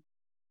 son. No.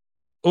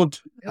 Well,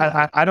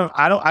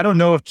 I don't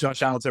know if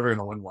Josh Allen's ever going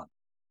to win one.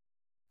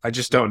 I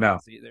just don't know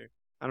either.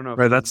 I don't know.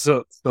 Right, that's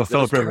so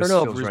Phillip Rivers.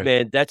 Turnovers, right.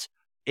 Man. That's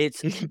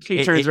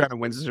he turns around and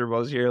wins the Super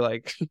Bowls here.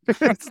 Like,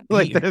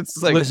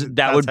 listen,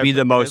 that would be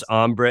the most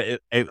on brand.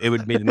 It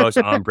would be the most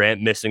on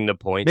brand missing the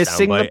point.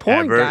 Missing the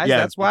point, ever. guys. Yeah,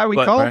 that's why we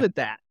called it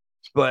that.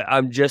 But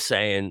I'm just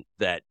saying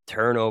that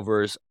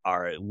turnovers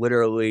are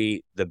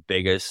literally the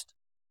biggest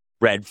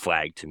red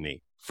flag to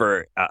me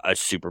for a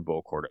Super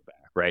Bowl quarterback,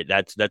 right?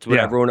 That's what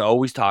everyone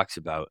always talks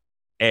about.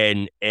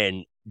 And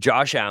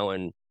Josh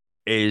Allen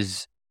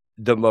is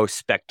the most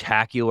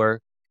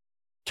spectacular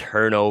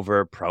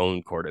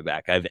turnover-prone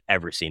quarterback I've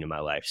ever seen in my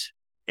life.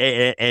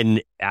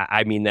 And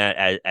I mean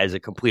that as a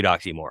complete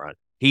oxymoron.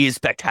 He is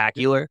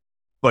spectacular,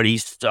 but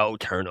he's so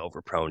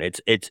turnover-prone. It's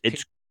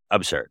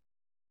absurd.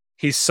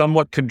 He's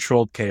somewhat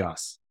controlled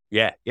chaos.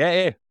 Yeah.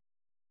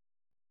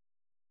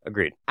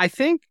 Agreed. I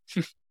think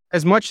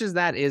as much as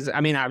that is,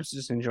 I mean, I was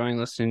just enjoying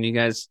listening to you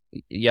guys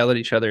yell at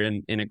each other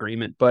in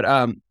agreement, but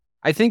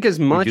I think as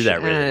much do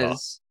that really as well.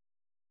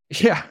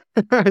 Yeah,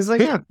 I was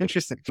like, yeah,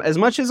 interesting. As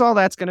much as all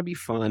that's going to be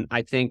fun,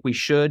 I think we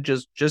should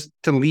just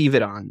to leave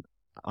it on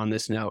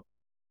this note.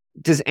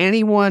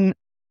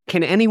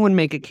 Can anyone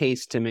make a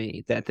case to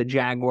me that the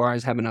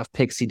Jaguars have enough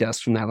pixie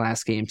dust from that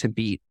last game to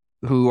beat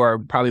who are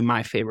probably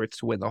my favorites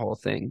to win the whole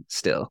thing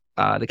still,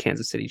 the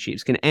Kansas City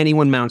Chiefs? Can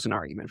anyone mount an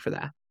argument for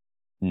that?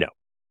 No.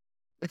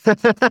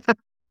 That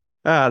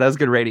was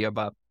good radio,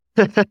 Bob.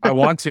 I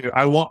want to,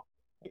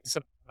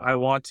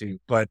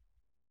 but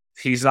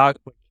he's not.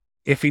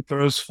 If he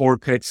throws 4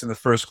 picks in the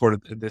first quarter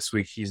this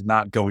week, he's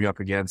not going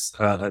up against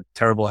a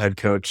terrible head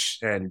coach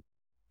and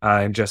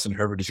Justin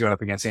Herbert. He's going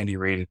up against Andy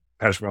Reid and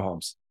Patrick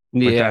Mahomes.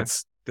 Yeah,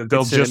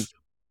 they'll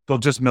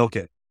just milk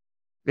it.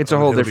 It's a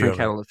whole different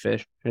kettle of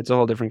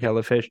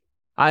fish.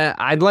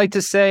 I'd like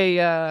to say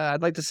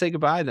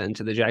goodbye then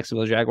to the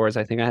Jacksonville Jaguars.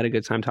 I think I had a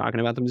good time talking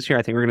about them this year.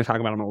 I think we're going to talk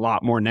about them a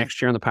lot more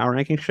next year on the Power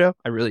Ranking Show.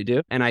 I really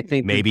do. And I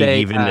think maybe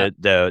even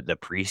the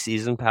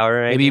preseason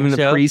Power Ranking maybe even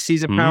show? The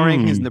preseason Power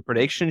Rankings and the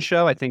prediction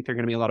show. I think they're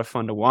going to be a lot of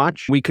fun to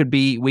watch. We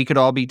could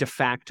all be de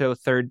facto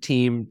third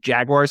team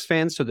Jaguars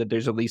fans so that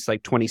there's at least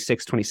like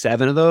 26,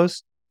 27 of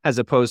those, as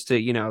opposed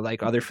to,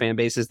 like other fan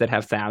bases that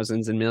have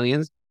thousands and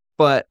millions.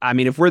 But, I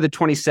mean, if we're the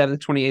 27th,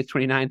 28th,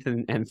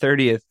 29th, and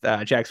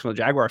 30th Jacksonville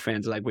Jaguar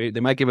fans, they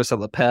might give us a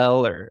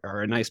lapel or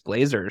a nice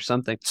blazer or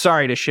something.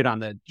 Sorry to shit on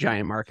the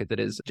giant market that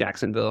is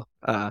Jacksonville.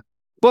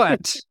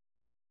 But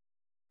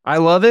I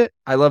love it.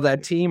 I love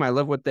that team. I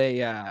love what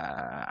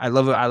I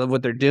love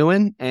what they're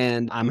doing.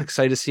 And I'm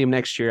excited to see them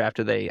next year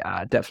after they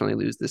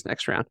definitely lose this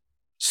next round.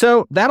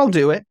 So that'll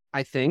do it,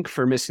 I think,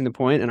 for Missing the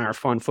Point and our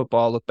fun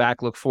football look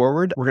back, look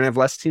forward. We're going to have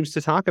less teams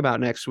to talk about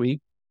next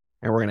week.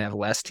 And we're going to have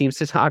less teams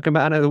to talk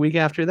about the week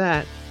after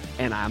that.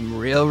 And I'm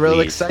real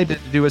excited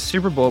to do a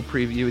Super Bowl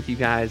preview with you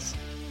guys.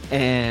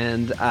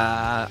 And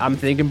I'm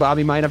thinking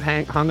Bobby might have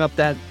hung up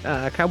that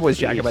Cowboys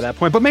jacket by that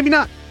point, but maybe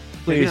not.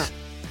 Please.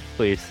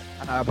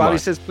 Bobby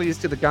says please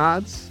to the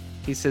gods.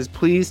 He says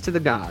please to the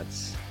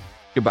gods.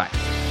 Goodbye.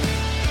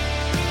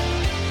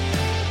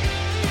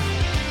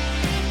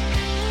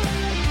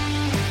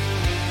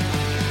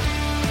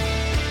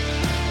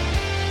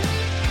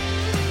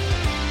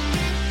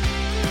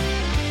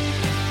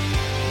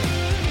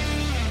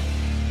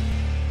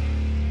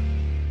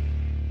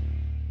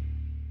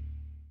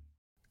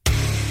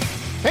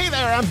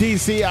 I'm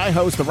DC. I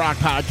host the rock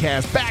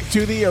podcast Back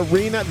to the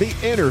Arena, The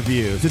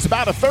Interviews. It's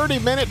about a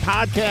 30-minute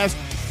podcast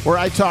where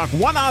I talk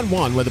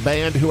one-on-one with a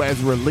band who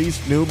has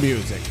released new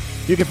music.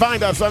 You can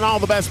find us on all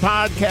the best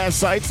podcast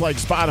sites like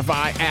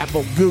Spotify,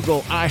 Apple,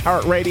 Google,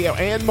 iHeartRadio,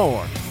 and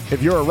more.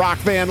 If you're a rock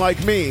fan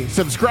like me,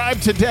 subscribe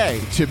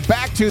today to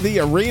Back to the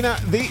Arena,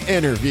 The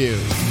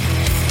Interviews.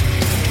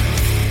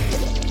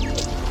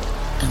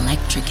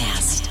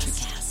 Electricast.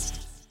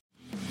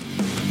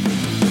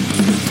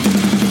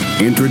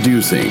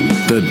 Introducing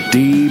the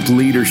Deep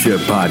Leadership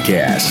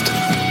Podcast.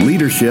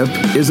 Leadership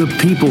is a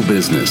people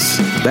business.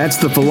 That's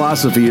the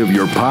philosophy of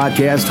your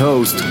podcast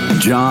host,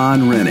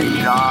 John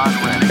Rennie.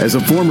 As a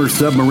former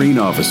submarine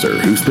officer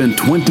who spent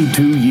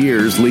 22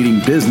 years leading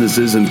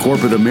businesses in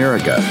corporate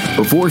America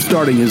before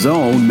starting his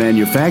own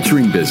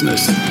manufacturing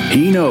business,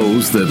 he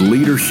knows that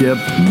leadership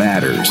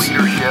matters.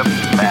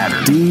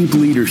 Deep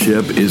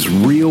Leadership is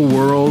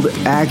real-world,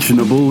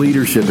 actionable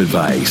leadership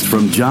advice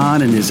from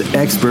John and his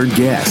expert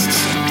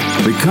guests.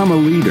 Become a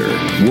leader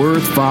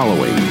worth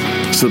following.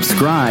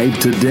 Subscribe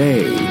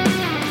today.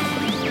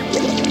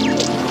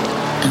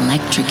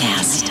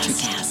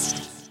 Electricast.